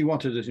factory. She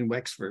wanted it in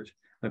Wexford.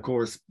 Of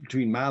course,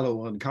 between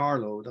Mallow and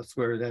Carlow, that's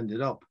where it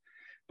ended up.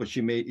 But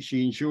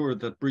she ensured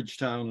that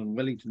Bridgetown and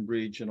Wellington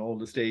Bridge and all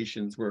the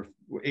stations were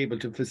able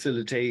to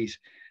facilitate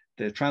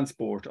the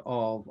transport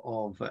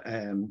of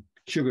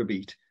sugar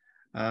beet.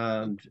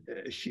 And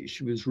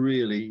she was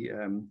really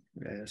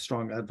a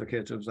strong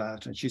advocate of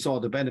that. And she saw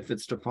the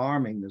benefits to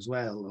farming as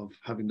well, of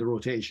having the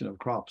rotation of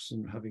crops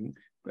and having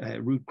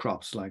root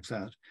crops like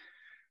that.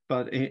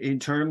 But in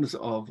terms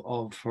of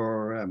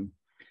her,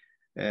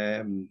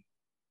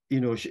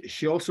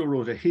 she also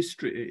wrote a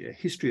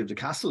history of the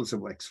castles of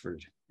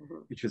Wexford,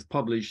 which was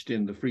published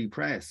in the Free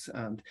Press.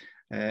 And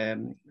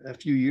a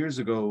few years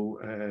ago,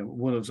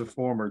 one of the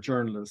former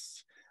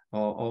journalists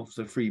of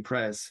the Free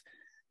Press,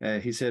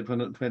 he said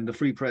when the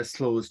Free Press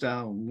closed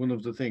down, one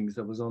of the things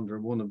that was under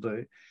one of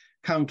the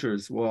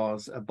counters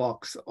was a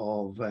box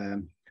of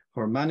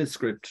her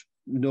manuscript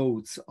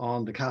notes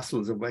on the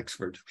castles of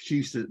Wexford. She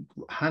used to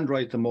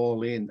handwrite them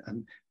all in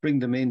and bring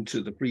them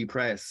into the Free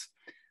Press,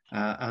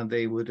 and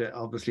they would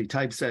obviously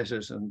typeset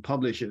it and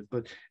publish it.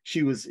 But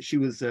she was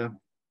and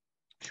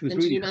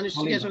really. you managed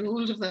to get a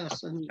hold of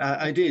that. And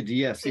I did,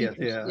 yes.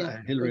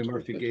 Yeah. Hilary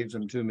Murphy gave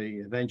them to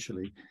me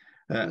eventually.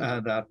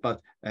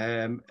 But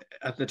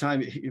at the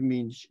time, I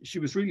mean, she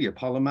was really a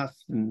polymath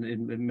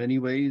in many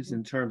ways,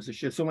 in terms of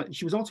she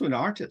was also an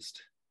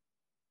artist.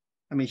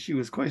 I mean, she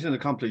was quite an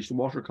accomplished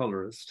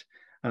watercolorist,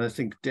 and I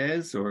think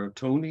Des or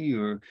Tony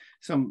or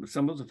some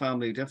of the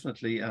family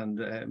definitely, and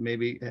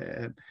maybe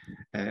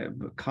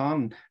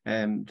Con,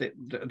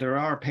 there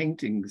are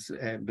paintings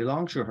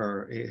belong to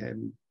her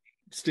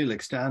still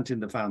extant in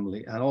the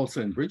family, and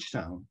also in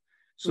Bridgetown.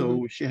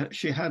 So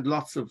she had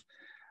lots of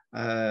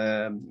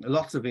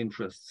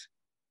interests,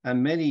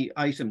 and many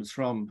items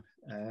from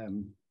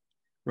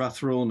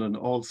Rathronan.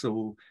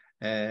 Also,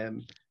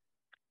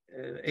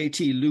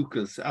 A.T.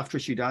 Lucas, after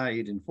she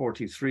died in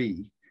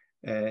 43,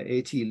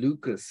 A.T.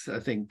 Lucas, I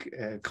think,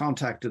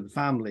 contacted the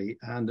family,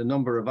 and a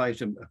number of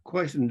items,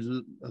 quite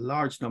a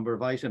large number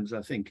of items,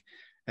 I think,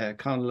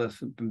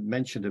 Conleth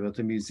mentioned about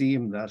the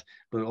museum, that,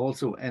 but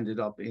also ended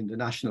up in the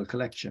National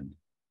Collection.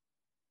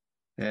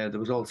 There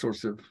was all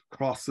sorts of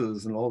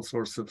crosses and all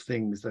sorts of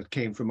things that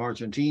came from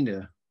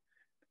Argentina,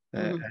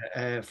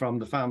 from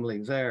the family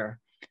there,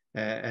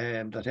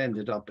 that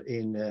ended up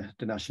in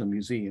the National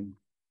Museum,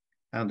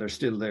 and they're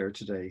still there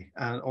today.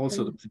 And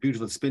also the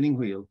beautiful spinning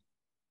wheel,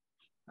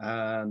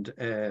 and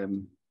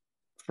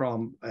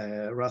from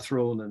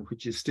Rathronan,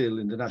 which is still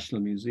in the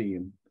National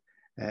Museum.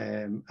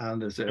 And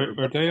there's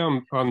are they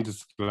on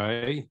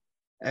display?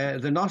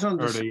 They're not on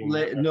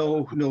display.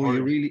 No.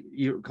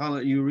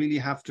 You really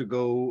have to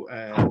go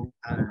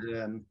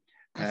and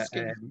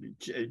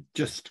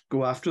just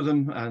go after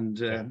them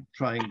and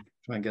try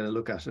and get a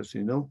look at it,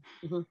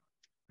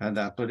 and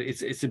that. But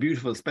it's a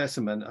beautiful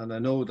specimen, and I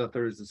know that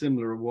there is a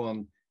similar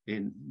one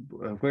in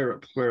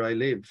where I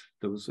live.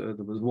 There was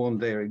one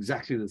there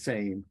exactly the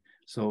same.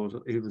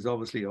 So it was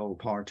obviously all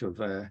part of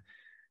the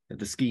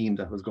scheme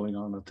that was going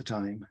on at the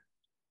time.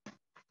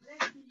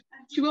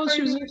 She was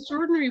an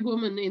extraordinary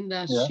woman in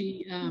that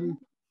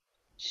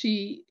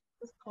she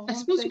I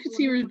suppose you could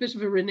see her as a bit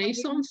of a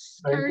Renaissance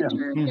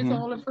character with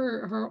all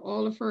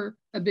of her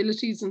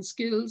abilities and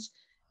skills.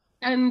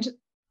 And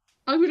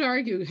I would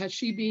argue, had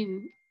she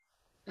been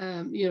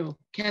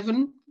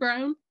Kevin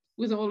Browne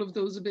with all of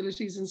those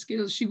abilities and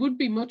skills, she would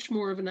be much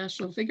more of a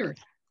national figure.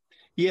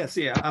 Yes,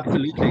 yeah,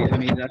 absolutely. I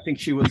mean, I think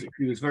she was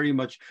very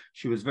much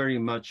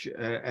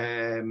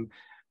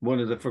one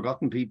of the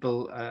forgotten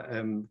people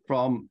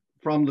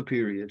from the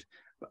period,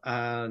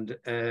 and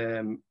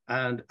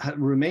had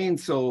remained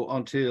so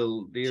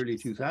until the early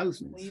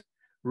 2000s.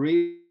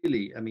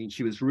 Really, I mean,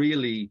 she was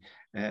really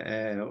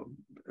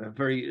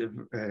very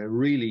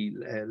really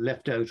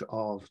left out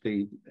of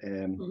the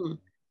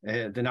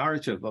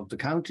narrative of the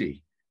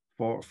county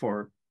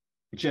for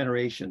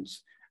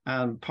generations.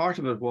 And part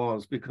of it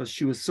was because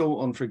she was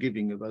so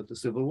unforgiving about the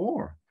Civil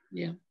War.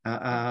 Yeah.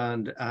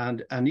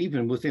 And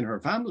even within her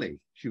family,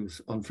 she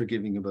was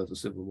unforgiving about the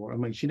Civil War. I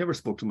mean, she never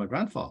spoke to my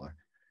grandfather,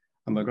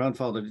 and my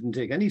grandfather didn't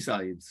take any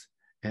sides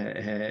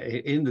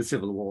in the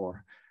Civil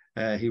War.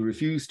 He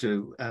refused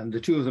to, and the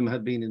two of them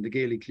had been in the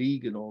Gaelic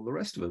League and all the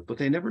rest of it, but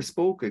they never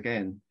spoke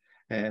again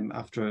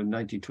after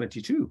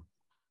 1922.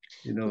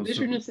 The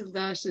bitterness of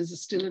that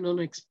is still an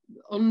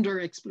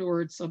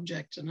underexplored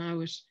subject, and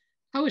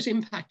how it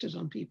impacted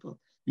on people.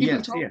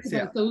 People talked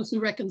about those who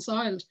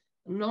reconciled.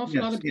 An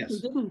awful lot of people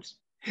didn't.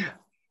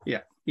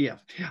 Yeah.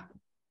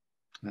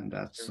 And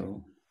that's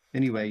so.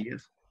 Anyway,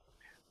 yes.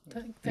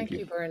 Thank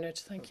you, Bernard.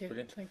 Thank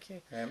you.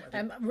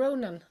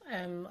 Ronan,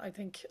 I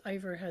think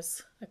Ivor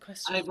has a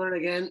question. Ivor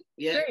again.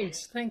 Yeah. Great.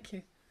 Thank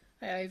you.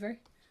 Hi, Ivor.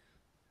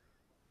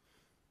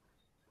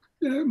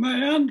 My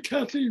aunt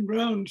Kathleen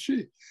Browne,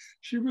 she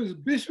was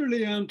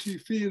bitterly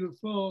anti-Fianna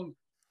Fáil.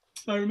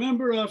 I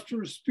remember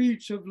after a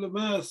speech of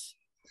Lamass,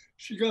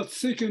 she got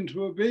sick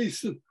into a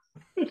basin.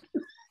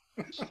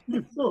 She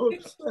was so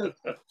upset.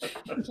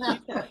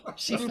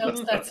 She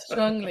felt that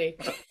strongly.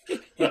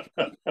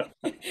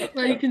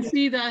 Well, you can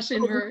see that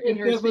in her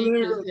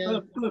speeches. Yeah.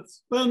 That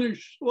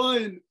Spanish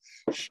swine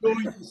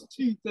showing his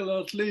teeth a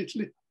lot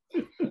lately.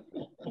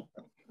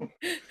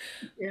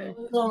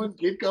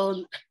 Keep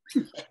going.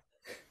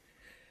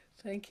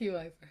 Thank you,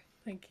 Ivor.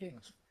 Thank you.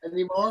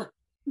 Any more?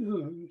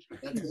 No.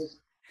 That's it.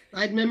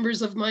 I had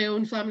members of my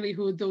own family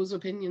who had those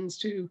opinions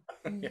too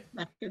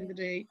back in the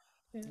day.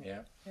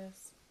 Yeah.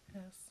 Yes.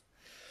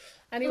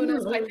 Anyone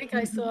else? I think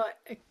I saw.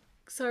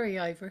 Sorry,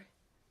 Ivor.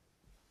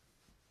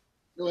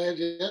 Go ahead.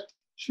 Yeah.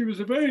 She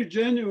was a very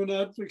genuine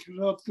advocate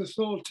of the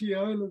Salty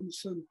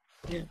Islands and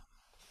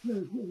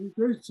a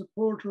great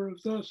supporter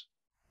of that.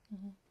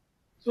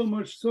 So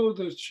much so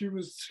that she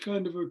was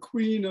kind of a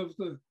queen of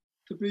the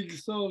big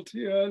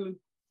Salty Island.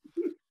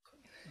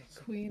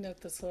 Queen of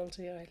the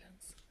Salty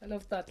Islands. I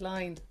love that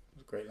line.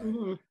 It's a great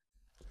line.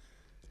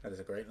 That is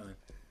a great line.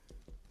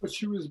 But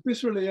she was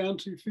bitterly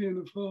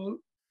anti-Fianna Fáil.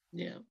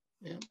 Yeah.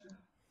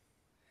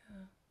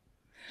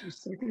 She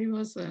certainly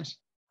was that.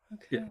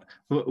 Okay. Yeah.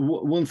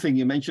 Well, one thing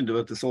you mentioned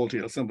about the Salty,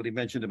 or somebody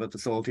mentioned about the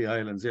Salty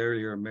Islands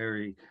earlier,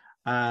 Mary,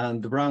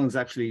 and the Browns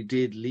actually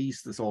did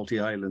lease the Salty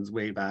Islands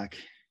way back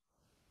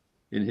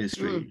in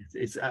history.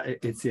 It's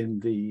in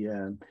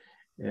the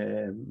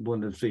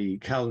one of the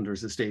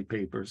Calendar's estate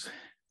papers.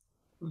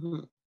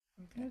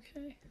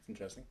 Okay. That's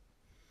interesting.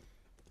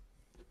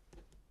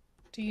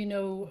 Do you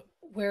know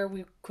where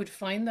we could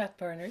find that,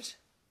 Bernard?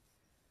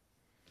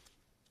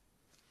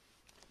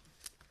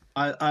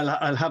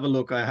 I'll have a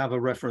look. I have a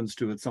reference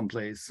to it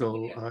someplace,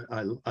 so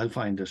I'll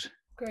find it.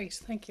 Great,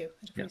 thank you.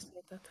 I'd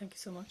appreciate that. Thank you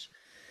so much.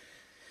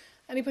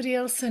 Anybody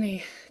else?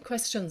 Any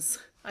questions?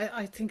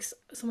 I think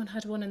someone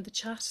had one in the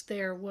chat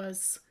there.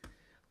 Was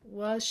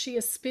she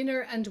a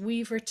spinner and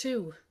weaver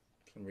too?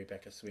 From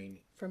Rebecca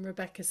Sweeney. From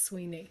Rebecca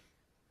Sweeney.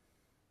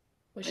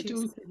 Was I she?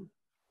 don't.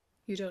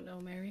 You don't know,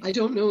 Mary? I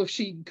don't know if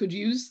she could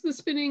use the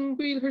spinning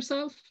wheel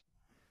herself,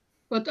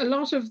 but a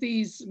lot of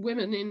these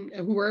women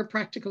who were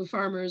practical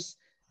farmers,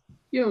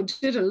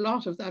 did a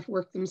lot of that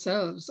work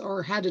themselves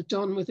or had it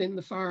done within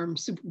the farm,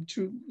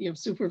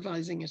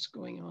 supervising it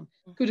going on.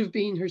 Could have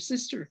been her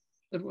sister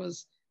that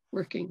was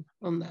working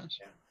on that.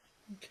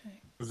 Okay.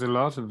 There's a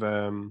lot of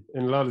in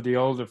a lot of the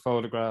older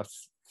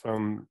photographs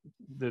from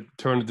the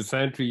turn of the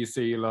century, you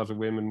see a lot of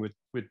women with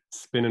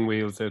spinning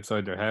wheels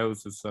outside their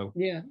houses. So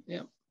yeah.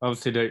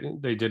 Obviously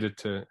they did it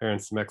to earn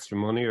some extra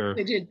money, or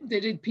they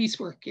did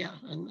piecework,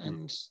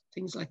 and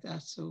things like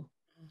that. So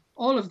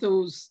all of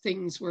those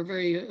things were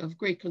of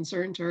great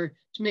concern to her,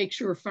 to make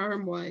sure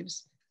farm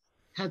wives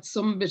had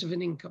some bit of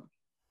an income.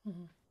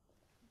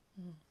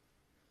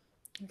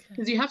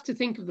 Because you have to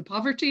think of the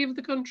poverty of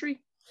the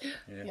country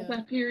at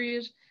that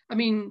period. I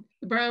mean,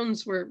 the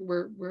Browns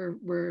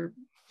were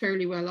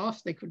fairly well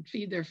off. They could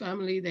feed their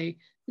family. They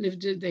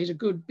had a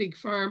good big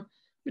farm.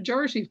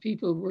 Majority of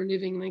people were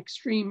living in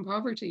extreme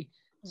poverty.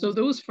 So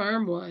those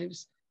farm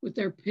wives, with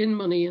their pin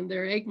money and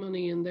their egg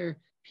money and their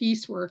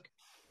piecework,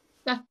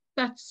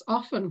 that's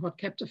often what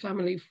kept a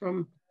family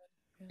from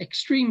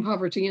extreme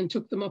poverty and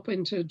took them up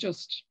into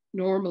just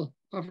normal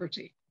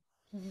poverty.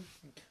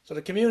 So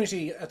the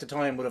community at the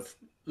time would have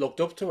looked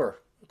up to her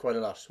quite a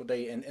lot, would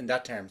they, in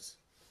that terms?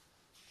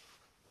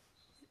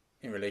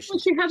 In relation, well,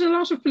 she had a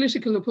lot of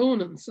political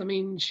opponents. I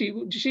mean, she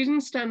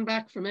didn't stand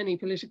back from any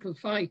political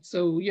fight.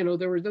 So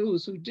there were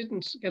those who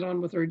didn't get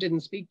on with her,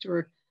 didn't speak to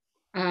her.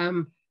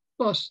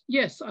 But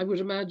yes, I would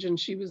imagine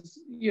she was,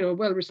 a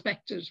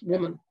well-respected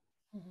woman.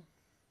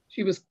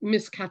 She was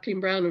Miss Kathleen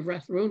Browne of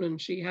Rathronan.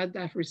 She had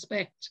that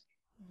respect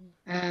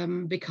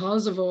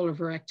because of all of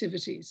her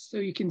activities. So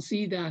you can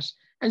see that.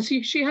 And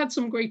she had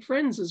some great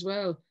friends as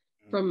well,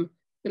 from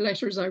the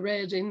letters I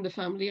read in the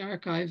family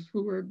archive,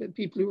 who were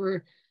people who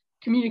were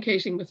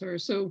communicating with her.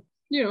 So,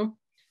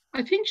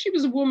 I think she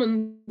was a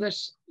woman that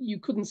you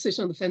couldn't sit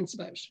on the fence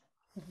about.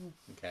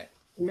 Okay.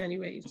 In many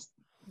ways.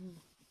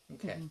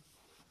 Okay.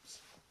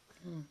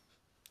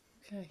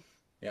 Okay.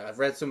 Yeah, I've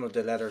read some of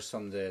the letters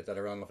that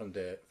are on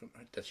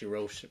that she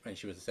wrote when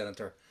she was a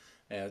senator.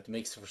 It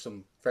makes for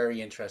some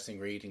very interesting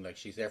reading. Like,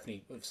 she's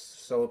definitely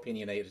so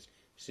opinionated.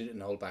 She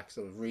didn't hold back.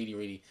 So really,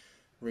 really,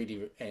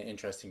 really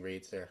interesting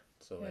reads there.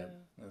 So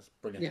that's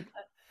brilliant. Yeah.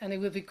 And it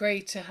would be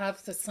great to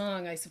have the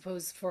song, I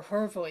suppose, for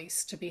her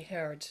voice to be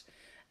heard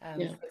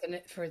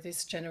for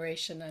this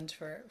generation and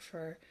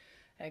for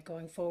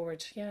going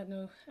forward. Yeah,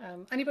 no.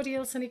 Anybody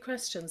else, any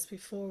questions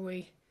before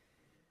we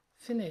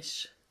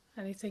finish?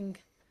 Anything?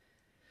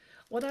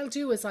 What I'll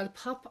do is I'll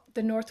pop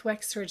the North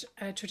Wexford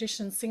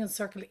Tradition Sing and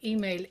Circle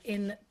email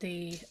in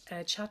the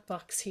chat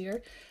box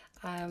here.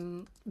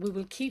 We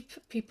will keep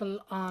people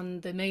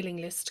on the mailing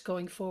list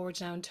going forward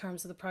now in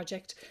terms of the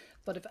project.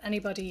 But if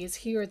anybody is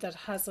here that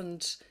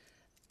hasn't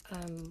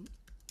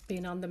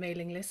been on the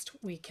mailing list,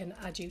 we can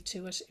add you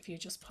to it if you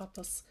just pop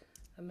us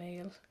a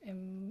mail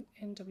in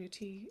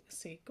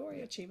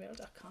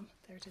nwtcgory@gmail.com.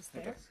 There it is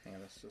there. Yeah,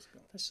 let's just go.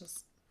 Let's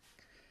just...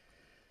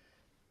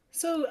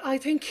 So I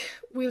think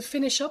we'll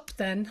finish up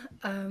then.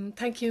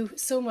 Thank you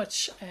so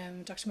much,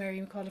 Dr. Mary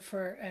McAuliffe,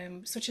 for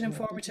such an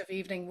informative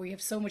evening. We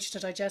have so much to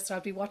digest.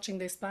 I'll be watching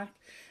this back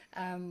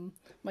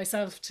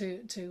myself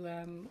to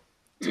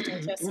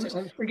digest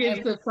it.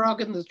 Forgive the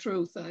frog in the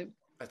truth.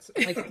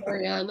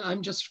 Carry on.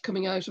 I'm just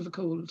coming out of a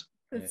cold.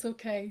 That's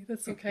okay.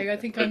 That's okay. I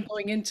think I'm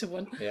going into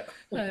one. Yeah.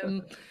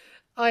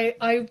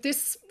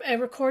 This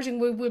recording,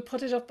 we'll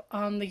put it up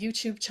on the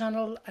YouTube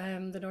channel,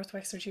 the North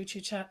Wexford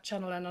YouTube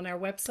channel, and on our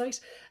website,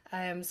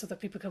 so that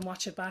people can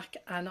watch it back.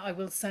 And I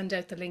will send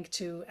out the link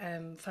to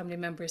family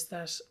members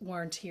that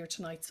weren't here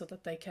tonight so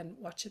that they can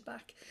watch it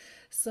back.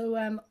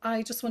 So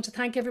I just want to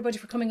thank everybody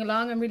for coming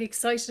along. I'm really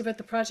excited about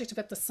the project,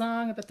 about the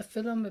song, about the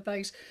film,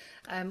 about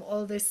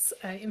all this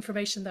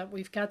information that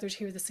we've gathered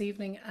here this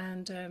evening.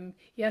 And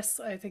yes,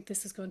 I think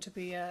this is going to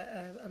be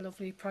a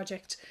lovely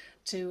project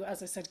to,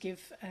 as I said,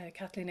 give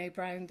Kathleen A.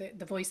 Browne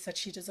the voice that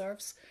she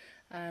deserves.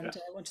 And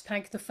I want to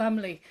thank the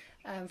family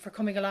for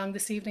coming along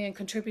this evening and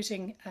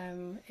contributing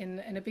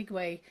in a big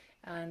way.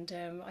 And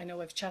I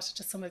know I've chatted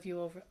to some of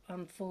you over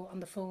on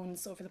the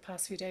phones over the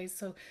past few days.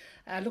 So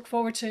I look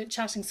forward to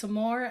chatting some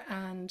more,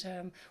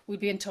 and we'll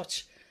be in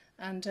touch.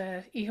 And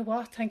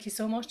Ihawa, thank you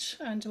so much.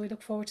 And we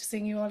look forward to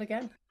seeing you all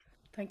again.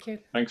 Thank you.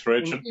 Thanks,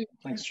 Rachel.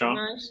 Thanks,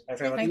 Sean.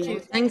 Thank you.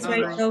 Thanks,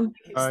 Rachel.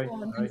 Bye.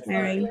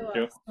 Mary.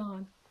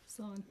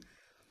 Son.